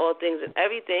 all things and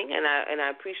everything, and I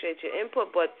appreciate your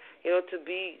input. But to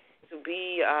be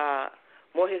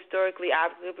more historically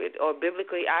accurate or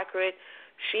biblically accurate,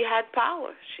 she had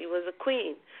power. She was a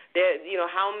queen. There,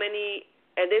 how many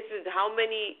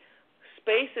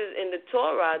spaces in the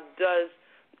Torah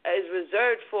is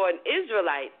reserved for an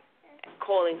Israelite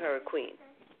calling her a queen?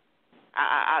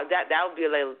 That would be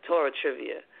a little Torah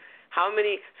trivia. How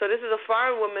many? So this is a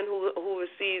foreign woman who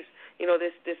receives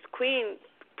this queen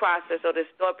process or this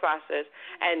thought process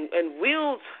and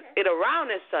wields it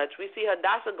around as such. We see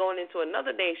Hadassah going into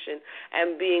another nation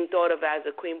and being thought of as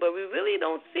a queen, but we really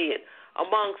don't see it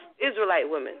amongst Israelite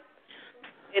women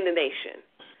in the nation.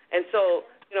 And so,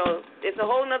 it's a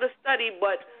whole other study,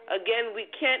 but again, we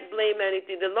can't blame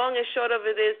anything. The long and short of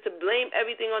it is to blame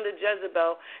everything on the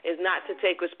Jezebel is not to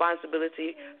take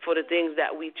responsibility for the things that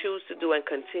we choose to do and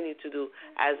continue to do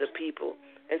as a people.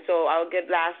 And so I'll get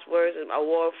last words.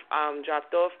 Ahwar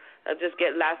dropped off. I'll just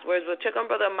get last words. We'll check on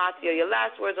Brother Amatia. Your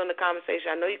last words on the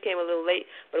conversation. I know you came a little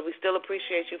late, but we still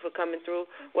appreciate you for coming through.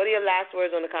 What are your last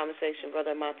words on the conversation,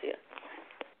 Brother Amatia?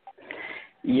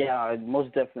 Yeah, I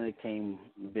most definitely came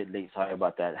a bit late. Sorry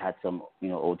about that. Had some,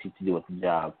 OT to do with the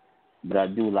job. But I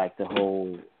do like the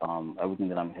whole, everything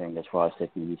that I'm hearing as far as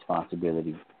taking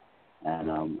responsibility.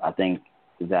 And I think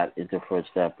that is the first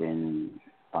step in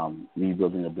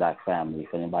rebuilding the black family.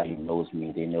 If anybody knows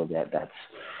me, they know that that's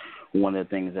one of the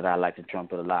things that I like to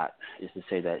trumpet a lot, is to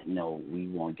say that, we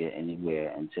won't get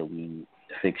anywhere until we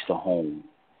fix the home,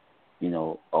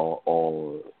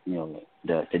 or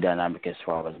the dynamic as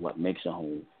far as what makes a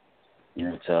home,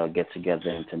 to get together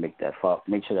and to make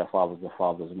sure that fathers are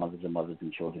fathers, mothers are mothers,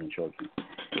 and children are children.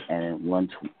 And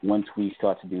once we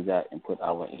start to do that and put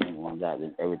our aim on that,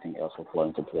 then everything else will fall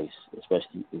into place,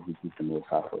 especially if we keep the Most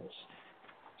High first.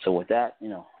 So with that,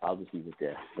 I'll just leave it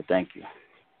there. But thank you.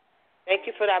 Thank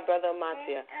you for that, Brother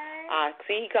Amatia.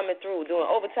 See, he coming through, doing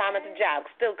overtime at the job,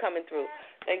 still coming through.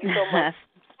 Thank you so much.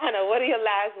 Anna, what are your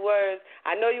last words?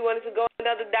 I know you wanted to go in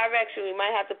another direction. We might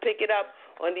have to pick it up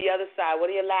on the other side. What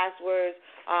are your last words?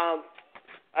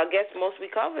 I guess most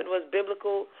we covered was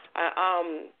biblical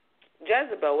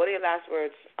Jezebel. What are your last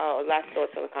words, last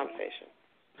thoughts on the conversation?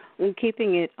 Well,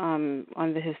 keeping it on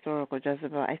the historical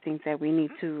Jezebel, I think that we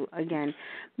need to, again,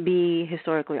 be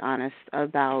historically honest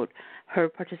about her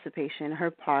participation, her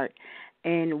part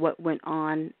in what went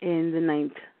on in the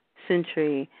 9th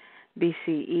century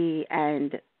BCE,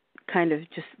 and kind of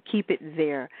just keep it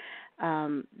there.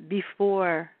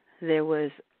 Before there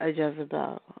was a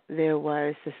Jezebel, there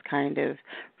was this kind of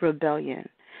rebellion.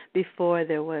 Before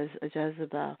there was a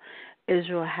Jezebel,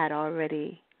 Israel had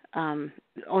already, on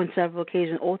several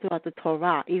occasions, all throughout the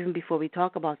Torah, even before we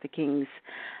talk about the kings,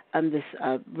 this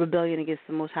rebellion against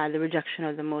the Most High, the rejection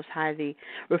of the Most High, the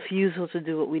refusal to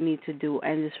do what we need to do,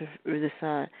 and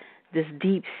this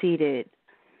deep-seated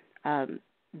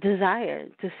desire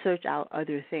to search out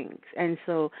other things. And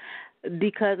so,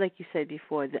 because, like you said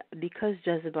before, because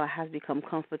Jezebel has become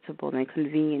comfortable and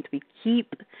convenient, we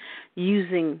keep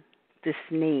using this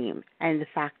name, and the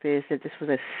fact is that this was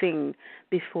a thing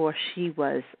before she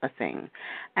was a thing.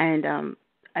 And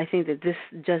I think that this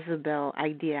Jezebel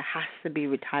idea has to be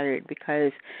retired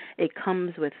because it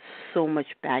comes with so much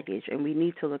baggage, and we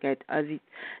need to look at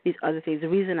these other things. The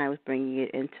reason I was bringing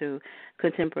it into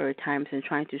contemporary times and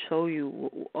trying to show you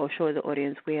or show the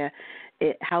audience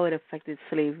how it affected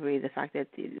slavery, the fact that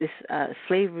this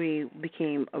slavery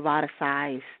became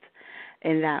eroticized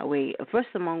in that way. First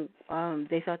among,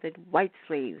 they thought that white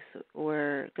slaves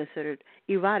were considered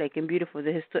erotic and beautiful.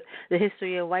 The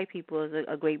History of White People is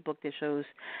a great book that shows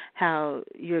how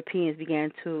Europeans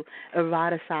began to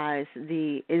eroticize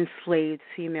the enslaved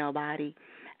female body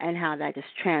and how that just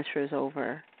transfers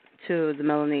over to the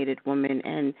melanated woman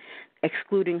and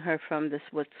excluding her from this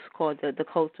what's called the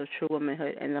cult of true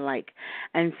womanhood and the like.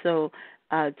 And so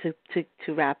to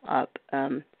wrap up,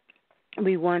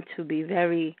 we want to be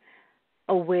very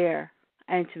aware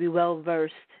and to be well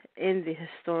versed in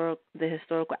the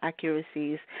historical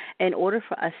accuracies in order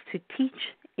for us to teach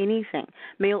anything,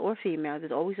 male or female.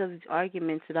 There's always these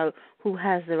arguments about who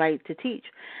has the right to teach.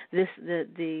 The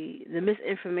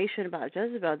misinformation about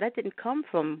Jezebel, that didn't come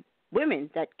from women,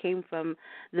 that came from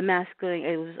the masculine.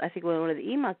 It was, I think, one of the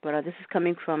Enoch brought. This is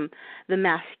coming from the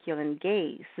masculine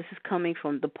gaze. This is coming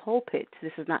from the pulpit.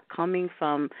 This is not coming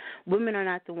from women. Are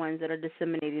not the ones that are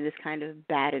disseminating this kind of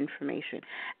bad information.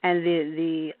 And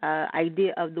the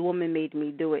idea of the woman made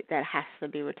me do it, that has to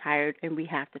be retired, and we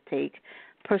have to take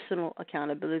personal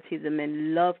accountability. The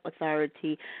men love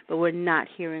authority, but we're not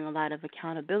hearing a lot of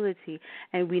accountability,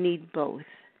 and we need both.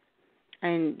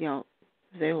 And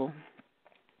they will.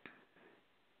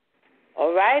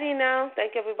 All righty now.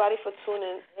 Thank everybody for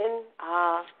tuning in.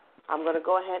 I'm going to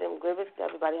go ahead and give it to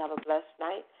everybody. Have a blessed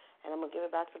night. And I'm going to give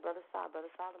it back to Brother Saad. Brother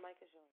Saad, the mic is yours.